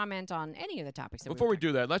either comment on any of the topics. Before we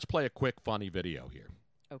do that, let's play a quick, funny video here.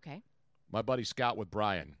 Okay. My buddy Scout with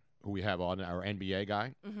Brian, who we have on, our NBA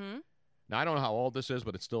guy. Mm-hmm. Now, I don't know how old this is,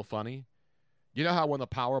 but it's still funny. You know how when the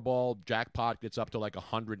Powerball jackpot gets up to like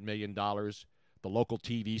 $100 million, the local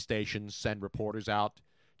TV stations send reporters out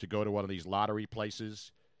to go to one of these lottery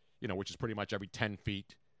places, which is pretty much every 10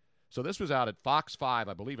 feet. So this was out at Fox 5,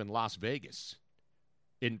 I believe, in Las Vegas,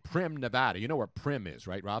 in Primm, Nevada. You know where Primm is,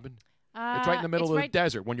 right, Robin? It's right in the middle of the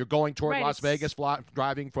desert. When you're going toward Las Vegas,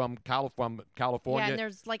 driving from California. Yeah, and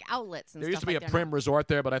there's like outlets and there stuff used to be like a Primm resort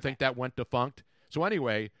there, but I think that went defunct. So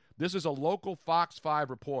anyway, this is a local Fox 5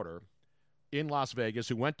 reporter in Las Vegas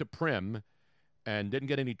who went to Primm and didn't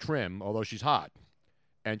get any trim, although she's hot.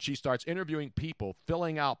 And she starts interviewing people,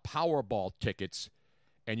 filling out Powerball tickets,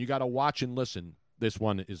 and you got to watch and listen. This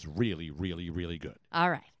one is really, really, really good.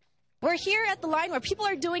 All right. We're here at the line where people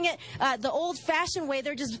are doing it the old-fashioned way.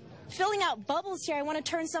 They're just filling out bubbles here. I want to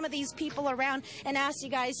turn some of these people around and ask you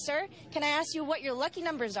guys, sir, can I ask you what your lucky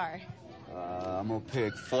numbers are? I'm going to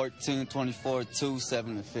pick 14, 24, 2,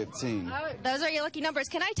 7, and 15. Oh, those are your lucky numbers.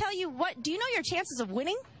 Can I tell you do you know your chances of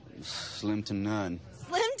winning? Slim to none.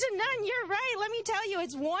 Slim to none, you're right. Let me tell you,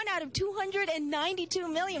 it's 1 out of 292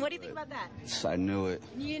 million. What do you think about that? I knew it.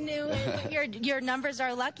 You knew it. Your numbers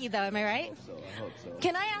are lucky, though. Am I right? I hope so.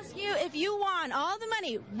 Can I ask you, if you won all the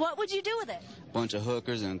money, what would you do with it? Bunch of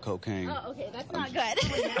hookers and cocaine. Oh, okay, that's not good.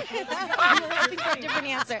 I'm looking for a different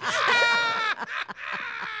answer.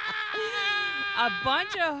 A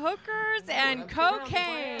bunch of hookers and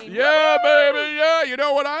cocaine. Yeah, baby, yeah. You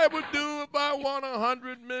know what I would do if I won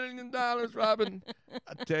 $100 million, Robin?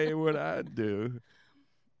 I'll tell you what I'd do.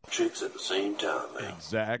 Chicks at the same time, man.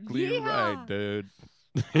 Exactly right, dude.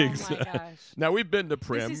 Oh, my gosh. Now, we've been to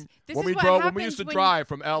Primm. This when is we what used to happens drive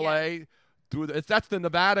from L.A., that's the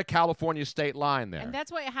Nevada-California state line there. And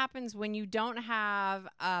that's what happens when you don't have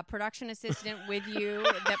a production assistant with you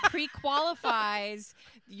that pre-qualifies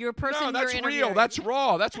your person No, that's you're real. interviewing. That's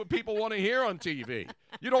raw. That's what people want to hear on TV.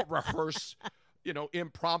 You don't rehearse,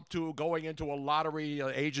 impromptu going into a lottery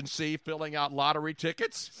agency, filling out lottery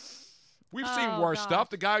tickets. We've seen worse stuff.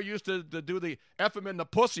 The guy who used to do the F him in the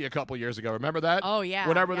pussy a couple years ago. Remember that? Oh, yeah.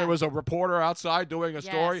 Whenever there was a reporter outside doing a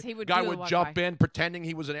story, he would guy do would the jump walk-by. in pretending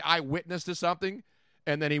he was an eyewitness to something,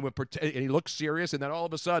 and then he would pretend, and he looked serious, and then all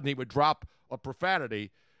of a sudden he would drop a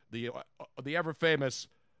profanity, the ever famous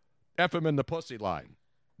F him in the pussy line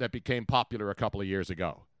that became popular a couple of years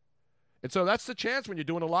ago. And so that's the chance when you're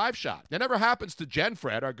doing a live shot. That never happens to Jen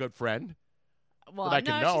Fred, our good friend. Well, that I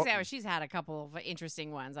can know. she's had a couple of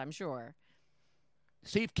interesting ones, I'm sure.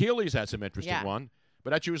 Steve Keeley's had some interesting one, but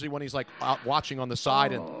that's usually when he's like out watching on the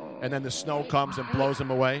side and then the snow comes and blows him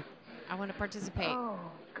away. I want to participate. Oh,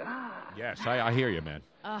 God. Yes, I hear you, man.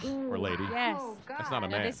 Or lady. Yes. Oh, God. That's not a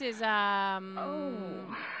Now, man. this is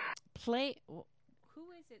play. Who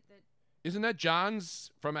is Isn't that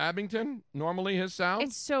John's from Abington? Normally his sound?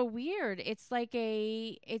 It's so weird. It's like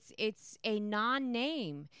it's a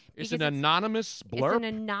non-name. It's an anonymous blurb? It's an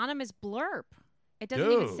anonymous blurb. It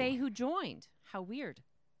doesn't even say who joined. How weird.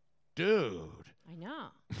 Dude. I know.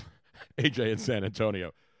 AJ in San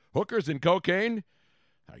Antonio. Hookers and cocaine?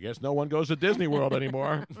 I guess no one goes to Disney World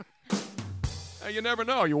anymore. You never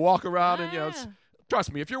know. You walk around and,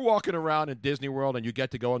 trust me, if you're walking around in Disney World and you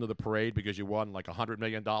get to go into the parade because you won like $100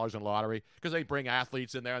 million in lottery, because they bring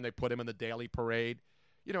athletes in there and they put them in the daily parade.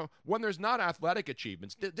 When there's not athletic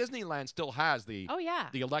achievements, Disneyland still has the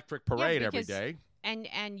electric parade every day.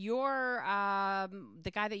 And you're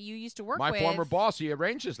the guy that you used to work with. My former boss, he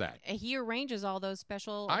arranges that. He arranges all those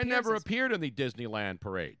special I never appeared in the Disneyland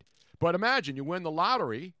parade. But imagine you win the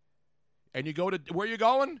lottery and you go to, where you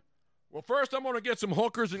going? Well, first I'm going to get some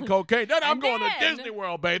hookers and cocaine. Then I'm going to Disney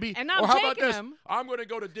World, baby. And I'm how taking about this? them. I'm going to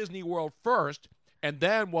go to Disney World first, and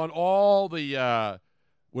then when all the,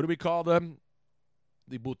 what do we call them?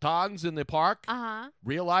 The boutons in the park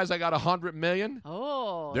realize I got $100 million.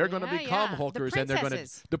 Oh, they're going to become hookers, and they're going to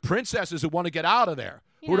the princesses who want to get out of there,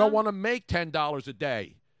 who don't want to make $10 a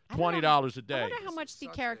day, $20 a day. I wonder how much the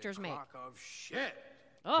characters make. Of shit.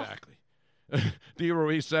 Oh. Exactly. D.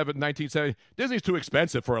 Ruiz 1970. Disney's too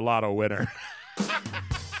expensive for a lotto winner.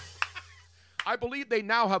 I believe they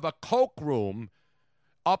now have a Coke room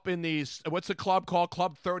up in these. What's the club called?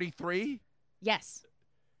 Club 33. Yes.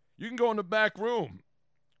 You can go in the back room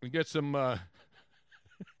and get some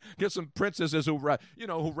princesses who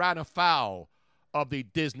ran afoul of the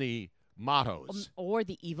Disney mottos or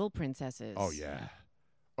the evil princesses. Oh yeah.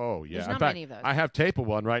 There's not in fact, many of those. I have tape of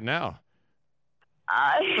one right now.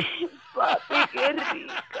 Ay, papi, qué rico.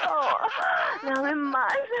 Dame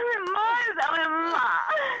más.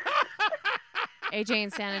 AJ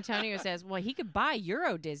in San Antonio says, well, he could buy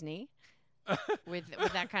Euro Disney with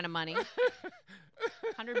that kind of money.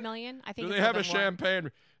 $100 million? I think Do it's they have a more. champagne?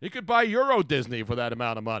 He could buy Euro Disney for that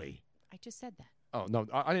amount of money. I just said that. Oh, no,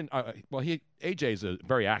 I didn't. AJ's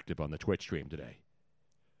very active on the Twitch stream today,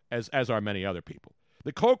 as are many other people.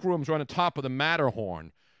 The Coke rooms are on the top of the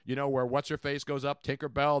Matterhorn, where What's-Her-Face goes up,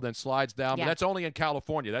 Tinkerbell, then slides down. Yeah. But that's only in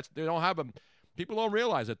California. They don't have them. People don't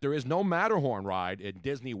realize that there is no Matterhorn ride in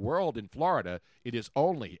Disney World in Florida. It is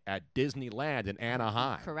only at Disneyland in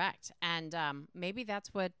Anaheim. Correct. And maybe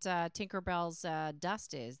that's what Tinkerbell's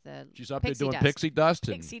dust is. She's up there doing dust. pixie dust.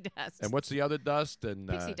 Pixie dust. And what's the other dust? And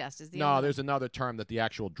pixie dust is the No, other there's another term that the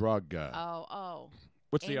actual drug.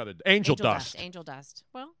 What's the other? Angel dust. Angel dust.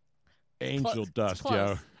 Well, Angel dust, it's close.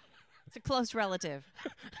 Joe. It's a close relative.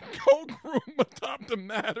 Coke room atop the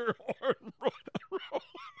Matterhorn.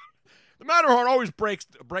 The Matterhorn always breaks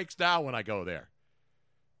down when I go there.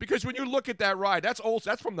 Because when you look at that ride, that's old.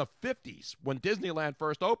 That's from the 50s when Disneyland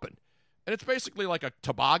first opened. And it's basically like a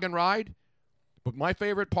toboggan ride. But my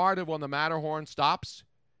favorite part of when the Matterhorn stops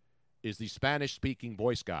is the Spanish-speaking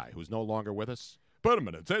voice guy who's no longer with us.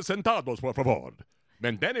 Permanentes sentados, por favor.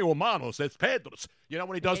 Mantene humanos despedidos.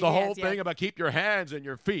 When he does the whole thing about keep your hands and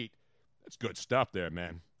your feet. That's good stuff there,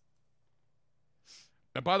 man.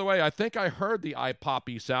 And by the way, I think I heard the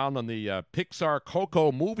iPoppy sound on the Pixar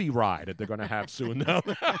Coco movie ride that they're going to have soon. Now.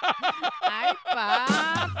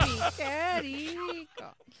 iPoppy, qué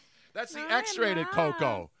rico. That's the X-rated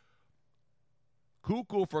Coco.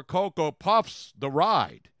 Cuckoo for Cocoa Puffs, the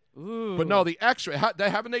ride. Ooh. But no, the X-ray.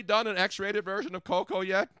 Haven't they done an X-rated version of Coco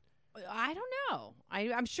yet? I don't know.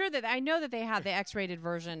 I'm sure that I know that they had the X-rated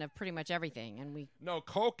version of pretty much everything, and we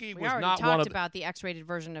Cokie we was already not talked one of about the X-rated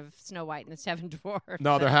version of Snow White and the Seven Dwarfs.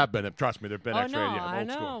 No, there have been. Trust me, there've been X-rated. No, old I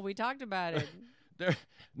know. School. We talked about it.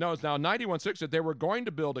 No, it's now 91.6 that they were going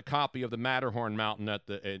to build a copy of the Matterhorn Mountain at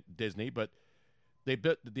Disney, but they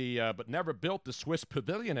built but never built the Swiss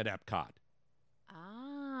Pavilion at Epcot.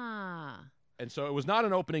 Ah. And so it was not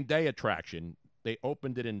an opening day attraction. They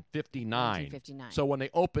opened it in 1959. So when they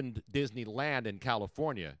opened Disneyland in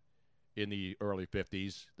California in the early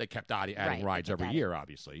 50s, they kept adding rides every year,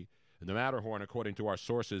 obviously. And the Matterhorn, according to our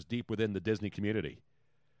sources deep within the Disney community,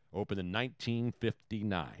 opened in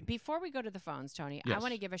 1959. Before we go to the phones, Tony, Yes. I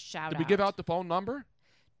want to give a shout-out. Did we give out the phone number?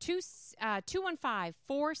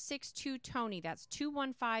 215-462-TONY. That's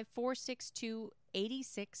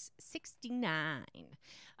 215-462-8669.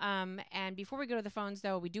 And before we go to the phones,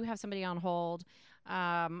 though, we do have somebody on hold.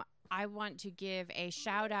 I want to give a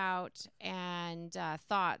shout-out and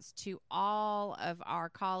thoughts to all of our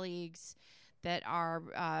colleagues that are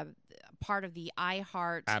part of the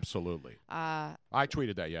iHeart. Absolutely. I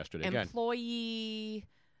tweeted that yesterday. Employee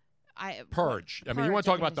Purge. I mean, you want to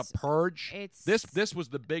talk about the purge? It's this was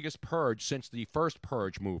the biggest purge since the first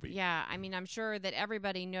Purge movie. Yeah, I mean, I'm sure that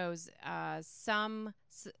everybody knows some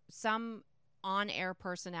on-air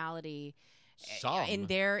personality in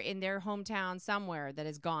their hometown somewhere that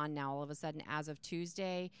is gone now all of a sudden as of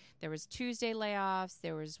Tuesday. There was Tuesday layoffs.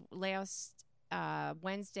 There was layoffs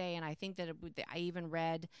Wednesday, and I think that I even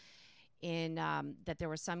read in that there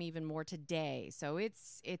were some even more today. So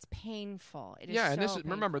it's painful. It is yeah, and so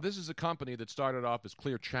remember, this is a company that started off as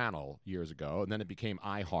Clear Channel years ago, and then it became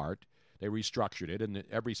iHeart. They restructured it, and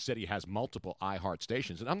every city has multiple iHeart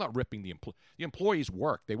stations. And I'm not ripping the employees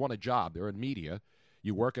work. They want a job. They're in media.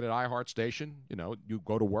 You work at an iHeart station. You know, you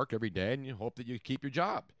go to work every day, and you hope that you keep your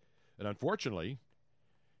job. And unfortunately,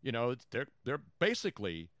 you know, they're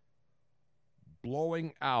basically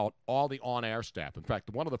blowing out all the on-air staff. In fact,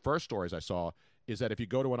 one of the first stories I saw is that if you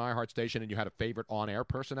go to an iHeart station and you had a favorite on-air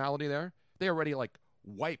personality there, they already like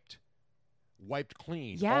wiped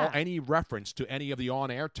clean any reference to any of the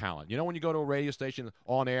on-air talent. You know, when you go to a radio station,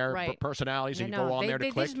 on-air personalities, and you go on there to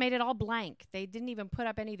click? They just made it all blank. They didn't even put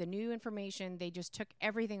up any of the new information. They just took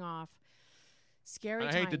everything off. Scary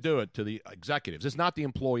times. I hate to do it to the executives. It's not the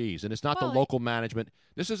employees, and it's not the local management.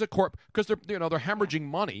 This is a corp because they're hemorrhaging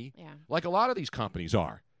money like a lot of these companies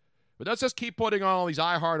are. But let's just keep putting on all these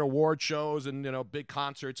iHeart award shows and big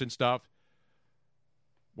concerts and stuff.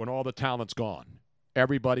 When all the talent's gone,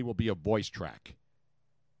 everybody will be a voice track.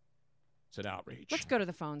 It's an outrage. Let's go to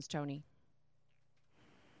the phones, Tony.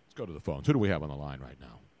 Let's go to the phones. Who do we have on the line right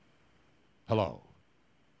now? Hello.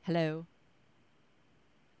 Hello.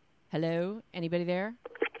 Hello? Anybody there?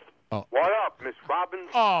 Oh. What up, Miss Robbins?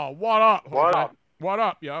 Oh, what up? What up? What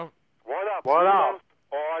up, yo? What up? What up?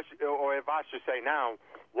 Or if I should say now,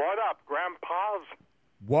 what up, Grandpas?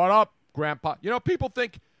 What up, Grandpa? You know, people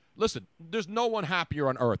think, listen, there's no one happier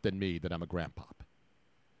on earth than me that I'm a grandpop.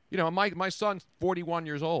 You know, my son's 41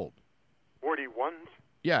 years old. 41?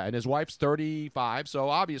 Yeah, and his wife's 35, so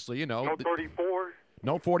obviously, No 34?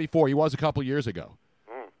 No 44. He was a couple years ago.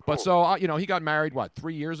 But so, he got married,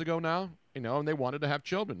 3 years ago now? And they wanted to have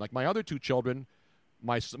children. Like my other two children,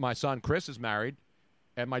 my son Chris is married,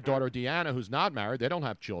 and my daughter Deanna, who's not married, they don't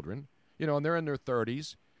have children, and they're in their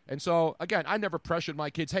 30s. And so, again, I never pressured my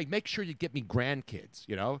kids, hey, make sure you get me grandkids,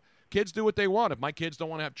 Kids do what they want. If my kids don't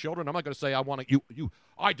want to have children, I'm not going to say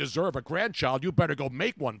I deserve a grandchild. You better go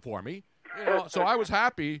make one for me. So I was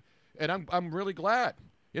happy, and I'm really glad.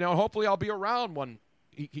 Hopefully I'll be around when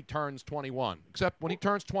he turns 21. Except when he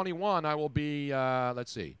turns 21, I will be,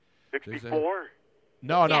 let's see. 64?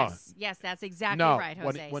 No. Yes, that's exactly right,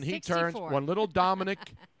 Jose. When he turns, when little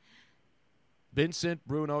Dominic Vincent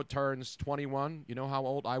Bruno turns 21, you know how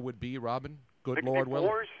old I would be, Robin? Good 64? Lord willing.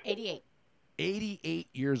 88. 88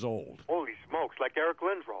 years old. Holy smokes, like Eric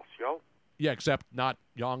Lindros, yo. Yeah, except not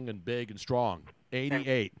young and big and strong.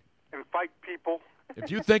 88. And fight people.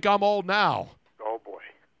 If you think I'm old now. Oh, boy.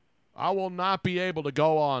 I will not be able to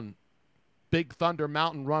go on Big Thunder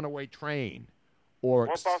Mountain Runaway Train. Or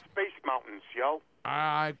what about Space Mountains, yo?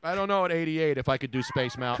 I don't know at 88 if I could do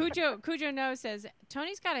Space Mountain. Cujo No says,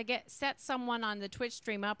 Tony's got to set someone on the Twitch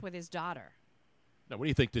stream up with his daughter. Now, what do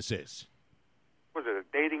you think this is? Was it a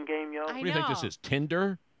dating game, yo? What do you think this is,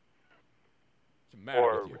 Tinder?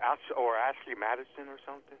 Or Ashley Madison or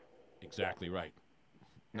something? Exactly right.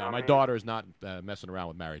 No, my daughter is not messing around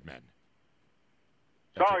with married men.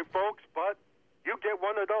 Sorry, folks, but you get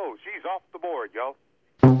one of those. She's off the board, yo.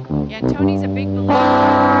 Yeah, Tony's a big believer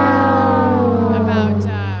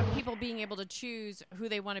about people being able to choose who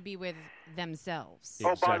they want to be with themselves.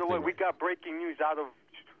 Oh, by the way, we got breaking news out of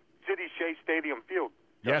City Shea Stadium Field.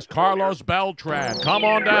 Yes, Carlos Beltran. Come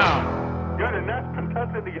on down. Good, and that's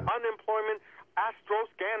contested the unemployment Astro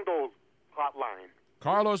Scandals hotline.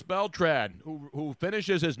 Carlos Beltran, who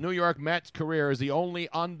finishes his New York Mets career as the only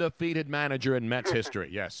undefeated manager in Mets history.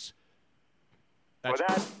 Yes. Other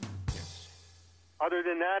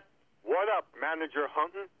than that, what up, Manager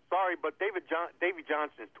Hunton? Sorry, but Davy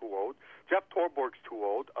Johnson's too old. Jeff Torborg's too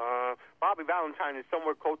old. Bobby Valentine is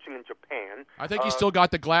somewhere coaching in Japan. I think he's still got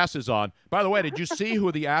the glasses on. By the way, did you see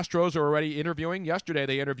who the Astros are already interviewing? Yesterday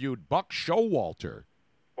they interviewed Buck Showalter.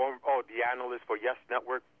 The analyst for Yes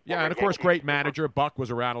Network. Yeah, and of course, great manager. Buck was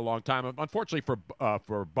around a long time. Unfortunately for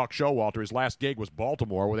Buck Showalter, his last gig was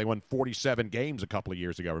Baltimore, where they won 47 games a couple of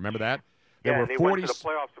years ago. Remember that? They went to the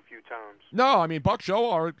playoffs a few times. No, I mean, Buck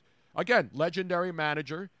Showalter, again, legendary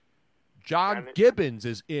manager. John Gibbons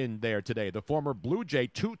is in there today, the former Blue Jay,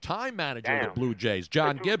 two-time manager of the Blue Jays,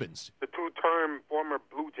 John Gibbons. The two-term former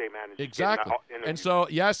Blue Jay manager. Exactly. And so,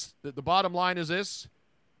 yes, the bottom line is this.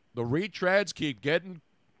 The retreads keep getting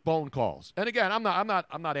phone calls. And again, I'm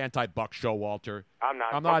not anti-Buck Showalter. I'm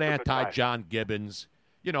not. I'm not Buck's a good guy. anti-John Gibbons.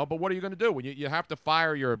 You know, but what are you going to do when you have to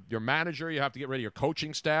fire your manager? You have to get rid of your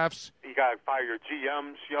coaching staffs. You got to fire your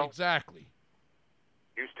GMs, yo. Exactly.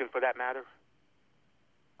 Houston, for that matter.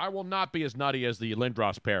 I will not be as nutty as the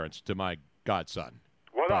Lindros parents to my godson.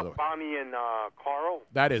 What by the up, way. Bonnie and Carl?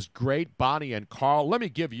 That is great, Bonnie and Carl. Let me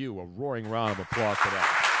give you a roaring round of applause for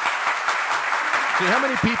that. See, how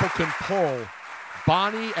many people can pull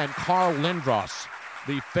Bonnie and Carl Lindros,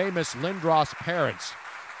 the famous Lindros parents,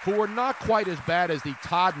 who were not quite as bad as the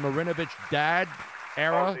Todd Marinovich dad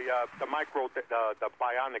era? Oh, the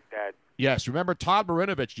bionic dad. Yes, remember Todd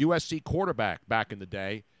Marinovich, USC quarterback back in the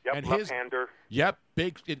day. Yep, and left-hander. Yep,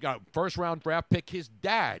 first-round draft pick. His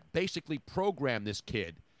dad basically programmed this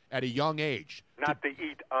kid at a young age. Not to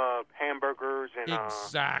eat hamburgers and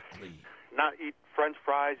exactly. Not eat French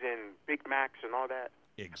fries and Big Macs and all that.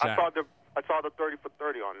 Exactly. I saw the 30 for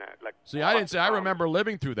 30 on that. Like, see, I didn't say. I remember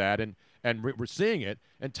living through that and we're seeing it.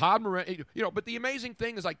 And Todd Moran, but the amazing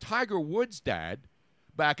thing is like Tiger Woods' dad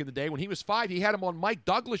back in the day when he was 5, he had him on Mike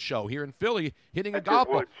Douglas' show here in Philly hitting a golf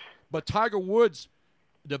ball. But Tiger Woods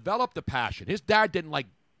developed a passion. His dad didn't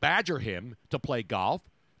badger him to play golf.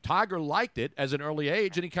 Tiger liked it as an early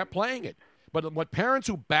age, and he kept playing it. But what parents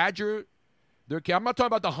who badger their kid, I'm not talking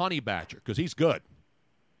about the honey badger because he's good.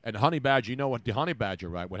 And the honey badger, you know what the honey badger,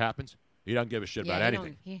 right? What happens? He doesn't give a shit about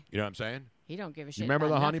anything. You know what I'm saying? He don't give a shit. You remember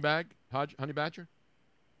about the nothing. honey badger?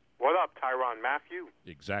 What up, Tyrann Mathieu?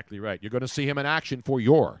 Exactly right. You're going to see him in action for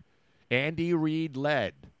your Andy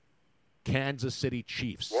Reid-led Kansas City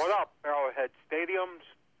Chiefs. What up, Arrowhead Stadiums?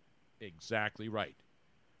 Exactly right.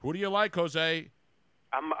 Who do you like, Jose?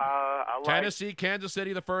 I like Tennessee, Kansas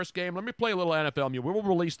City, the first game. Let me play a little NFL music. We'll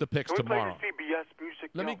release the picks Can we tomorrow. play the CBS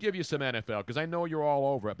music? Let me give you some NFL because I know you're all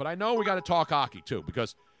over it. But I know we got to talk hockey too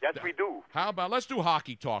because yes, we do. How about let's do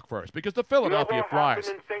hockey talk first because the Philadelphia Flyers.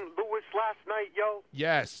 You know what happened in St. Louis last night, yo?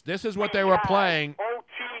 Yes, this is what they were playing.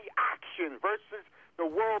 OT action versus the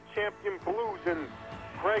world champion Blues and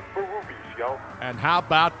Greg Berube, yo. And how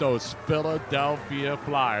about those Philadelphia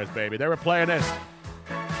Flyers, baby? They were playing this.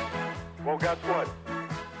 Well, guess what?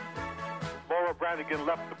 Laura Branigan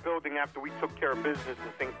left the building after we took care of business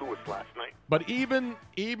in St. Louis last night. But even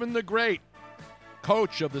the great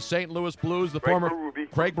coach of the St. Louis Blues, former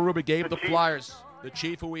Craig Berube, gave the Flyers, the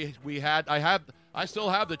Chief who we had. I still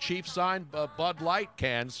have the Chief signed Bud Light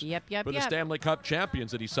cans for the Stanley Cup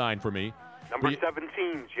champions that he signed for me. Number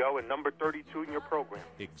 17s, yo, and number 32 in your program.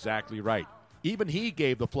 Exactly right. Even he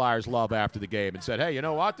gave the Flyers love after the game and said, hey, you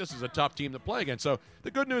know what? This is a tough team to play against. So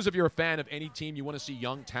the good news, if you're a fan of any team, you want to see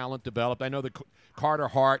young talent developed. I know that Carter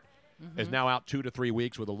Hart is now out 2 to 3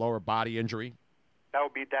 weeks with a lower body injury. That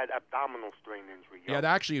would be that abdominal strain injury, yo. Yeah, they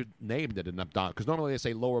actually named it an abdominal because normally they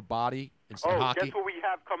say lower body instead of hockey. Guess what we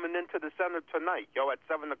have coming into the center tonight, yo, at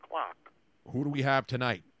 7 o'clock? Who do we have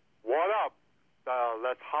tonight? What up,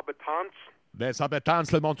 Les Habitants? Les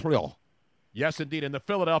Habitants de Montreal. Yes, indeed. And the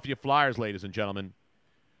Philadelphia Flyers, ladies and gentlemen.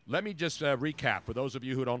 Let me just recap for those of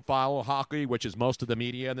you who don't follow hockey, which is most of the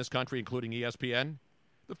media in this country, including ESPN.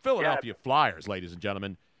 The Philadelphia Flyers, ladies and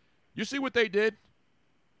gentlemen. You see what they did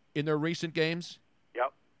in their recent games?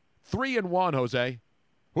 Yep. 3-1, Jose.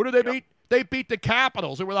 Who did they beat? They beat the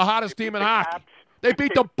Capitals, who were the hottest team in hockey. They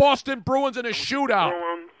beat the Boston Bruins in a shootout.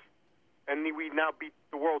 And we now beat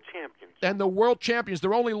the world champions. And the world champions,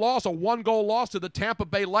 their only loss, a 1-goal loss to the Tampa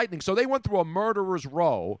Bay Lightning. So they went through a murderer's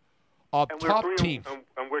row of tough teams.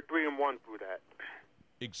 And we're 3-1 through that.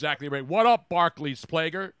 Exactly right. What up, Barclays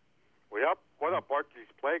Plager? What up, Barclays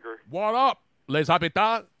Plager? What up, Les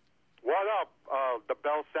Habitants? What up, the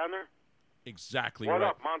Bell Center? Exactly what right. What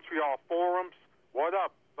up, Montreal Forums? What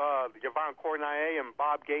up, Yvonne Cornier and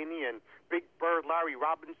Bob Gainey and Big Bird, Larry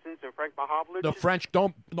Robinsons and Frank Mahovlich? The French,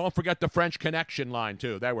 don't forget the French Connection line,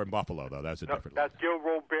 too. They were in Buffalo, though. That's a different line. That's Gil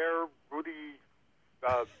Robert, Rudy,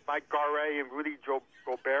 Mike Garre, and Rudy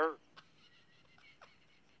Gobert.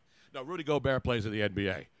 No, Rudy Gobert plays in the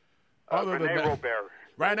NBA. Rene Robert.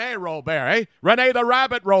 Rene Robert, eh? Rene the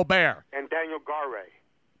Rabbit Robert. And Daniel Garre.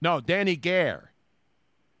 No, Danny Gare.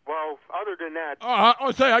 Well, other than that...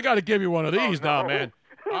 I got to give you one of these now, man.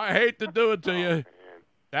 I hate to do it to you.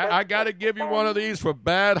 I got to give you one of these for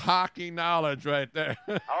bad hockey knowledge right there.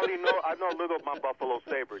 I know a little of my Buffalo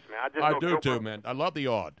Sabres, man. I do, too, man. I love the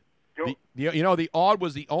Aud. The Aud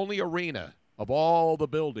was the only arena of all the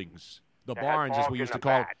buildings, the barns, as we used to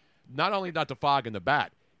call it. Not only not the fog in the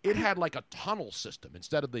bat, it had like a tunnel system.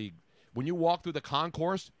 Instead of when you walk through the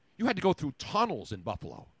concourse, you had to go through tunnels in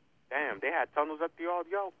Buffalo. Damn, they had tunnels at the Aud,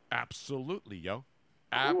 yo. Absolutely, yo.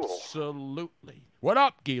 Cool. Absolutely. What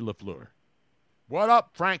up, Guy Lafleur? What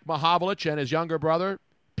up, Frank Mahovlich and his younger brother,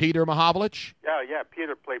 Peter Mahovlich? Yeah,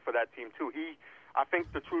 Peter played for that team, too. I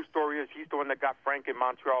think the true story is he's the one that got Frank in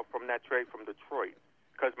Montreal from that trade from Detroit.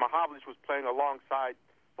 Because Mahovlich was playing alongside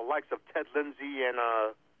the likes of Ted Lindsay and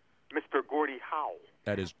Mr. Gordie Howe.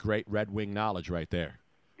 That is great Red Wing knowledge right there.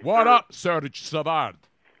 What up, Serge Savard?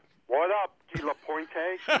 What up, Guy Lapointe,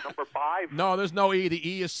 number 5? No, there's no E. The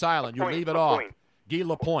E is silent. You leave it off. Guy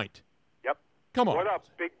Lapointe. Yep. Come on. What up,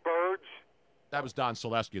 Big Birds? That was Don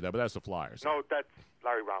Selesky, though, but that's the Flyers. No, that's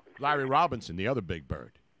Larry Robinson. Larry Robinson, the other big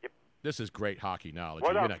bird. Yep. This is great hockey knowledge.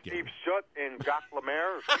 What You're up, not Steve getting Schutt and Jacques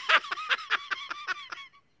Lemaire?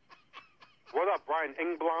 What up, Brian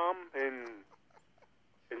Engblom and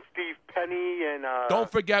Steve Penny and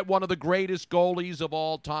Don't forget one of the greatest goalies of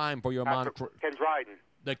all time for your Ken Dryden.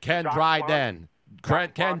 The Ken Doc Dryden.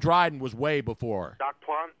 Ken Dryden was way before. Doc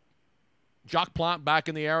Plant. Jacques Plant back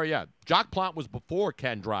in the area. Jacques Plant was before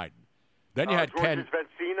Ken Dryden. Then you had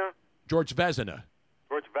George Vezina.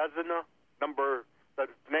 George Vezina, the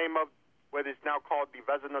name of what is now called the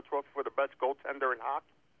Vezina Trophy for the best goaltender in hockey,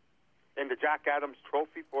 and the Jack Adams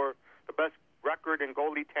Trophy for the best record and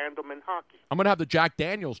goalie tandem in hockey. I'm going to have the Jack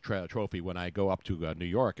Daniels trophy when I go up to New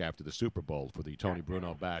York after the Super Bowl for the Tony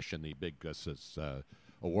Bruno Bash and the big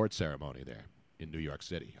award ceremony there in New York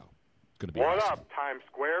City. It's going to be What awesome. up, Times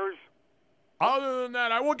Squares? Other than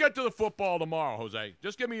that, I will get to the football tomorrow, Jose.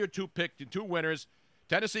 Just give me your two winners.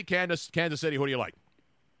 Tennessee, Kansas City. Who do you like?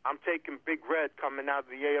 I'm taking Big Red coming out of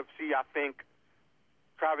the AFC. I think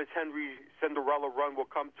Travis Henry's Cinderella run will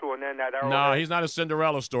come to an end at Arrowhead. No, he's not a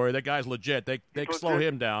Cinderella story. That guy's legit. They slow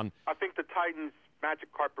him down. I think the Titans'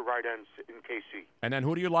 magic carpet ride ends in KC. And then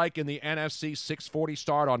who do you like in the NFC 640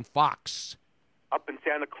 start on Fox? Up in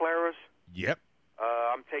Santa Clara? Yep.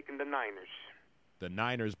 I'm taking the Niners. The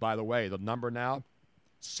Niners, by the way, the number now,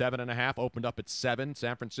 7.5, opened up at 7.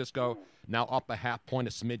 San Francisco now up a half point,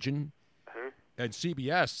 a smidgen. And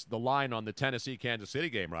CBS, the line on the Tennessee-Kansas City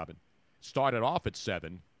game, Robin, started off at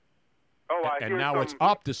 7. And now it's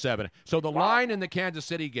up to 7. So the line in the Kansas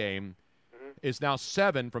City game is now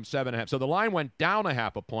 7 from 7.5. So the line went down a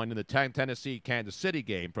half a point in the Tennessee-Kansas City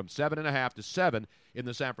game from 7.5 to 7. In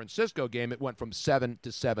the San Francisco game, it went from 7 to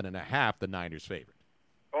 7.5, the Niners' favorite.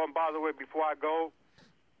 Oh, and by the way, before I go,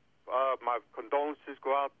 my condolences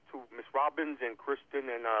go out to Miss Robbins and Kristen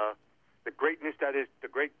and the greatness that is the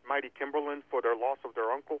great mighty Kimberlin for their loss of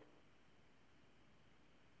their uncle.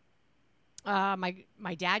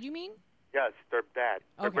 My dad, you mean? Yes, their dad,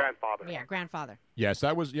 their grandfather. Yeah, grandfather. Yes,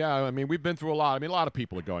 that was, I mean, we've been through a lot. I mean, a lot of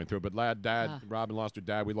people are going through, but Robin lost her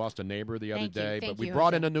dad. We lost a neighbor the other day, but we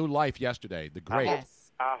brought in a new life yesterday, the great.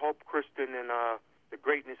 I hope Kristen and the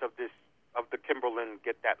greatness of the Kimberlin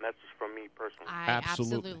get that message from me personally.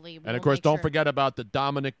 Absolutely. And, of course, don't forget about the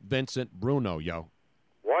Dominic Vincent Bruno, yo.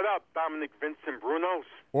 What up, Dominic Vincent Brunos?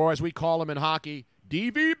 Or as we call him in hockey,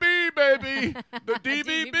 DVB, baby. The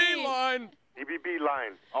DVB line. DVB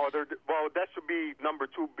line. Oh, that should be number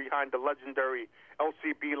 2 behind the legendary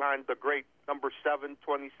LCB line, the great number 7,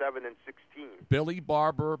 27, and 16. Billy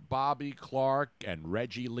Barber, Bobby Clark, and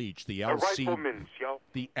Reggie Leach, the Riflemen, yo.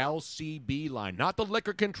 The LCB line, not the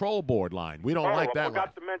Liquor Control Board line. We don't like that I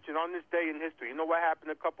forgot to mention, on this day in history, you know what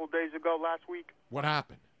happened a couple days ago last week? What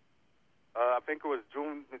happened? I think it was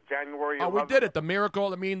January 11th. Oh, we did it. The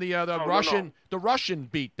miracle. I mean, the Russian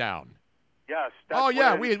beatdown. Yes.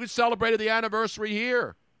 We celebrated the anniversary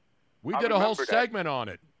here. We did a whole segment on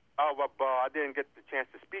it. Oh, but I didn't get the chance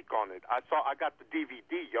to speak on it. I got the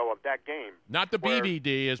DVD, of that game. Not the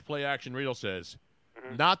BVD, as Play Action Real says.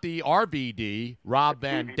 Not the RVD, Rob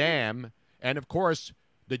Van Dam, and of course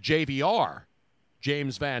the JVR,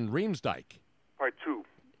 James Van Riemsdyk. Part 2.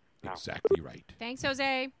 Exactly right. Thanks,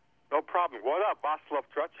 Jose. No problem. What up, Václav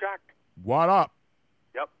Trutchak? What up?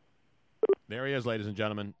 Yep. There he is, ladies and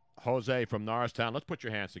gentlemen. Jose from Norristown. Let's put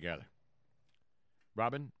your hands together.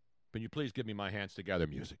 Robin, can you please give me my hands together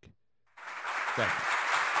music? Thank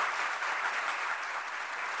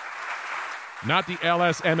you. Not the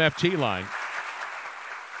LSMFT line.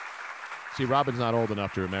 See, Robin's not old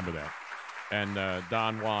enough to remember that. And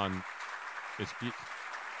Don Juan is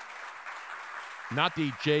not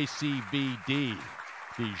the JCVD,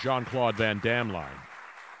 the Jean-Claude Van Damme line.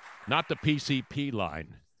 Not the PCP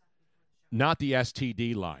line. Not the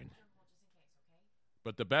STD line.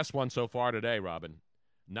 But the best one so far today, Robin,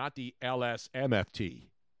 not the LSMFT.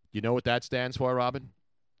 You know what that stands for, Robin?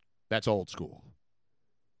 That's old school.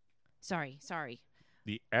 Sorry.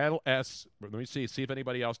 The LS, let me see if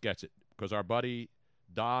anybody else gets it. Because our buddy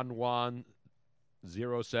Don Juan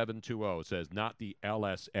 0720 says not the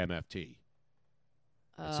LSMFT.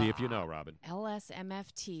 Let's see if you know, Robin.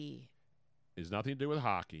 LSMFT. It has nothing to do with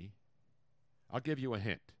hockey. I'll give you a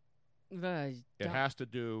hint. It has to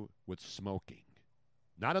do with smoking.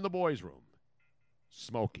 Not in the boys' room.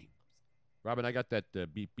 Smoking. Robin, I got that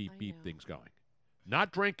beep, beep, beep things going.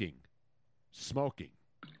 Not drinking. Smoking.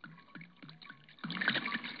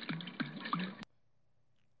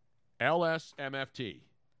 LSMFT.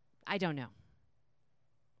 I don't know.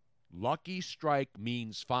 Lucky Strike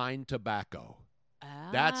means fine tobacco.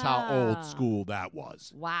 That's how old school that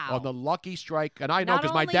was. Wow. On the Lucky Strike, and I know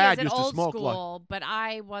because my dad used to smoke. School, but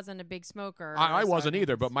I wasn't a big smoker. I wasn't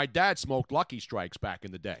either, but my dad smoked Lucky Strikes back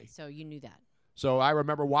in the day. So you knew that. So I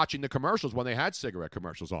remember watching the commercials when they had cigarette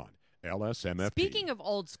commercials on. LSMFT. Speaking of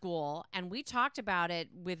old school, and we talked about it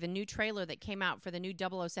with the new trailer that came out for the new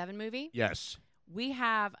 007 movie. Yes. We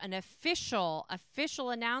have an official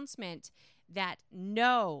announcement that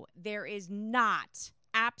no, there is not,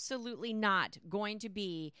 absolutely not going to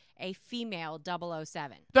be a female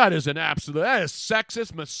 007. That is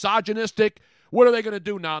sexist, misogynistic. What are they going to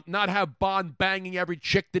do now? Not have Bond banging every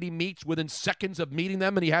chick that he meets within seconds of meeting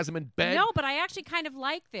them and he has them in bed? No, but I actually kind of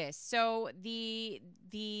like this. So the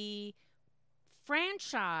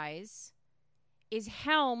franchise is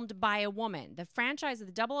helmed by a woman. The franchise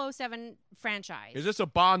of the 007 franchise. Is this a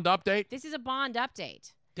Bond update? This is a Bond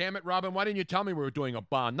update. Damn it, Robin. Why didn't you tell me we were doing a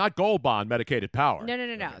Bond? Not Gold Bond, medicated power. No.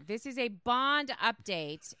 Okay. This is a Bond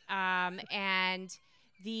update. And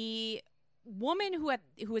the woman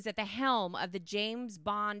who is at the helm of the James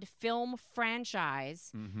Bond film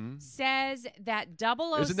franchise says that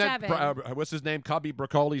 007... Isn't that, what's his name, Cubby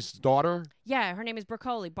Broccoli's daughter? Yeah, her name is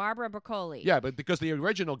Broccoli, Barbara Broccoli. Yeah, but because the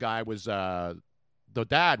original guy was, the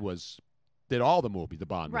dad did all the movies, the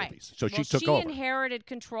Bond movies. So she took over. She inherited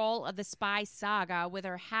control of the spy saga with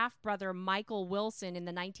her half-brother Michael Wilson in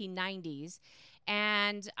the 1990s.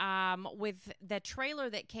 And with the trailer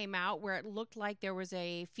that came out where it looked like there was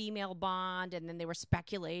a female Bond and then they were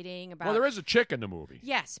speculating about... Well, there is a chick in the movie.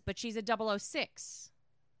 Yes, but she's a 006.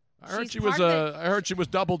 I heard she was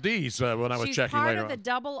double D's when I was checking later on. She's part of the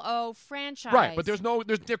 00 franchise. Right, but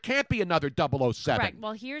there can't be another 007. Correct.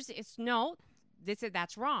 Well,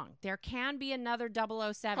 that's wrong. There can be another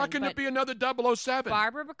 007. How can there be another 007?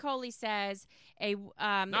 Barbara Broccoli says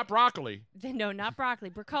not broccoli. No, not broccoli.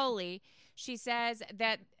 Broccoli. She says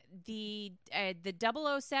that the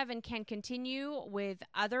 007 can continue with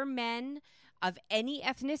other men of any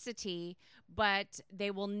ethnicity, but they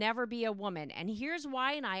will never be a woman. And here's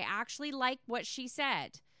why, and I actually like what she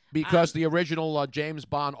said. Because the original James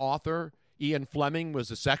Bond author, Ian Fleming, was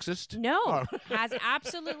a sexist? No, has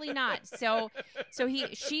absolutely not. So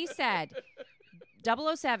she said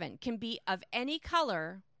 007 can be of any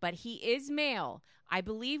color, but he is male. I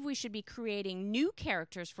believe we should be creating new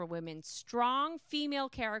characters for women, strong female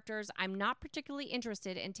characters. I'm not particularly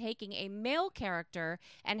interested in taking a male character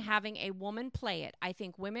and having a woman play it. I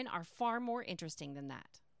think women are far more interesting than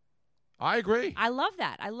that. I agree. I love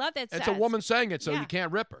that. It's a woman saying it, so you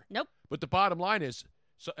can't rip her. Nope. But the bottom line is,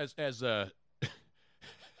 so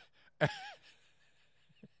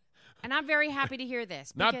and I'm very happy to hear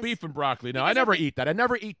this. Not beef and broccoli. No, I never eat that. I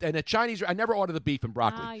never eat that. And at Chinese, I never order the beef and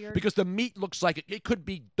broccoli because the meat looks like it could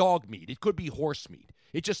be dog meat. It could be horse meat.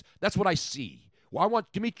 That's what I see. Well,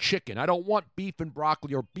 give me chicken. I don't want beef and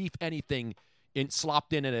broccoli or beef anything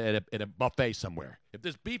slopped in a buffet somewhere. If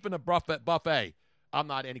there's beef in a buffet, I'm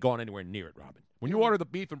not going anywhere near it, Robin. When you order the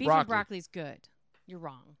beef and broccoli. Beef and broccoli's good. You're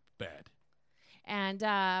wrong. Bad. And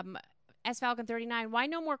S. Falcon 39, why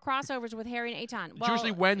no more crossovers with Harry and Aton? Well,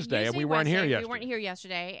 usually Wednesday, and we weren't here yesterday. We weren't here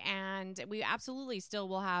yesterday, and we absolutely still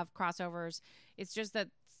will have crossovers. It's just that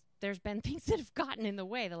there's been things that have gotten in the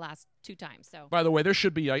way the last 2 times. So, by the way, there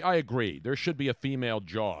should be, I agree, there should be a female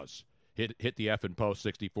Jaws. Hit the F in post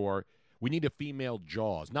 64. We need a female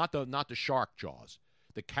Jaws, not the shark Jaws,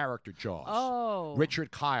 the character Jaws. Oh.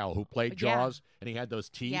 Richard Kyle, who played Jaws, and he had those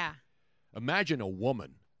teeth. Yeah. Imagine a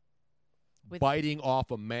woman biting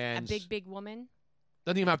off a man's... A big woman?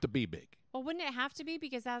 Doesn't even have to be big. Well, wouldn't it have to be?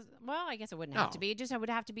 Because I guess it wouldn't have to be. It just would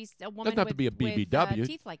have to be a woman doesn't have to be a BBW. With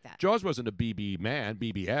teeth like that. Jaws wasn't a BB man,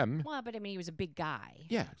 BBM. Well, but I mean, he was a big guy.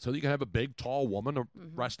 Yeah, so you can have a big, tall woman, a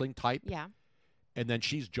wrestling type. Yeah. And then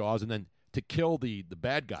she's Jaws, and then to kill the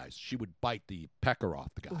bad guys, she would bite the pecker off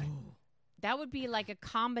the guy. Ooh. That would be like a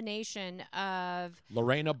combination of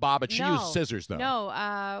Lorena Bobbitt. She used scissors, though.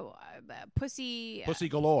 No, Pussy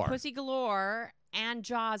Galore. Pussy Galore and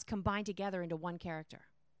Jaws combined together into one character.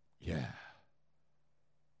 Yeah.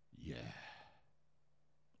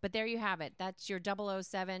 But there you have it. That's your 007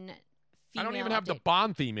 female I don't even have the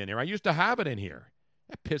Bond theme in here. I used to have it in here.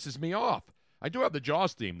 That pisses me off. I do have the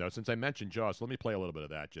Jaws theme, though, since I mentioned Jaws. So let me play a little bit of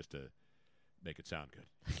that just to make it sound good.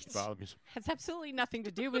 Follow me. Has absolutely nothing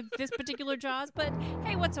to do with this particular Jaws, but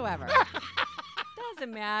hey, whatsoever. Does the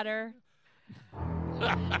matter?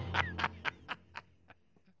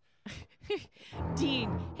 Dean,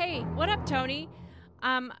 hey, what up, Tony?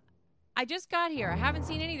 I just got here. I haven't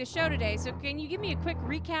seen any of the show today, so can you give me a quick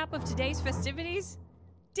recap of today's festivities?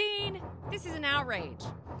 Dean, this is an outrage.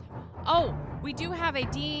 Oh, we do have a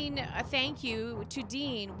thank you to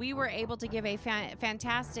Dean. We were able to give a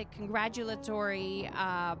fantastic congratulatory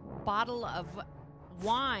bottle of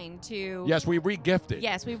wine to... Yes, we re-gifted.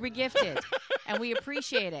 Yes, we re-gifted, and we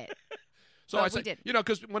appreciate it. So I said,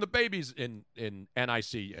 because when the baby's in NIC,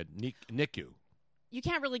 NICU, you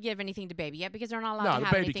can't really give anything to baby yet because they're not allowed no, to have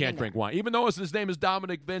the baby anything can't in drink there. wine. Even though his name is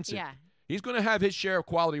Dominic Vincent, Yeah. he's going to have his share of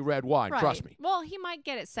quality red wine. Right. Trust me. Well, he might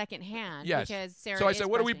get it secondhand. Yes. Because Sarah So I is said,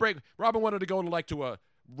 what do we breastfeeding. break? Robin wanted to go to a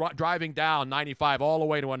driving down 95 all the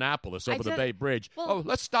way to Annapolis over the Bay Bridge. Well-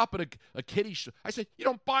 Let's stop at a kiddie I said, you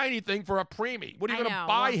don't buy anything for a preemie. What are you going to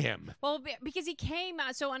buy him? Well, because he came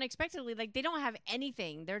so unexpectedly. Like, they don't have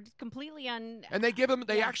anything. They're completely And they give him.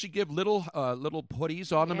 They actually give little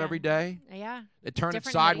hoodies on them every day. Yeah. They turn it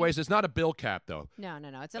Different sideways. It's not a bill cap though. No.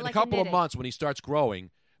 It's In like a couple of knitting. months when he starts growing,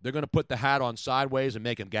 they're going to put the hat on sideways and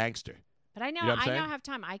make him gangster. But I know, You know what I'm I now saying? have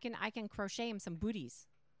time. I can crochet him some booties.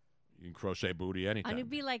 You can crochet booty anytime. And it'd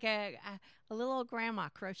be like a little old grandma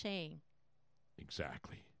crocheting.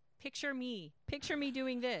 Exactly. Picture me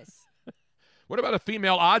doing this. What about a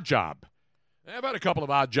female odd job? I've had a couple of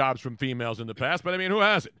odd jobs from females in the past, but I mean, who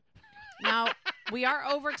hasn't? Now, we are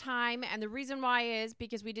over time, and the reason why is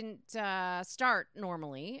because we didn't start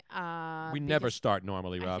normally. We never start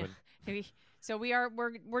normally, Robin. So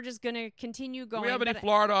we're just going to continue going. Do we have any but-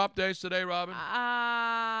 Florida updates today, Robin?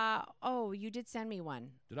 Oh, you did send me one.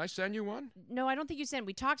 Did I send you one? No, I don't think you sent.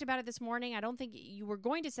 We talked about it this morning. I don't think you were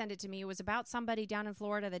going to send it to me. It was about somebody down in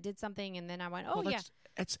Florida that did something, and then I went, Well, yeah.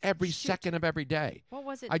 It's every second of every day. What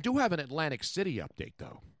was it? I do have an Atlantic City update,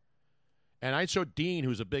 though. And I showed Dean,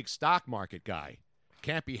 who's a big stock market guy,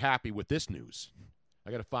 can't be happy with this news. I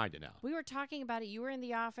got to find it now. We were talking about it. You were in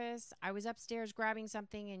the office. I was upstairs grabbing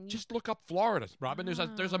something, and you Just look up Florida, Robin. There's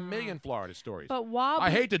a million Florida stories. But while I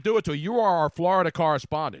hate to do it to you, are our Florida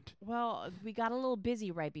correspondent. Well, we got a little busy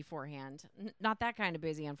right beforehand. Not that kind of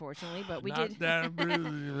busy, unfortunately, but we Not did. that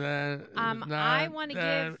busy. I want to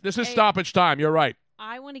give. This is stoppage time. You're right.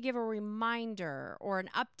 I want to give a reminder or an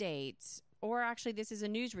update, or actually, this is a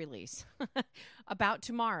news release about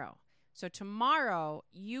tomorrow. So tomorrow,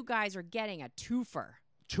 you guys are getting a twofer.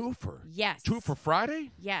 Twofer? Yes. Two for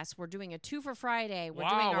Friday? Yes, we're doing a two for Friday. We're Wow,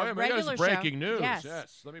 doing wait our a minute. regular That's breaking show. news.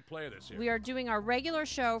 Yes. Let me play this here. We are doing our regular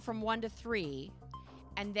show from 1 to 3,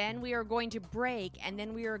 and then we are going to break, and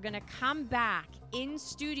then we are going to come back in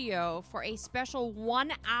studio for a special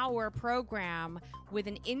 1-hour program with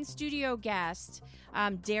an in-studio guest,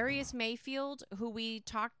 Darius Mayfield, who we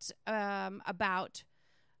talked about.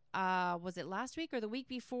 Was it last week or the week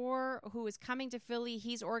before? Who is coming to Philly?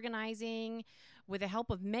 He's organizing with the help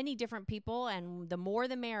of many different people, and the more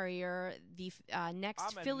the merrier. The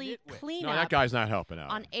next Philly cleanup. No, that guy's not helping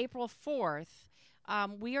out. On April 4th,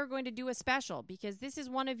 we are going to do a special because this is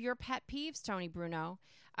one of your pet peeves, Tony Bruno,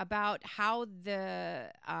 about how the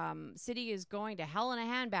city is going to hell in a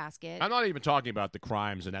handbasket. I'm not even talking about the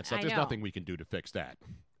crimes and that stuff. I There's know. nothing we can do to fix that.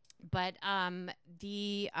 But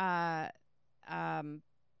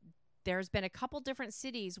there's been a couple different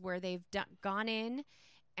cities where they've gone in,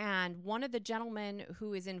 and one of the gentlemen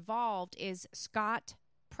who is involved is Scott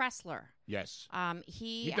Pressler. Yes.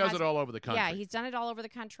 He does it all over the country. Yeah, he's done it all over the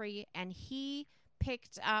country, and he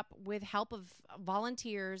picked up, with help of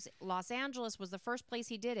volunteers, Los Angeles was the first place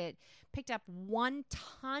he did it, picked up 1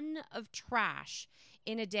 ton of trash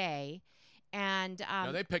in a day. And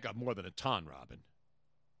now, they pick up more than a ton, Robin.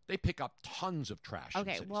 They pick up tons of trash. in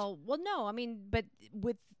okay, cities. well, no, I mean, but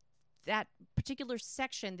with that particular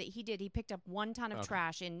section that he did, he picked up 1 ton of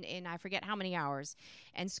trash in I forget how many hours.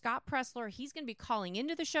 And Scott Pressler, he's going to be calling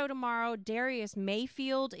into the show tomorrow. Darius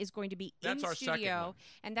Mayfield is going to be That's in our second studio, one.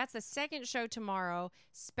 and that's the second show tomorrow.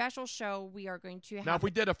 Special show. We are going to have. Now, if we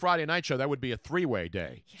did a Friday night show, that would be a three-way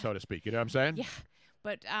day, so to speak. You know what I'm saying? Yeah.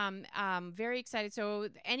 But very excited. So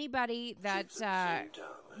anybody that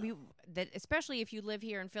especially if you live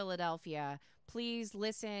here in Philadelphia, please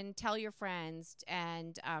listen, tell your friends,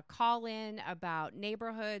 and call in about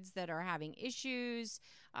neighborhoods that are having issues.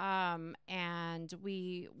 And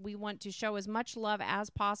we want to show as much love as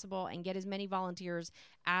possible and get as many volunteers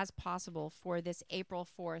as possible for this April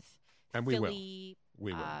 4th And Philly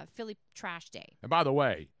we will. Philly Trash Day. And by the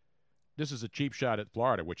way, this is a cheap shot at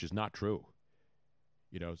Florida, which is not true.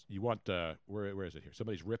 You know, you want where is it here?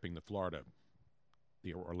 Somebody's ripping the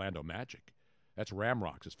Orlando Magic. That's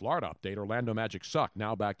Ramrocks. It's Florida update. Orlando Magic suck.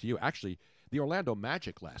 Now back to you. Actually, the Orlando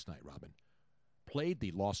Magic last night, Robin, played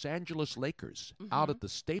the Los Angeles Lakers out at the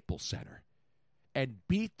Staples Center and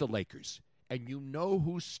beat the Lakers. And you know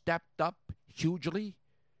who stepped up hugely?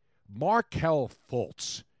 Markelle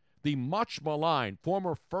Fultz, the much maligned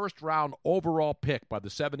former first-round overall pick by the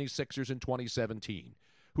 76ers in 2017,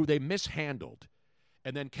 who they mishandled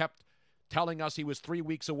and then kept telling us he was 3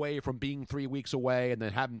 weeks away from being 3 weeks away and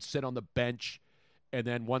then have him sit on the bench. And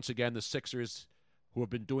then once again, the Sixers, who have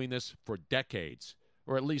been doing this for decades,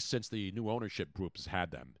 or at least since the new ownership group has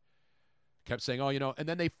had them, kept saying, and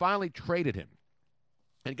then they finally traded him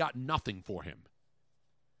and got nothing for him.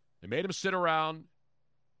 They made him sit around.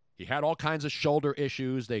 He had all kinds of shoulder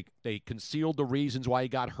issues. They concealed the reasons why he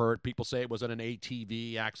got hurt. People say it was an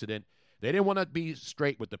ATV accident. They didn't want to be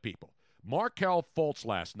straight with the people. Markelle Fultz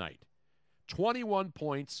last night, 21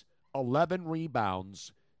 points, 11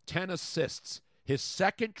 rebounds, 10 assists, his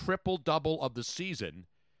second triple-double of the season,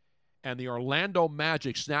 and the Orlando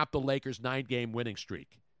Magic snapped the Lakers' 9-game winning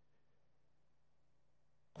streak.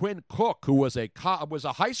 Quinn Cook, who was a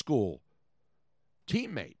high school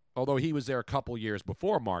teammate, although he was there a couple years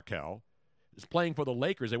before Markelle, is playing for the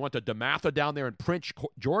Lakers. They went to DeMatha down there in Prince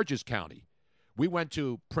George's County. We went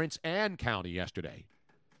to Prince Anne County yesterday.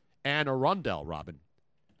 Anne Arundel, Robin.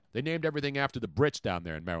 They named everything after the Brits down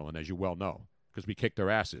there in Maryland, as you well know, because we kicked their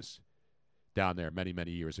asses down there many,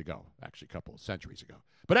 many years ago, actually a couple of centuries ago.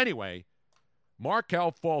 But anyway,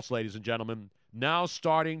 Markelle Fultz, ladies and gentlemen, now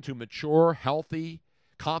starting to mature, healthy,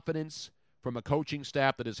 confidence from a coaching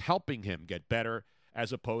staff that is helping him get better,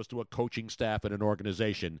 as opposed to a coaching staff and an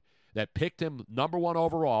organization that picked him number 1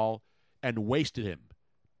 overall and wasted him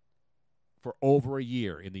for over a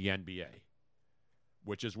year in the NBA,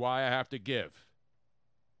 which is why I have to give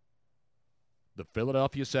the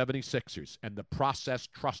Philadelphia 76ers and the process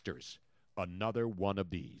trusters another one of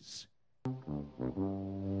these.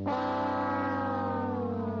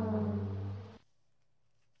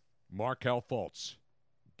 Markelle Fultz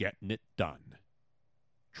getting it done.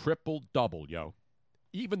 Triple-double, yo.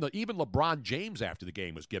 Even LeBron James after the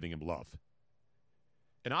game was giving him love.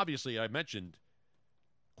 And obviously I mentioned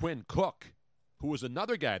Quinn Cook, who was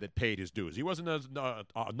another guy that paid his dues. He wasn't a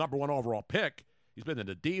number 1 overall pick. He's been in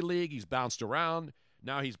the D-League. He's bounced around.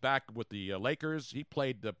 Now he's back with the Lakers. He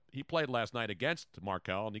played last night against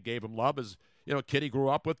Markelle, and he gave him love as kid he grew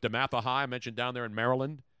up with, DeMatha High, I mentioned down there in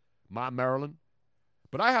Maryland, Maryland.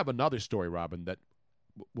 But I have another story, Robin, that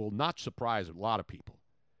will not surprise a lot of people.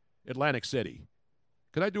 Atlantic City.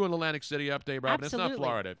 Could I do an Atlantic City update, Robin? Absolutely. It's not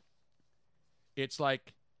Florida. It's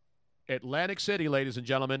like Atlantic City, ladies and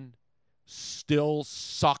gentlemen, still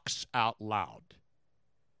sucks out loud.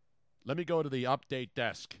 Let me go to the update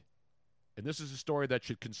desk. And this is a story that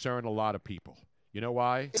should concern a lot of people. You know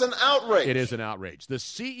why? It's an outrage. It is an outrage. The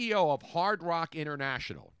CEO of Hard Rock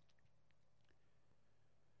International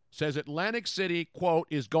says Atlantic City, quote,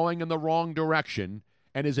 is going in the wrong direction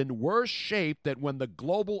and is in worse shape than when the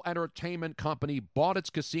global entertainment company bought its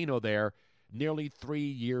casino there nearly 3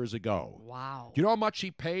 years ago. Wow. Do you know how much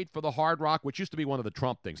he paid for the Hard Rock, which used to be one of the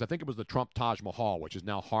Trump things? I think it was the Trump Taj Mahal, which is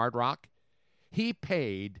now Hard Rock. He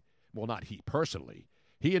paid, well, not he personally,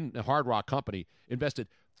 he and the Hard Rock Company invested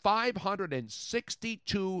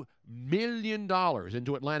 $562 million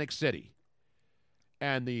into Atlantic City.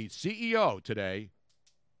 And the CEO today,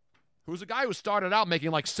 who's a guy who started out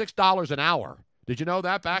making like $6 an hour. Did you know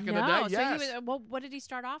that back in the day? So yes. What did he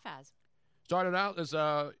start off as? Started out as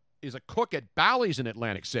a cook at Bally's in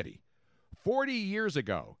Atlantic City. 40 years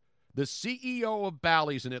ago, the CEO of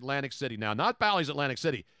Bally's in Atlantic City, now not Bally's Atlantic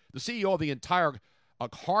City, the CEO of the entire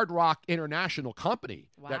Hard Rock International company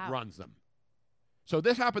that runs them. So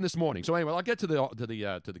this happened this morning. So anyway, I'll get to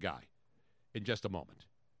the guy in just a moment.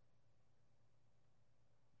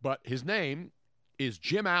 But his name is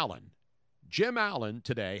Jim Allen. Jim Allen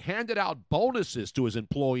today handed out bonuses to his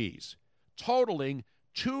employees, totaling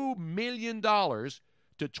 $2 million to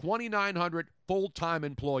 2,900 full-time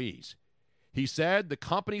employees. He said the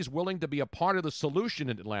company's willing to be a part of the solution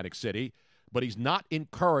in Atlantic City, but he's not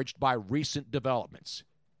encouraged by recent developments.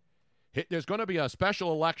 There's going to be a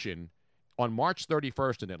special election on March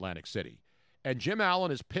 31st in Atlantic City, and Jim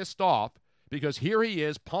Allen is pissed off because here he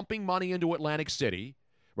is pumping money into Atlantic City,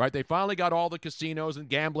 right? They finally got all the casinos and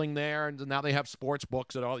gambling there, and now they have sports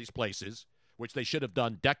books at all these places, which they should have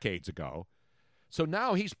done decades ago. So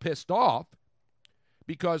now he's pissed off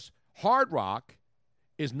because Hard Rock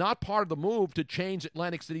is not part of the move to change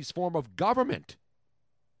Atlantic City's form of government.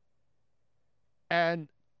 And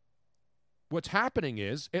what's happening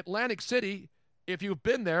is Atlantic City, if you've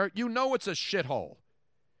been there, you know it's a shithole.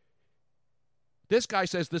 This guy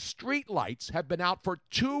says the street lights have been out for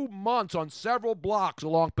 2 months on several blocks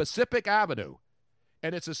along Pacific Avenue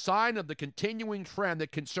And it's a sign of the continuing trend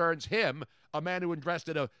that concerns him, a man who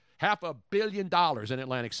invested $500 million in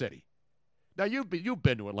Atlantic City. Now, you've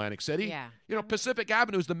been to Atlantic City. Yeah. You know, Pacific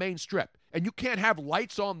Avenue is the main strip. And you can't have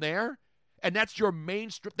lights on there? And that's your main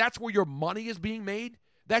strip? That's where your money is being made?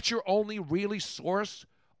 That's your only really source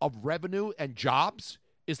of revenue and jobs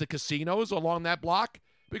is the casinos along that block?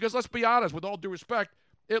 Because let's be honest, with all due respect,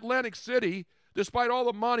 Atlantic City, despite all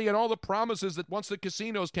the money and all the promises that once the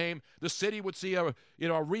casinos came, the city would see a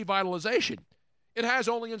revitalization, it has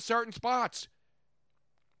only in certain spots.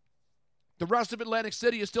 The rest of Atlantic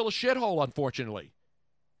City is still a shithole, unfortunately.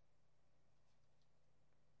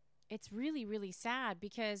 It's really, really sad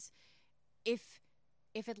because if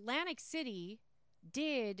Atlantic City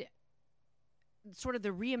did sort of the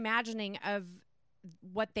reimagining of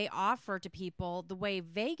what they offer to people the way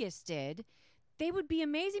Vegas did, they would be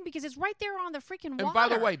amazing because it's right there on the freaking water. And by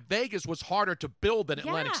the way, Vegas was harder to build than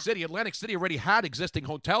Atlantic Yeah. City. Atlantic City already had existing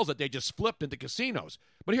hotels that they just flipped into casinos.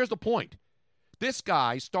 But here's the point. This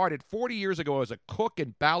guy started 40 years ago as a cook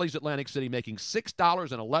in Bally's Atlantic City making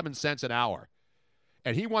 $6.11 an hour.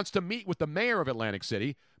 And he wants to meet with the mayor of Atlantic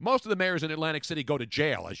City. Most of the mayors in Atlantic City go to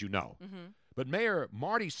jail, as you know. Mm-hmm. But Mayor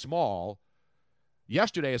Marty Small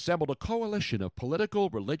yesterday assembled a coalition of political,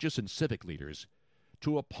 religious, and civic leaders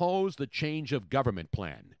to oppose the change of government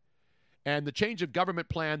plan. And the change of government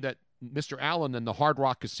plan that Mr. Allen and the Hard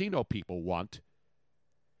Rock Casino people want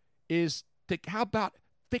is how about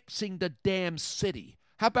fixing the damn city?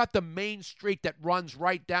 How about the main street that runs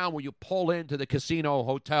right down where you pull into the casino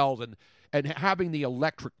hotels and having the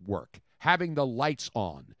electric work, having the lights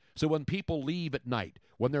on, so when people leave at night,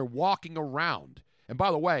 when they're walking around. And by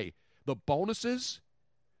the way, the bonuses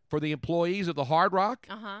for the employees of the Hard Rock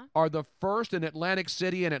are the first in Atlantic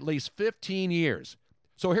City in at least 15 years.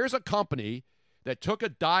 So here's a company that took a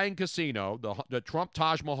dying casino, the Trump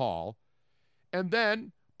Taj Mahal, and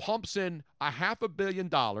then pumps in $500 million,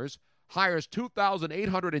 hires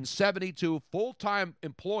 2,872 full-time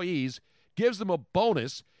employees, gives them a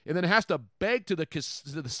bonus, and then has to beg to the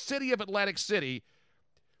city of Atlantic City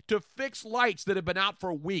to fix lights that have been out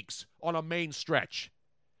for weeks on a main stretch.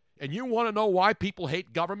 And you want to know why people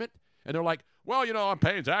hate government? And they're like, well, I'm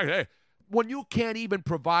paying taxes. When you can't even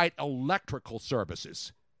provide electrical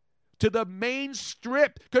services to the main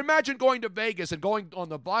strip. Can you imagine going to Vegas and going on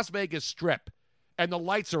the Las Vegas Strip and the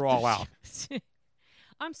lights are all out?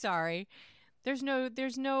 I'm sorry. There's no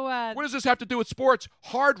What does this have to do with sports?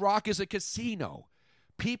 Hard Rock is a casino.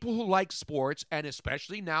 People who like sports, and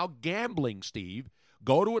especially now gambling, Steve,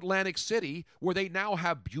 go to Atlantic City where they now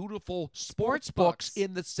have beautiful sports books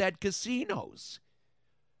in the said casinos.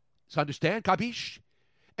 So understand? Capiche?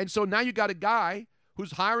 And so now you got a guy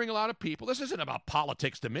who's hiring a lot of people. This isn't about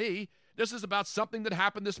politics to me. This is about something that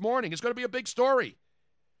happened this morning. It's going to be a big story.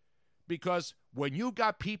 Because when you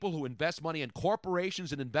got people who invest money in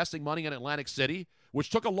corporations and investing money in Atlantic City, which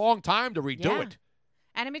took a long time to redo it.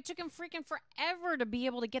 And it took him freaking forever to be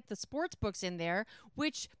able to get the sports books in there,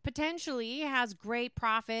 which potentially has great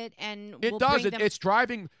profit and it will does. bring them... It's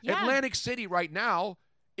driving Yeah. Atlantic City right now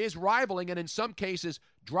is rivaling and in some cases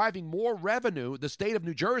driving more revenue, the state of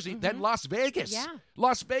New Jersey, than Las Vegas. Yeah.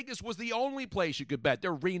 Las Vegas was the only place you could bet.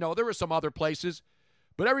 There, Reno, there were some other places,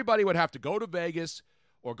 but everybody would have to go to Vegas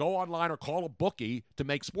or go online or call a bookie to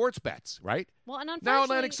make sports bets, right? Well, and unfortunately, now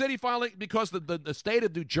Atlantic City finally, because the state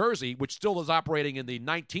of New Jersey, which still is operating in the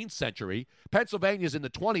 19th century, Pennsylvania's in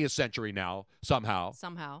the 20th century now, somehow.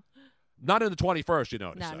 Not in the 21st, you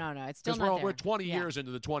notice. No, it's still Because not there. we're 20 years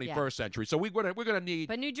into the 21st century, so we're going to need...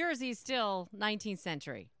 But New Jersey is still 19th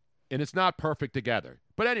century. And it's not perfect together.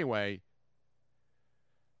 But anyway,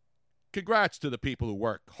 congrats to the people who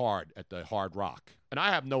work hard at the Hard Rock. And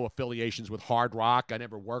I have no affiliations with Hard Rock. I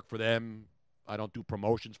never worked for them. I don't do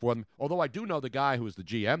promotions for them. Although I do know the guy who is the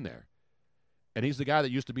GM there. And he's the guy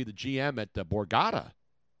that used to be the GM at Borgata.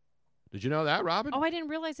 Did you know that, Robin? Oh, I didn't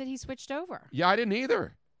realize that he switched over. Yeah, I didn't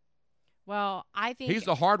either. Well, I think He's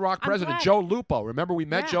the Hard Rock I'm president, glad- Joe Lupo. Remember we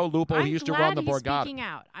met Joe Lupo? He used to run the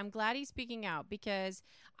Borgata. I'm glad he's speaking out because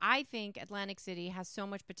I think Atlantic City has so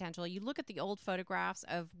much potential. You look at the old photographs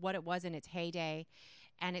of what it was in its heyday,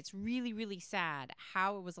 and it's really, really sad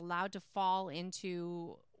how it was allowed to fall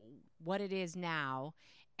into what it is now,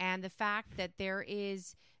 and the fact that there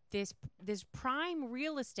is this prime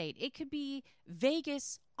real estate. It could be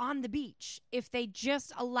Vegas on the beach if they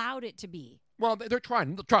just allowed it to be. Well, they're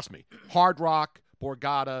trying. Trust me. Hard Rock,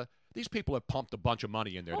 Borgata, these people have pumped a bunch of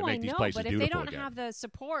money in there to make these places but beautiful if they don't again. have the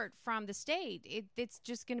support from the state, it's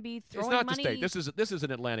just going to be throwing It's not money. the state. This is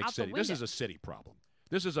an Atlantic out the City. This window. is a city problem.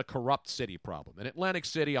 This is a corrupt city problem. And Atlantic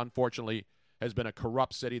City, unfortunately, has been a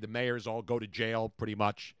corrupt city. The mayors all go to jail pretty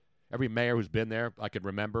much. every mayor who's been there I could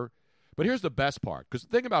remember. But here's the best part, because the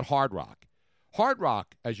thing about Hard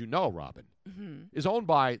Rock, as you know, Robin, is owned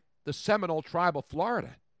by the Seminole tribe of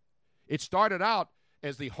Florida. It started out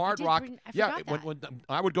as the Hard Rock. When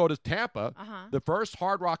I would go to Tampa, the first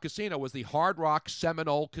Hard Rock casino was the Hard Rock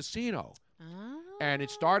Seminole Casino. And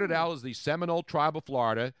it started out as the Seminole tribe of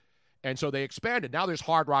Florida. And so they expanded. Now there's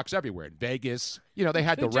Hard Rocks everywhere. In Vegas, they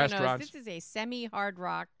had the restaurants. This is a semi-Hard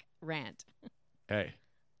Rock rant. Hey,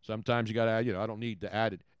 sometimes you got to, I don't need to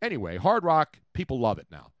add it. Anyway, Hard Rock, people love it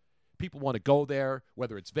now. People want to go there,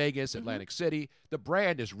 whether it's Vegas, Atlantic City. The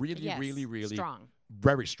brand is really, really strong.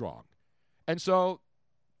 Very strong. And so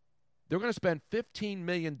they're going to spend $15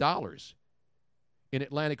 million in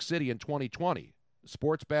Atlantic City in 2020.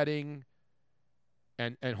 Sports betting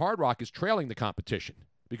and Hard Rock is trailing the competition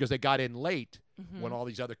because they got in late when all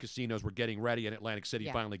these other casinos were getting ready and Atlantic City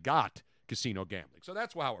finally got casino gambling. So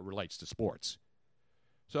that's how it relates to sports.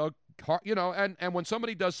 So, and when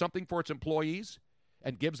somebody does something for its employees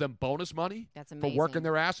and gives them bonus money for working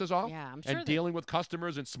their asses off and dealing with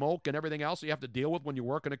customers and smoke and everything else you have to deal with when you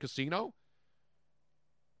work in a casino,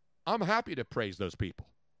 I'm happy to praise those people.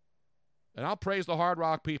 And I'll praise the Hard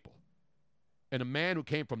Rock people. And a man who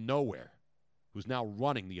came from nowhere, who's now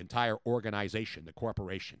running the entire organization, the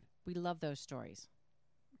corporation. We love those stories.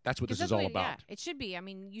 That's what this is all about. Yeah, it should be. I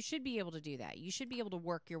mean, you should be able to do that. You should be able to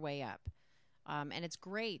work your way up. And it's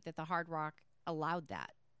great that the Hard Rock allowed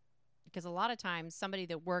that. Because a lot of times, somebody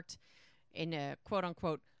that worked in a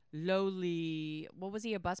quote-unquote lowly, what was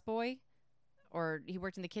he, a busboy? Or he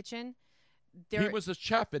worked in the kitchen? He was a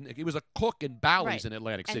chef, and he was a cook in Bally's in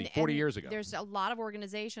Atlantic City 40 years ago. There's a lot of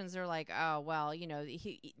organizations that are like, oh, well,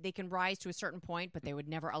 they can rise to a certain point, but they would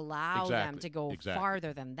never allow them to go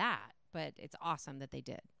farther than that. But it's awesome that they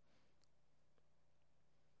did.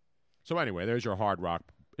 So anyway, there's your Hard Rock.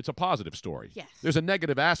 It's a positive story. Yes. There's a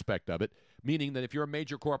negative aspect of it, meaning that if you're a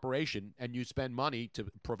major corporation and you spend money to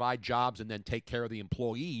provide jobs and then take care of the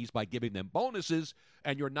employees by giving them bonuses,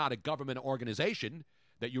 and you're not a government organization,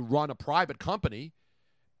 that you run a private company,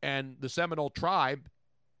 and the Seminole tribe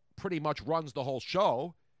pretty much runs the whole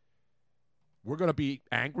show, we're going to be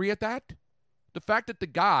angry at that? The fact that the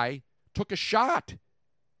guy took a shot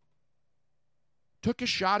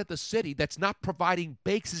at the city that's not providing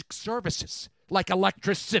basic services like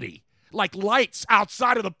electricity, like lights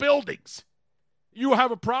outside of the buildings. You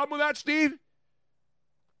have a problem with that, Steve?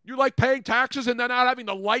 You like paying taxes and then not having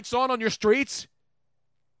the lights on your streets?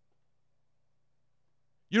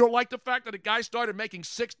 You don't like the fact that a guy started making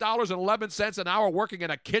 $6.11 an hour working in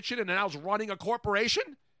a kitchen and now is running a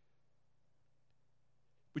corporation?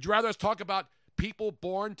 Would you rather us talk about people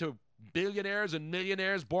born to billionaires and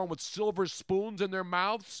millionaires born with silver spoons in their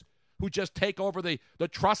mouths who just take over the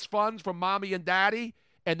trust funds from mommy and daddy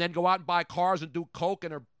and then go out and buy cars and do coke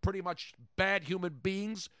and are pretty much bad human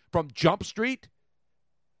beings from Jump Street?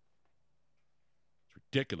 It's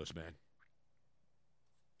ridiculous, man.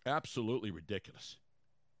 Absolutely ridiculous.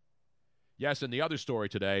 Yes, and the other story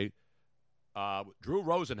today, Drew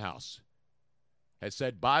Rosenhaus has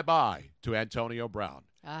said bye-bye to Antonio Brown.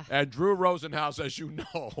 And Drew Rosenhaus, as you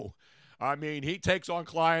know, I mean, he takes on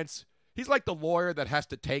clients. He's like the lawyer that has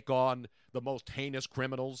to take on the most heinous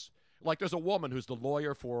criminals. Like there's a woman who's the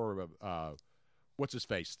lawyer for, what's his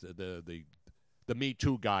face, the Me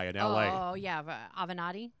Too guy in L.A. Oh, yeah,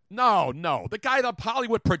 Avenatti? No, the guy, the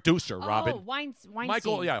Hollywood producer, Robin. Oh, Weinstein.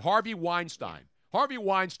 Michael, Harvey Weinstein. Harvey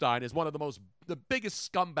Weinstein is one of the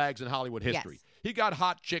biggest scumbags in Hollywood history. Yes. He got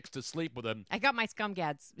hot chicks to sleep with him. I got my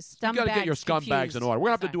scumbags. You got to get your scumbags confused. in order. We're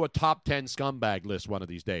going to have to do a top 10 scumbag list one of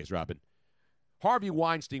these days, Robin. Harvey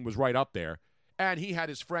Weinstein was right up there, and he had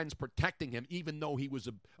his friends protecting him even though he was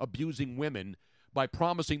abusing women by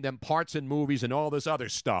promising them parts in movies and all this other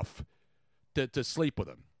stuff to sleep with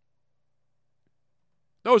him.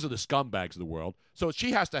 Those are the scumbags of the world. So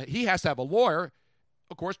he has to have a lawyer,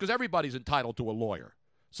 of course, because everybody's entitled to a lawyer.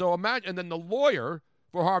 So imagine, and then the lawyer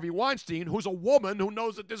for Harvey Weinstein, who's a woman who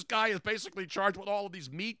knows that this guy is basically charged with all of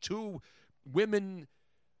these Me Too women,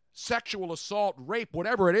 sexual assault, rape,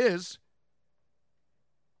 whatever it is,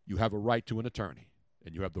 you have a right to an attorney,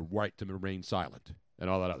 and you have the right to remain silent and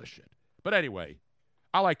all that other shit. But anyway,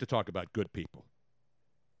 I like to talk about good people.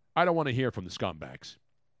 I don't want to hear from the scumbags.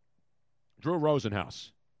 Drew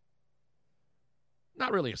Rosenhaus.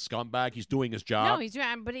 Not really a scumbag. He's doing his job. No, he's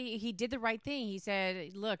doing, but he did the right thing. He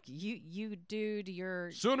said, "Look, you dude,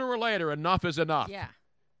 you're sooner or later, enough is enough." Yeah.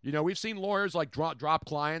 You know, we've seen lawyers like drop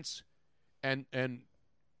clients, and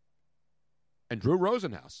Drew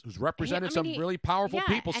Rosenhaus, who's represented some really powerful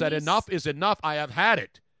people, said, "Enough is enough. I have had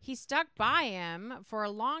it." He stuck by him for a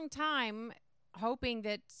long time, hoping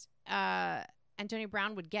that Antonio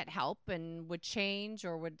Brown would get help and would change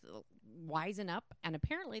or would wisen up, and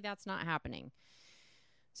apparently that's not happening.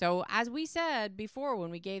 So as we said before when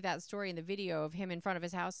we gave that story in the video of him in front of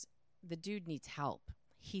his house, the dude needs help.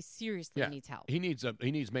 He seriously needs help. He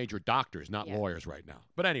needs major doctors, not lawyers right now.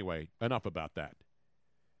 But anyway, enough about that.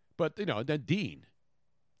 But, then Dean,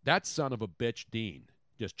 that son of a bitch, Dean,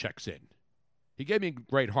 just checks in. He gave me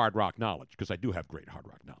great Hard Rock knowledge, because I do have great Hard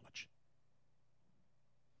Rock knowledge.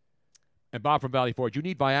 And Bob from Valley Forge, you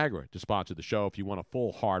need Viagra to sponsor the show if you want a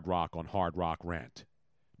full Hard Rock on Hard Rock rant.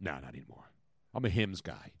 No, not anymore. I'm a hymns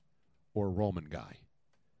guy or a Roman guy.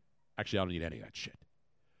 Actually, I don't need any of that shit.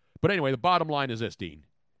 But anyway, the bottom line is this, Dean.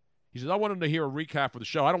 He says, I wanted to hear a recap of the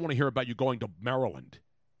show. I don't want to hear about you going to Maryland.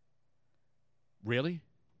 Really?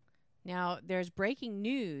 Now, there's breaking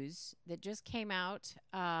news that just came out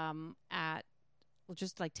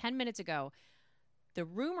just like 10 minutes ago. The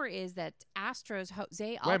rumor is that Astros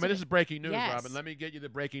Jose Altuve... Wait a minute, this is breaking news, yes. Robin. Let me get you the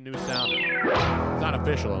breaking news sound. It's not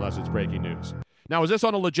official unless it's breaking news. Now, is this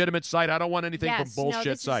on a legitimate site? I don't want anything from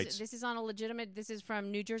bullshit sites. This is on a legitimate... This is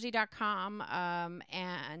from NewJersey.com,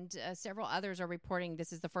 and several others are reporting.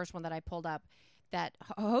 This is the first one that I pulled up. That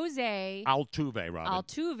Jose... Altuve, Robin.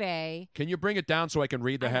 Altuve... Can you bring it down so I can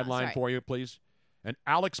read the headline for you, please? And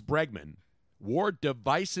Alex Bregman wore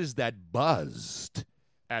devices that buzzed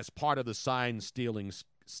as part of the sign stealing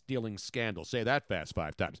scandal. Say that fast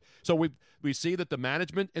 5 times. So we see that the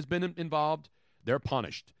management has been involved. They're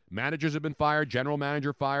punished. Managers have been fired. General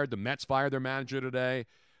manager fired. The Mets fired their manager today.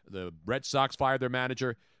 The Red Sox fired their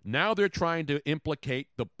manager. Now they're trying to implicate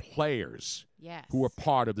the players who are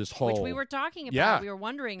part of this whole... Which we were talking about. Yeah. We were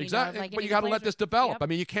wondering. Exactly. But you got to let this develop. I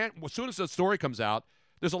mean, you can't... As soon as the story comes out,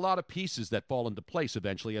 there's a lot of pieces that fall into place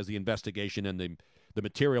eventually as the investigation and the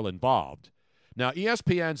material involved. Now,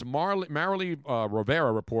 ESPN's Marily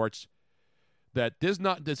Rivera reports that does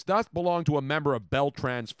not belong to a member of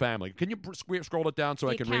Beltran's family. Can you scroll it down so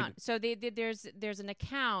I can read? So there's an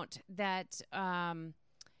account that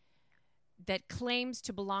that claims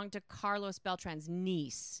to belong to Carlos Beltran's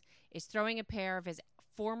niece, is throwing a pair of his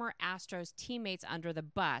former Astros teammates under the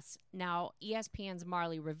bus. Now, ESPN's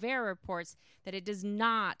Marily Rivera reports that it does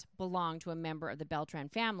not belong to a member of the Beltran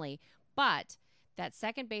family, but that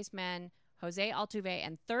second baseman Jose Altuve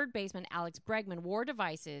and third baseman Alex Bregman wore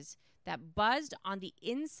devices that buzzed on the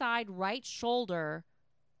inside right shoulder.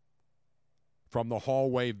 From the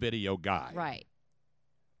hallway video guy. Right.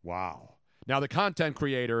 Wow. Now, the content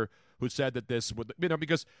creator who said that this would,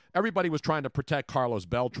 because everybody was trying to protect Carlos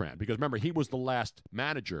Beltran, because remember, he was the last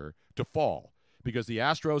manager to fall because the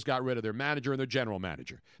Astros got rid of their manager and their general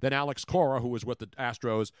manager. Then Alex Cora, who was with the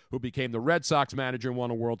Astros, who became the Red Sox manager and won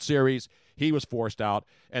a World Series, he was forced out.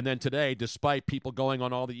 And then today, despite people going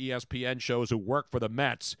on all the ESPN shows who work for the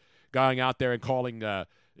Mets, going out there and calling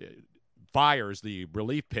Fires, the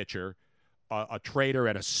relief pitcher, a traitor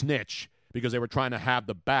and a snitch because they were trying to have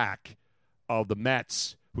the back of the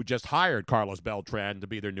Mets, who just hired Carlos Beltran to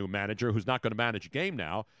be their new manager, who's not going to manage a game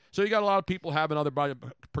now. So you got a lot of people having other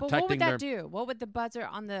protecting but what would that do? What would the buzzer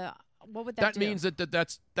on the... What would that do? That means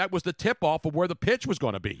that was the tip-off of where the pitch was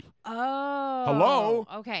going to be. Oh. Hello?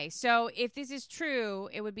 Okay, so if this is true,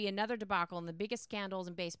 it would be another debacle in the biggest scandals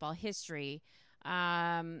in baseball history.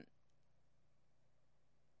 There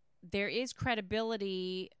is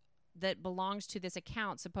credibility that belongs to this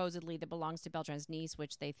account, supposedly, that belongs to Beltran's niece,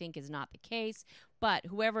 which they think is not the case. But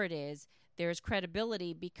whoever it is, there's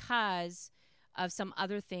credibility because of some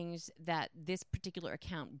other things that this particular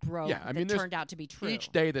account broke that turned out to be true. Each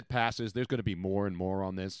day that passes, there's going to be more and more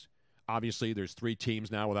on this. Obviously, there's 3 teams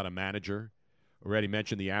now without a manager. Already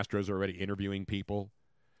mentioned the Astros are already interviewing people.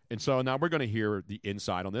 And so now we're going to hear the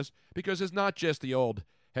inside on this because it's not just the old,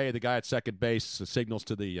 hey, the guy at second base signals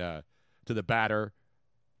to the batter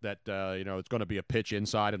that it's going to be a pitch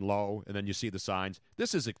inside and low, and then you see the signs.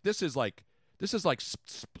 This is like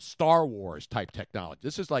Star Wars type technology.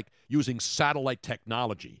 This is like using satellite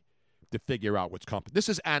technology to figure out what's coming. This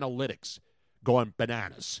is analytics going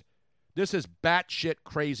bananas. This is batshit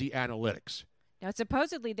crazy analytics. Now,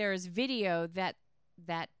 supposedly there is video that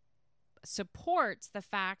supports the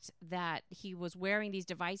fact that he was wearing these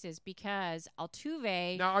devices because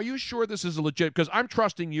Altuve... Now, are you sure this is legit? Because I'm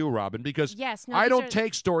trusting you, Robin, because I don't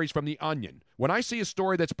take stories from The Onion. When I see a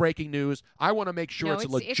story that's breaking news, I want to make sure it's a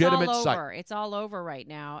legitimate site. It's all over right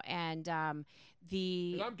now, and I'm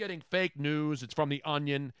getting fake news. It's from The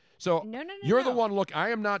Onion. So no, you're the one. Look, I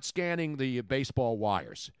am not scanning the baseball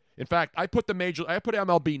wires. In fact, I put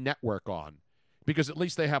MLB Network on because at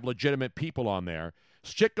least they have legitimate people on there.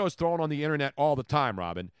 Shit goes thrown on the internet all the time,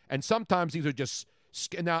 Robin. And sometimes these are just...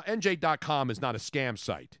 Now, NJ.com is not a scam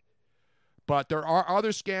site. But there are other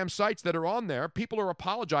scam sites that are on there. People are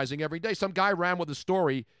apologizing every day. Some guy ran with a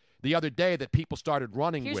story the other day that people started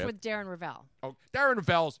running Here's with. with Darren Ravel. Oh, Darren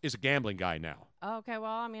Ravel is a gambling guy now. Okay,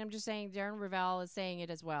 well, I mean, I'm just saying Darren Ravel is saying it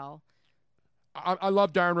as well. I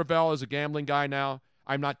love Darren Ravel as a gambling guy now.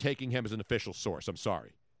 I'm not taking him as an official source. I'm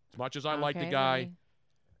sorry. As much as I like the guy. Lenny.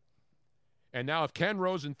 And now if Ken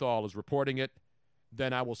Rosenthal is reporting it,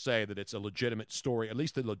 then I will say that it's a legitimate story, at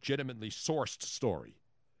least a legitimately sourced story.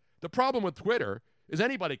 The problem with Twitter is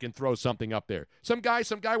anybody can throw something up there. Some guy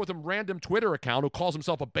with a random Twitter account who calls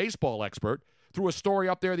himself a baseball expert threw a story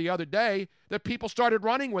up there the other day that people started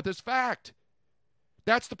running with as fact.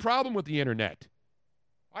 That's the problem with the internet.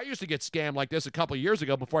 I used to get scammed like this a couple of years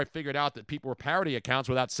ago before I figured out that people were parody accounts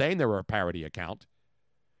without saying they were a parody account.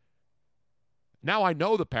 Now I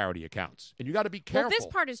know the parody accounts, and you got to be careful. Well, this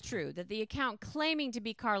part is true, that the account claiming to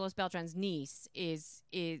be Carlos Beltran's niece is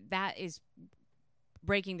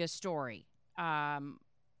breaking this story.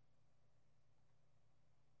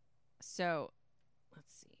 So,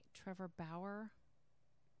 let's see. Trevor Bauer.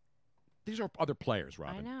 These are other players,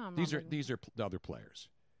 Robin. I know. These are the other players.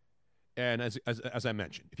 And as I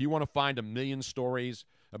mentioned, if you want to find a million stories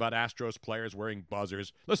about Astros players wearing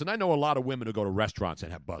buzzers, listen, I know a lot of women who go to restaurants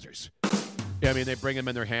and have buzzers. Yeah, I mean, they bring them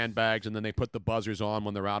in their handbags, and then they put the buzzers on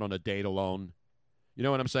when they're out on a date alone. You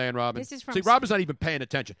know what I'm saying, Robin? This is from See, Robin's not even paying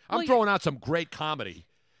attention. I'm throwing out some great comedy,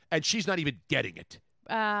 and she's not even getting it.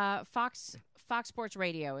 Fox Sports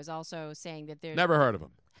Radio is also saying that there's... Never heard of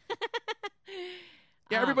them.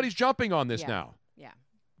 Yeah, everybody's jumping on this now. Yeah.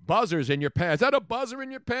 Buzzers in your pants. Is that a buzzer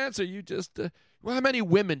in your pants? Or you just... well, how many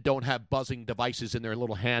women don't have buzzing devices in their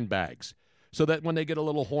little handbags so that when they get a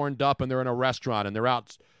little horned up and they're in a restaurant and they're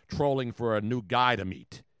out trolling for a new guy to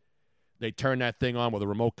meet, they turn that thing on with a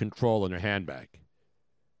remote control in their handbag?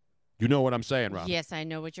 You know what I'm saying, Rob? Yes, I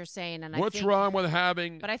know what you're saying. And What's wrong with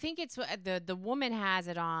having... But I think it's the woman has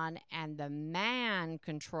it on and the man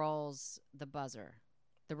controls the buzzer,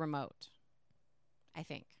 the remote, I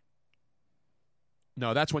think.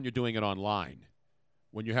 No, that's when you're doing it online.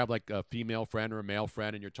 When you have like a female friend or a male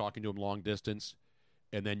friend and you're talking to them long distance,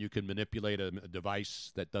 and then you can manipulate a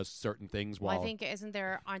device that does certain things while... Well, I think,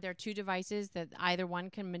 aren't there two devices that either one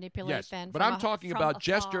can manipulate yes, then? But I'm talking about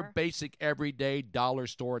just your basic everyday dollar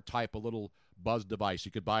store type of little buzz device.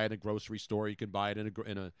 You could buy it in a grocery store. You can buy it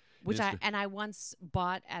in a Which I once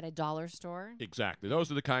bought at a dollar store. Exactly.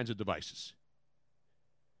 Those are the kinds of devices.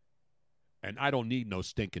 And I don't need no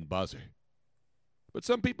stinking buzzer. But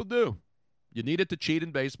some people do. You need it to cheat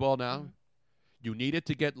in baseball now. Mm-hmm. You need it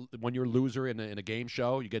to get, when you're a loser in a game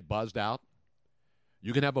show, you get buzzed out.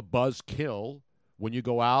 You can have a buzz kill when you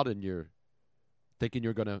go out and you're thinking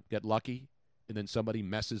you're going to get lucky, and then somebody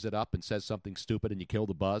messes it up and says something stupid and you kill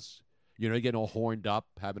the buzz. You know, you're getting all horned up,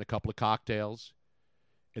 having a couple of cocktails,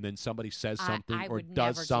 and then somebody says something or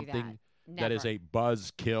does something that is a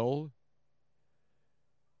buzz kill.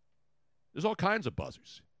 There's all kinds of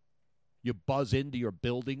buzzers. You buzz into your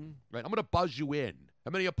building, right? I'm going to buzz you in. How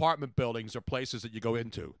many apartment buildings or places that you go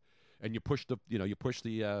into, and you push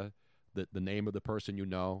the name of the person you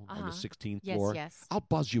know on the 16th floor? Yes. I'll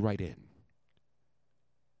buzz you right in.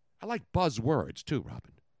 I like buzzwords too,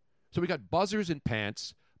 Robin. So we got buzzers in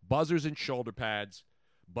pants, buzzers in shoulder pads,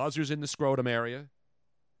 buzzers in the scrotum area.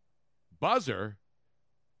 Buzzer.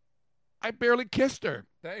 I barely kissed her.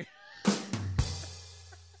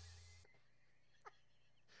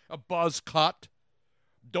 A buzz cut.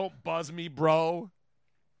 Don't buzz me, bro.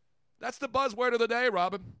 That's the buzzword of the day,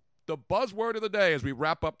 Robin. The buzzword of the day as we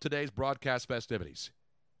wrap up today's broadcast festivities.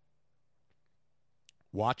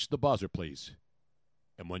 Watch the buzzer, please.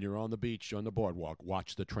 And when you're on the beach, on the boardwalk,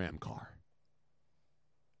 watch the tram car.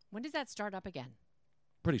 When does that start up again?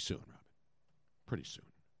 Pretty soon, Robin. Pretty soon.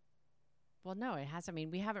 Well, no, it has. I mean,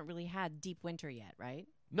 we haven't really had deep winter yet, right?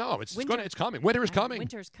 No, it's coming. Winter is coming.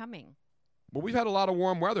 Winter's coming. Well, we've had a lot of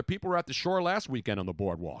warm weather. People were at the shore last weekend on the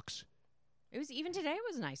boardwalks. Even today it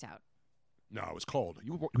was nice out. No, it was cold.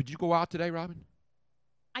 Did you go out today, Robin?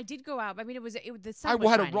 I did go out. I mean, the sun I was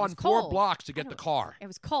had shining. to run 4 blocks to get the car. It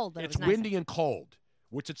was cold, but it's it was nice windy and cold,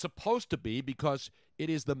 which it's supposed to be because it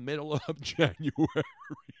is the middle of January.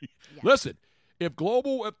 Yeah. Listen,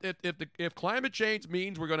 if climate change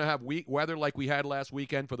means we're going to have weak weather like we had last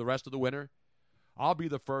weekend for the rest of the winter, I'll be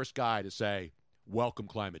the first guy to say, welcome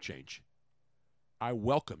climate change. I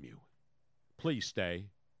welcome you. Please stay.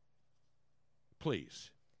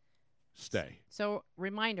 Please stay. So,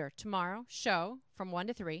 reminder, tomorrow, show from 1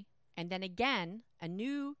 to 3, and then again, a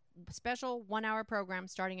new special 1-hour program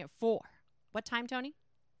starting at 4. What time, Tony?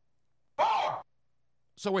 4!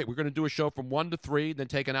 So, wait, we're going to do a show from 1 to 3, then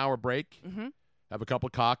take an hour break, have a couple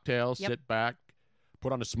of cocktails, sit back,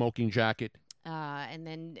 put on a smoking jacket. And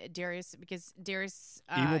then Darius, because Darius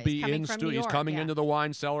he will be is coming in from studio. New York. He's coming yeah. into the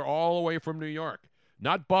wine cellar all the way from New York.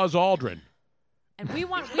 Not Buzz Aldrin. And we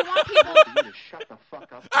want people. You to shut the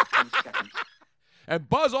fuck up for 10 seconds. And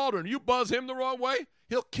Buzz Aldrin, you buzz him the wrong way,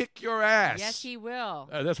 he'll kick your ass. Yes, he will.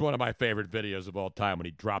 That's one of my favorite videos of all time when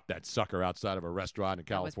he dropped that sucker outside of a restaurant in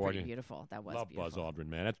California. That was pretty beautiful. That was Love beautiful. Buzz Aldrin,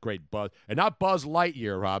 man. That's great Buzz. And not Buzz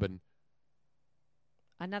Lightyear, Robin.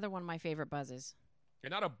 Another one of my favorite buzzes.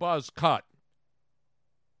 And not a buzz cut.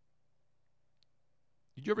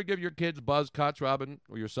 Did you ever give your kids buzz cuts, Robin,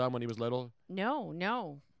 or your son when he was little?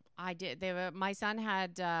 No. I did. My son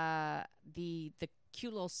had the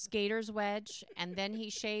cute little skater's wedge, and then he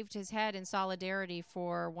shaved his head in solidarity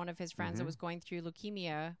for one of his friends that was going through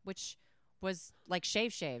leukemia, which was like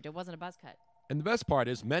shaved. It wasn't a buzz cut. And the best part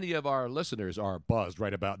is many of our listeners are buzzed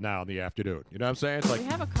right about now in the afternoon. You know what I'm saying? It's like, we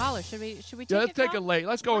have a caller. Should we take let's take call? a late.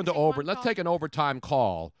 Let's go into over. Let's take an overtime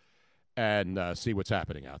call and see what's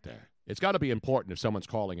happening out there. It's got to be important if someone's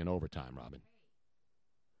calling in overtime, Robin.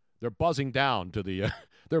 They're buzzing down to the.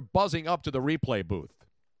 They're buzzing up to the replay booth.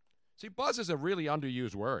 See, buzz is a really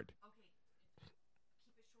underused word.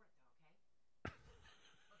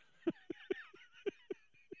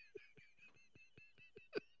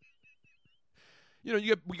 You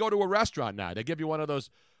know, we go to a restaurant now. They give you one of those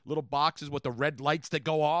little boxes with the red lights that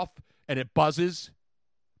go off, and it buzzes.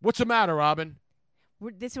 What's the matter, Robin?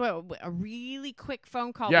 This is a really quick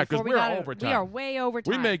phone call. Yeah, because we're overtime. We are way over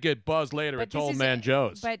time. We may get buzzed later at Old Man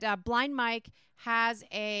Joe's. But Blind Mike has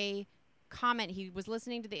a comment. He was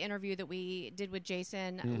listening to the interview that we did with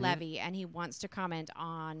Jason Levy, and he wants to comment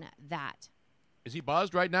on that. Is he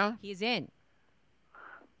buzzed right now? He's in.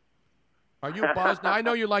 Are you buzzed? Now, I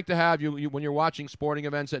know you like to have, you when you're watching sporting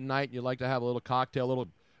events at night, you like to have a little cocktail, a little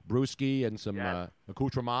brewski, and some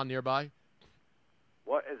accoutrement nearby.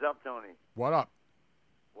 What is up, Tony? What up?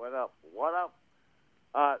 What up?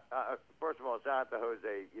 First of all, shout out to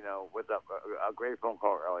Jose. You know, what's up? A great phone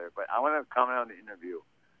call earlier. But I want to comment on the interview.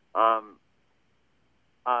 I'm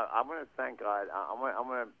going to thank God. I'm going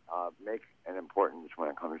to make an importance when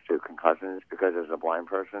it comes to concussions because as a blind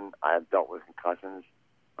person, I have dealt with concussions.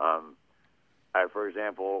 For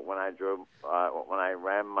example, when I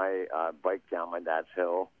ran my bike down my dad's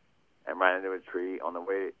hill and ran into a tree on the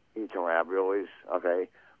way to eat some raviolis, okay,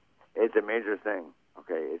 it's a major thing.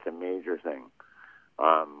 Okay, it's a major thing.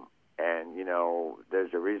 And, you know,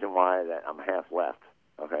 there's a reason why that I'm half left,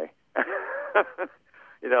 okay?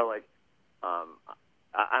 You know, like, I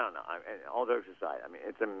don't know. All jokes aside, I mean,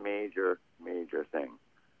 it's a major, major thing.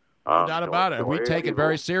 No doubt about it. We take it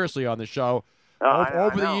very seriously on the show.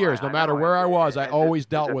 Over the years, no matter where I was, I always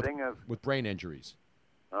dealt with brain injuries.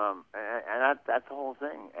 And that's the whole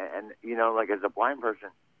thing. And, you know, like as a blind person,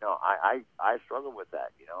 you know, I struggle with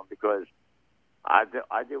that, you know, because I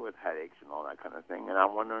deal with headaches and all that kind of thing. And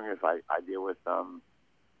I'm wondering if I deal with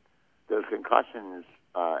those concussions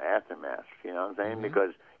aftermath, you know what I'm saying?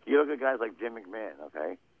 Because you look at guys like Jim McMahon,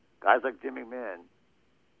 okay? Guys like Jim McMahon,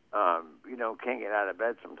 you know, can't get out of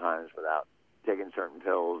bed sometimes without taking certain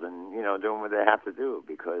pills and, you know, doing what they have to do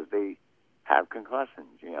because they have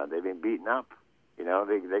concussions. You know, they've been beaten up. You know,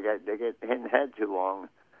 they get hit in the head too long,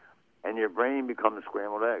 and your brain becomes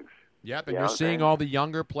scrambled eggs. Yep, and you're seeing all the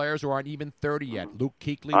younger players who aren't even 30 yet. Luke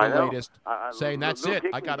Kuechly, the latest, saying that's Luke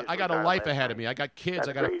it. Kuechly I got a life ahead of me. I got kids.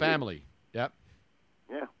 I got a family. Yep.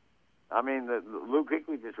 Yeah, I mean, Luke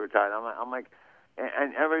Kuechly just retired. I'm like,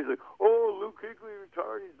 and everybody's like, oh, Luke Kuechly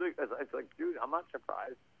retired. He's like, it's like, dude, I'm not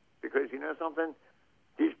surprised. Because you know something,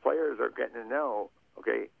 these players are getting to know.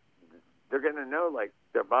 Okay, they're getting to know like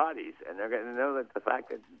their bodies, and they're getting to know that the fact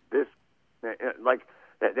that this, like,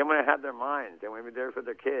 they want to have their minds. They want to be there for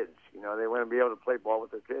their kids. You know, they want to be able to play ball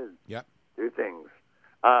with their kids. Yep. Do things.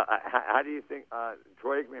 How do you think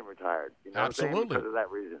Troy Aikman retired? You know Absolutely. What I'm saying? Because of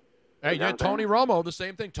that reason. Hey, you know Tony Romo, the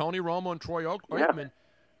same thing. Tony Romo and Troy Aikman,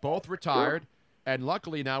 both retired, and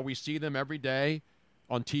luckily now we see them every day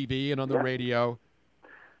on TV and on the radio.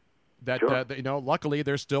 That you know, luckily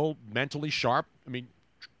they're still mentally sharp. I mean,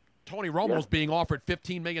 Tony Romo's being offered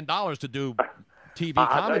 $15 million to do TV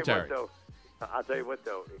commentary. I'll tell you what,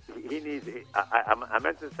 though. He needs. I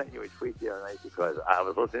meant to send you a tweet the other night because I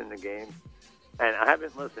was listening to the game, and I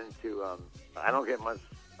haven't listened to. I don't get much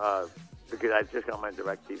because I just got my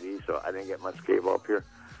DirecTV, so I didn't get much cable up here.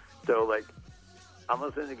 So, like, I'm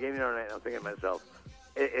listening to the game the other night, and I'm thinking to myself,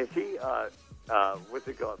 is he what's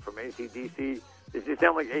it called from AC/DC? Does he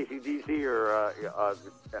sound like AC/DC or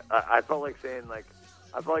I felt like saying like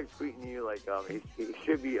I felt like tweeting you like he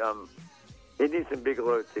should be he needs some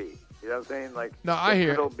Bigelow tea. You know what I'm saying? Like no, I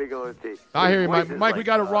hear Bigelow tea. I hear you, Mike. Mike, we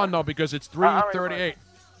got to run though because it's 3:38.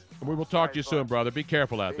 And we will talk to you soon, brother. Be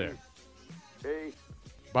careful out there. Peace.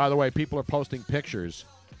 By the way, people are posting pictures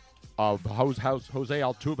of Jose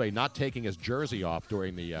Altuve not taking his jersey off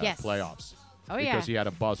during the playoffs. Oh, because he had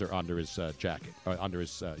a buzzer under his jacket, under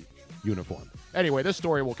his uniform. Anyway, this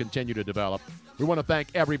story will continue to develop. We want to thank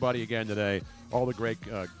everybody again today, all the great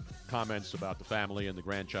comments about the family and the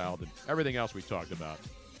grandchild and everything else we talked about.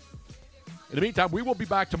 In the meantime, we will be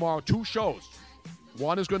back tomorrow, 2 shows.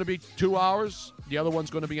 One is going to be 2 hours. The other one's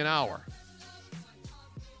going to be an hour.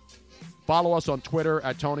 Follow us on Twitter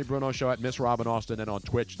at Tony Bruno Show, at Miss Robin Austin, and on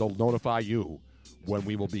Twitch. They'll notify you when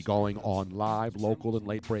we will be going on live, local, and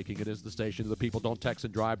late breaking. It is the station of the people. Don't text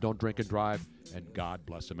and drive. Don't drink and drive. And God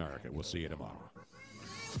bless America. We'll see you tomorrow.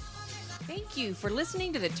 Thank you for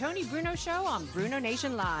listening to the Tony Bruno Show on Bruno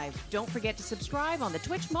Nation Live. Don't forget to subscribe on the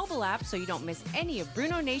Twitch mobile app so you don't miss any of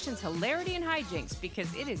Bruno Nation's hilarity and hijinks,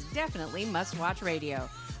 because it is definitely must-watch radio.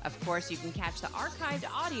 Of course, you can catch the archived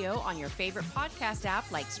audio on your favorite podcast app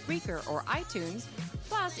like Spreaker or iTunes.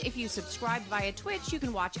 Plus, if you subscribe via Twitch, you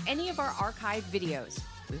can watch any of our archived videos.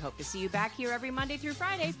 We hope to see you back here every Monday through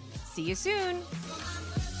Friday. See you soon.